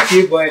say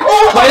big boy.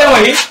 Boy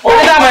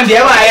that man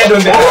there I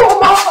don't know.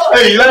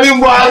 Hey let me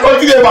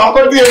continue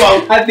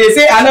and they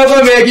say I no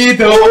go make it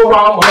oh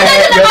mama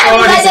your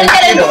body say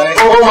big boy.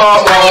 Oh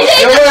mama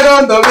your boy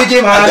don't to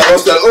big man.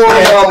 Oh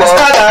mama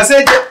start I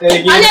say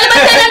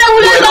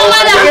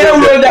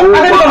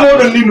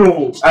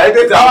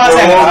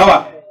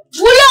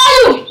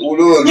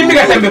Ululu Nyimbi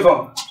ka tembe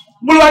fo.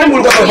 Bulwani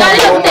mul ko fo.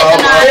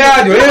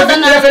 Ya do ele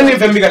fendi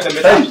fembi ka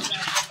tembe.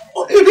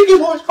 Bigi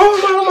boy. Oh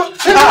mama.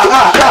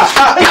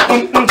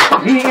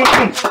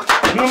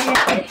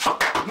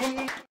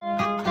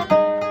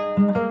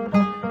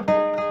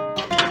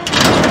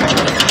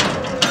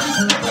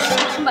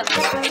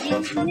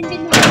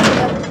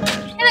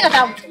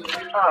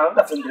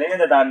 Anda fendrene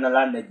da danna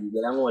landa jibe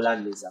la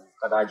ngolande sam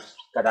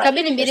kada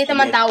kabini mbiri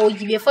tama tawo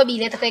jibe fo bi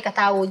leta kai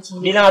katawo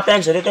jibe bila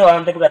attention te wa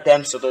ante ka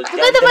tenso to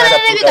ko te bana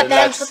ne ka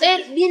tenso te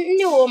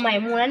ni wo mai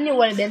mu ni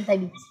wal ben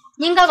tabi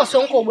nyinga ko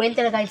sonko bo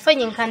entere kai fa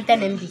nyin kan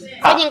tanembi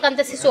fa nyin kan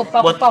ta siso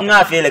pa pa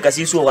nga fele ka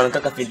siso kan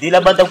ka fil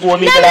dila banta ko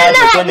mi kala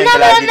to ne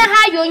kala na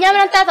hajo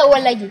nyamna tata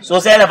wallahi so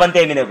sai la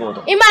banta mi ne ko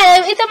to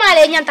imale ita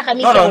male nyanta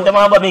kami no no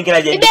ma ba min kala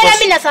je ibe la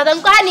min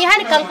satan ko hani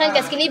kan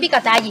kaskili bi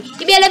kataji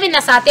ibe la min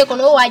sate ko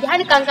no waji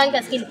hani kan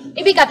kaskili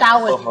ibi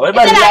katawo o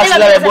ba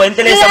la bo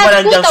entele sa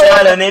balan jam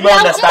sala ne ba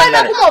understand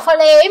na ko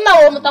fale ima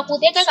wo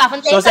mutakute ka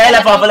fante so sai la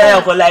fa fale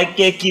ko like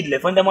ke kid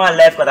le fonde ma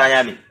life ko ta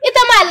nyami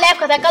ita ma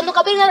life ko ta kan no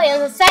kabir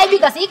sai bi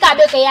kasi ka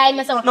be ka yayi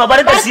masa no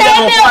bari ka sida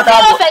mo fata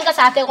ko fen ka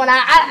sate ko na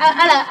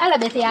ala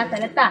bete ya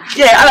talata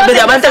ye ala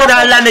bete ban ta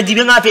da la ne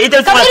jibe nga fe ite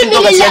fa tin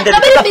to ka sende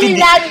ka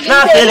pindi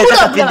na fele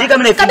ka pindi ka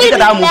mene pindi ka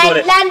da mu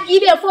dole lan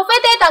jibe fo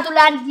fete ta tu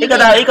lan jibe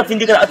ka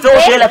pindi ka to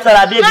fele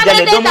sala be bi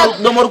jale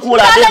do mor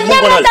kula be mu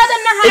ko non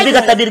e bi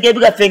ka tabir ke bi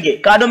ka fenge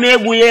ka do me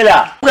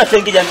buyela ka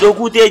fenge jan do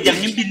kute jam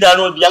nim binda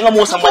no bi nga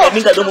mo sama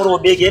min ka do mor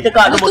be ke te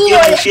ka do mo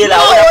ke fela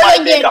wala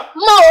pa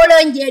ma wala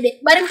njede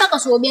bari ka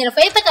so be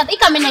fa ita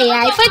ka mene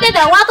yayi fa te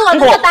da wato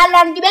wa ta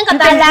lan jibe ka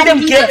ta lan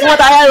jibe ko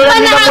ta ya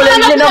ni na mo le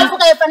na ko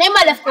fa ne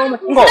ma lef ko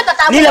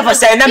ni la fa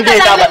sai nan be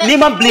ta ba ni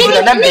man believe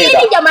na nan be ta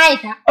ni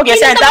jamaita okay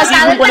sai ta si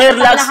ko ne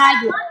relax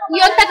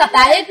yo ta ka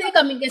ta e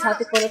ka min ke sa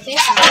te ko te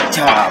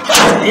cha ba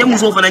ye mu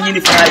so fa nan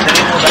ni fa ta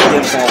ni mo ta te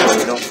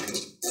ko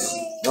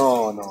no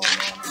no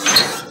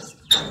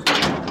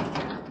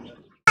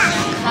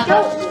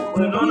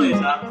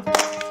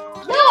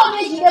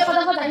me jibe fa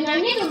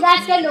ni to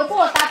gas kendo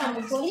ko ta ta mo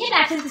so ni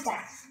da tin ta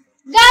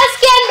gas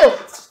kendo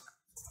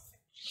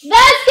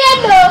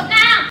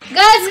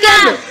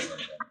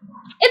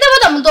ita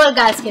bata mutuwar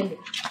gas kendo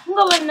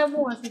nga wannan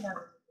bunwa sita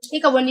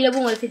ika wani da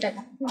bunwa sita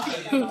ka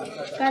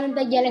kanin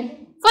ta gelen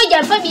ko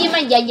jalfa bi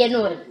man jajje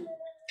no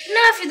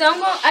Na fita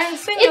ngo ay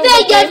fenyo.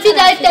 Ite jam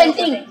fita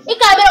tenting.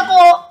 Ikabe ko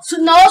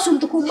sunna o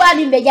suntu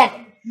kubadi bejan.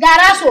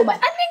 Gara soba.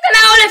 Ani kana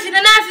ole fita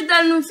na fita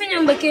no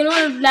fenyo mbake no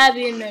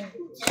labi non.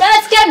 Kala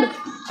skendo.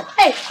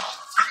 Hey.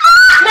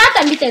 Na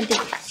kan ditente.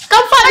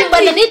 Kam fa bi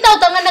banda ni taw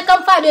tanga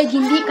kam fa be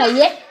gindi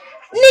kaye.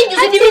 Ni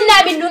jusi di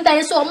minna bi dun tan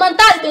so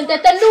mental bente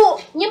tenu.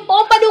 Nyim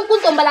po pa dun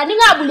kun tombala ni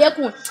ngabule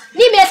ku.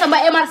 Ni be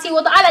samba MRC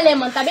woto ala le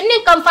manta be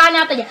ni kam fa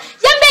na taja.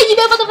 Jambe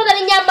jibe foto foto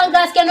ni nyamba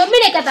gas keno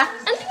mine kata.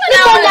 Anti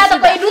na wala ta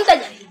pa dun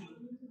taja.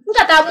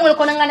 Ngata mul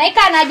ko ngana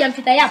ikana jam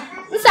fita yam.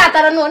 Nsa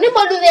tara no ni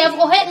bodu de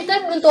ko he nta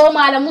dun to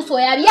mala muso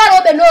ya yaro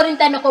be norin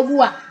tan ko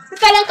buwa.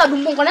 Kalen ka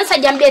dum ko nan sa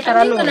jambe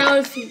tara no. Kana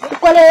ole fi.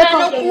 Ko le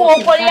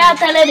ko ya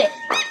tale de.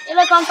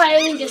 Ila kam fa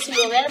yin ke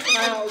silo be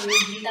na o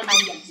yi ta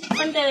kanja.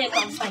 Kontere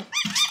kam fa.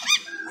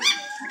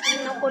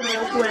 Na ko ne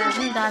ko la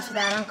din da su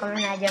da ran kam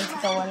na jam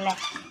fita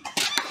wallahi.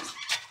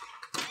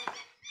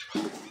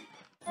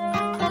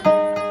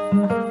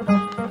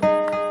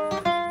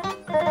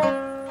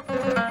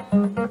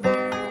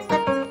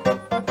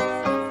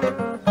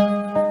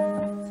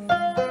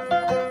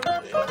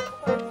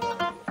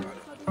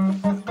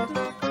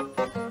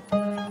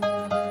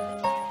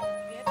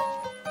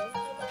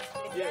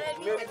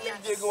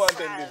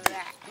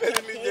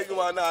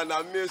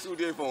 na mesu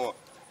de fo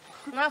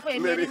nga fo e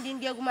be din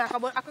diegu ma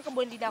kabo akaka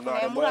bondi da ko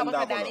e mura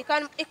ba dani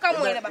ikan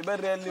mo ba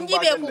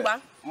njibe ku ba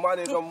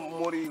male kam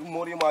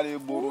mori male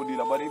boro di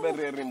la bari be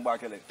rerim ba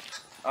kele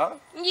ha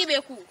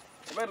njibe ku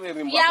be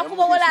rerim ba ya ku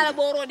ba wala la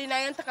boro di na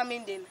yanta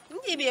kamenden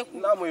njibe ku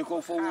na moy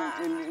ko fo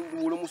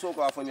wulu muso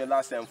ko afanya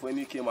last time fo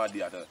ni kema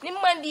diata nim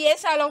man di e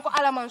salon ko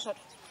ala man sot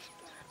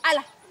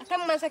ala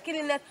tam man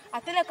sakirinet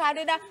atele ka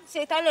de da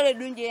setan le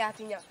dunje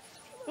yatinya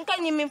nka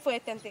nyimmin fo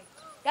etente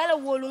yala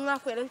wolu nga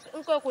fere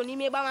nko ko ni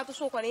me ba ma to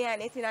so ko ni ya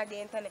ne tina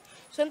de entane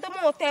so nta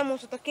mo temo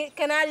so to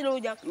kenali lo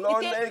jam no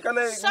ne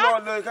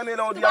kane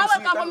lo diam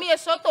si ka ko mi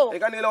soto e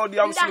kane lo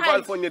diam si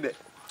fal fo nyede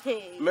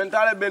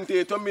mentale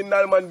bente to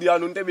minal man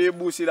dianu nte be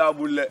busira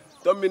bulle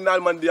to minal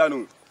man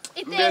dianu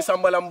mbe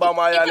sambala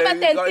mbama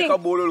yale ka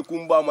bolol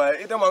kumba ma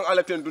ite man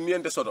ala tentu ni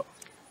ente soto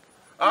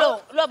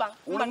lo bang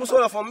wulu muso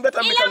la fo mbeta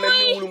mi kan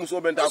ni wulu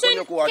muso benta ko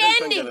nyoko wa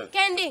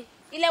kendi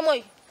ile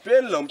moy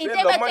pelom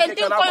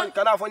man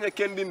kana fo nye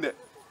kendinde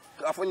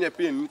afonye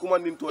pin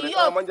kumandin to rek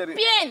manjari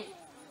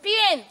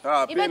pin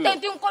ibe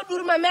tentin ko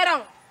durma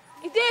merang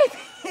ite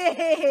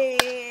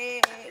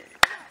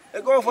e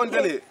ko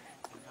fontele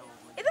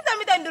ite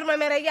tammi tan durma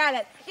mere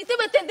yalal ite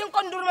be tentin ko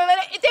durma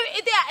mere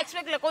ite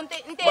expect le konte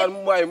inte ban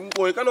way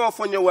ko kana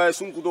fonye way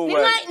sunku do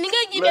way ni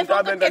nga jibe fo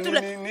ko ketula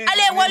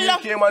ale wallo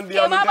ke man di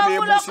anu te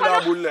bu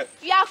sila bulle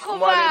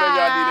yakuba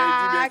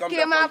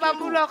kema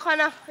babulo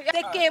khana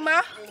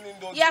kema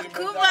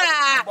yakuba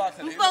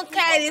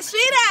mbokali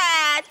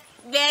sweetheart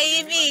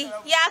baby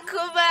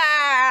Yakuba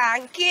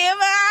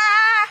Kima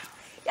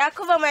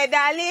Yakuba my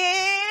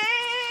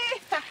darling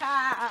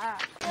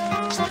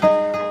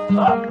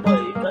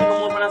boy kan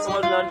mo mana sama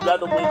lan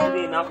lado boy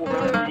kini na ko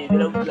kan ni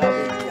dalam lado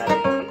ni ya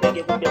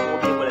ke ko mo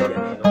be wala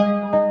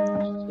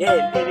jani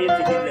baby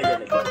fitin la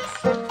jani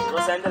no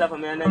sanda la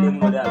famia na ni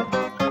mo dal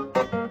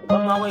ba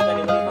ma way kan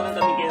ni kan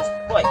ta mi kes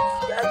boy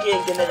ya ke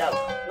en da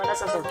mana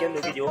sa so ken do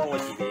ke jo mo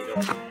ji be no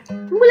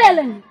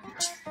mbulelen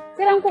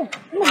Serangku.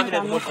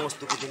 Ada mau fokus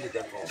tuh kucing di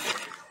telepon.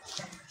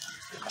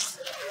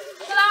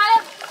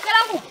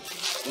 Serangku.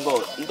 Ngo,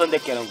 nto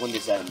ndekela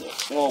ngundi sana.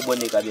 Ngo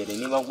boni kabere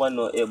ni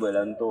mangwano ebo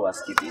la nto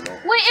askipi no.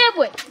 We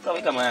ebo.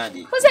 Kama kama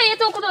yadi. Kuse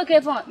yeto kuto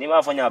kefon. Ni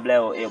mafanya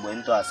blao ebo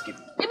nto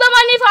askipi. Iba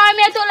mani fa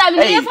me to la mi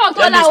kefon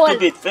to la wol.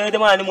 Stupid. Fe de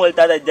mani mo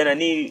tada jana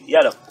ni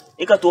yalo.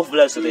 Ika to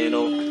fula so you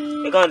know.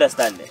 You can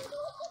understand.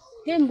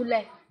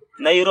 Kembulai.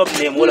 Na Europe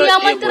ne mola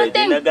ebo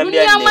na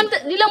Gambia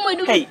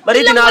ne. Hey,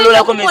 bari dina lo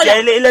la komisia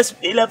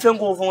ila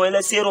fengo fo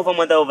ila zero fo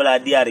mata wala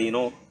diari you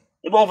know.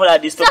 Ibon fala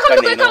di stop kan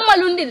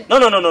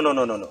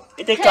no.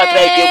 Ite ka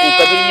try ke ku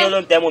kabiri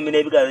nyelon temo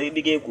mine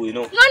bige ku you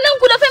know. Non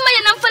ku da fe ma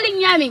nan falin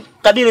nyami.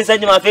 Kabiri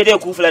sanji ma fede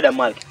ku fula da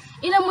mal.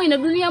 Ila moy na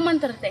duniya man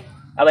tarte.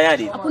 Abanya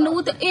di. Akunda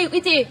wuta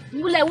ite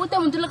mbulai wuta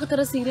mun tulaka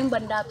tarasirin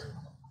bandatu.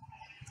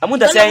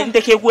 Amunda sai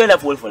inte ke ku ela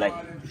fol folai.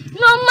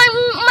 No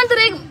man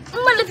tare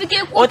man le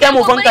fike ku. O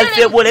temo fan kal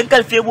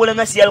fe bole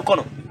nga sial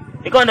kono.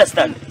 You can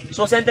understand.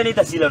 So senteni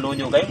ta sila no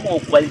nyoga mo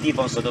quality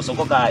fan so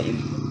ko ka im.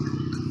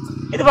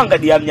 Ite fan ka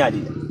diam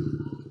nyadi.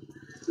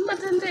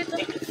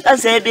 Tan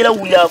sai bila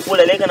wuya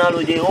fola le kana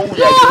lo je o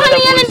wuya ki la fola.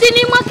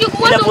 Ni makki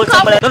ku wato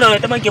ka. No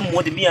ite man ke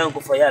modi mi an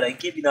ko fayara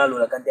ke binalo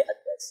la kante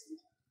advice.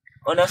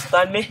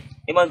 Understand me?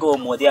 Iman go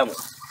modi amo.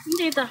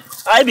 Ndita.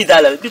 Ai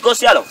bidala because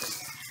yalo.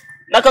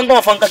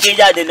 Nakango fanka ke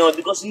jade no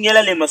because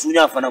nyela le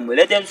masunya fana mo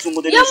le tem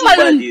sungo de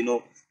sungo de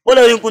no.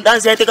 Bola yin kun dan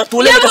sai te ka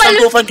tole ka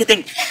santo fanke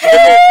ten.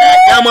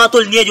 Ya ma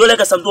tol nie jole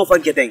ka santo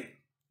fanke ten.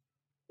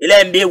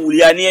 Ile mbe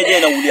wuliya ni je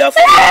na wuliya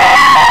fa.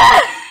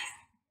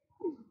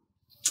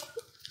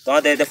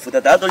 To te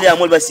futa ta tol ya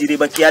mol basiri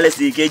ba kiale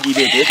si ke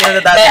jibe te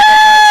te ta.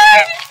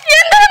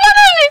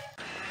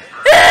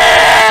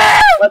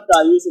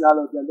 Bata yusi na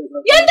lo jande.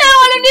 Yenda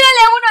wala ni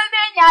le wono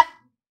be nya.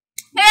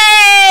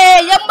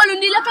 Yambalu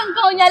ni la kan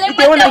ka nyale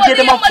ba wona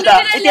jete ma futa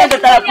ite anda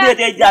ta pure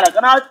te jara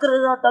kana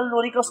kra tal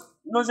lori ka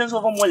nonsense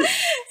of mole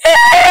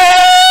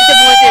ite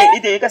buete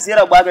ite ka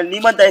sira babel ni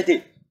man ta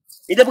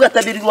ite buka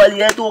tabiri wali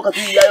ya to ka tu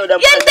yayo da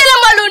yentele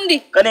malundi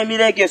kane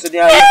mire ke so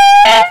dia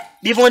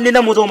bi fon ni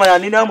na moto ma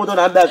ni na moto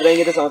na anda kra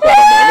ngete sama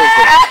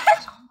ta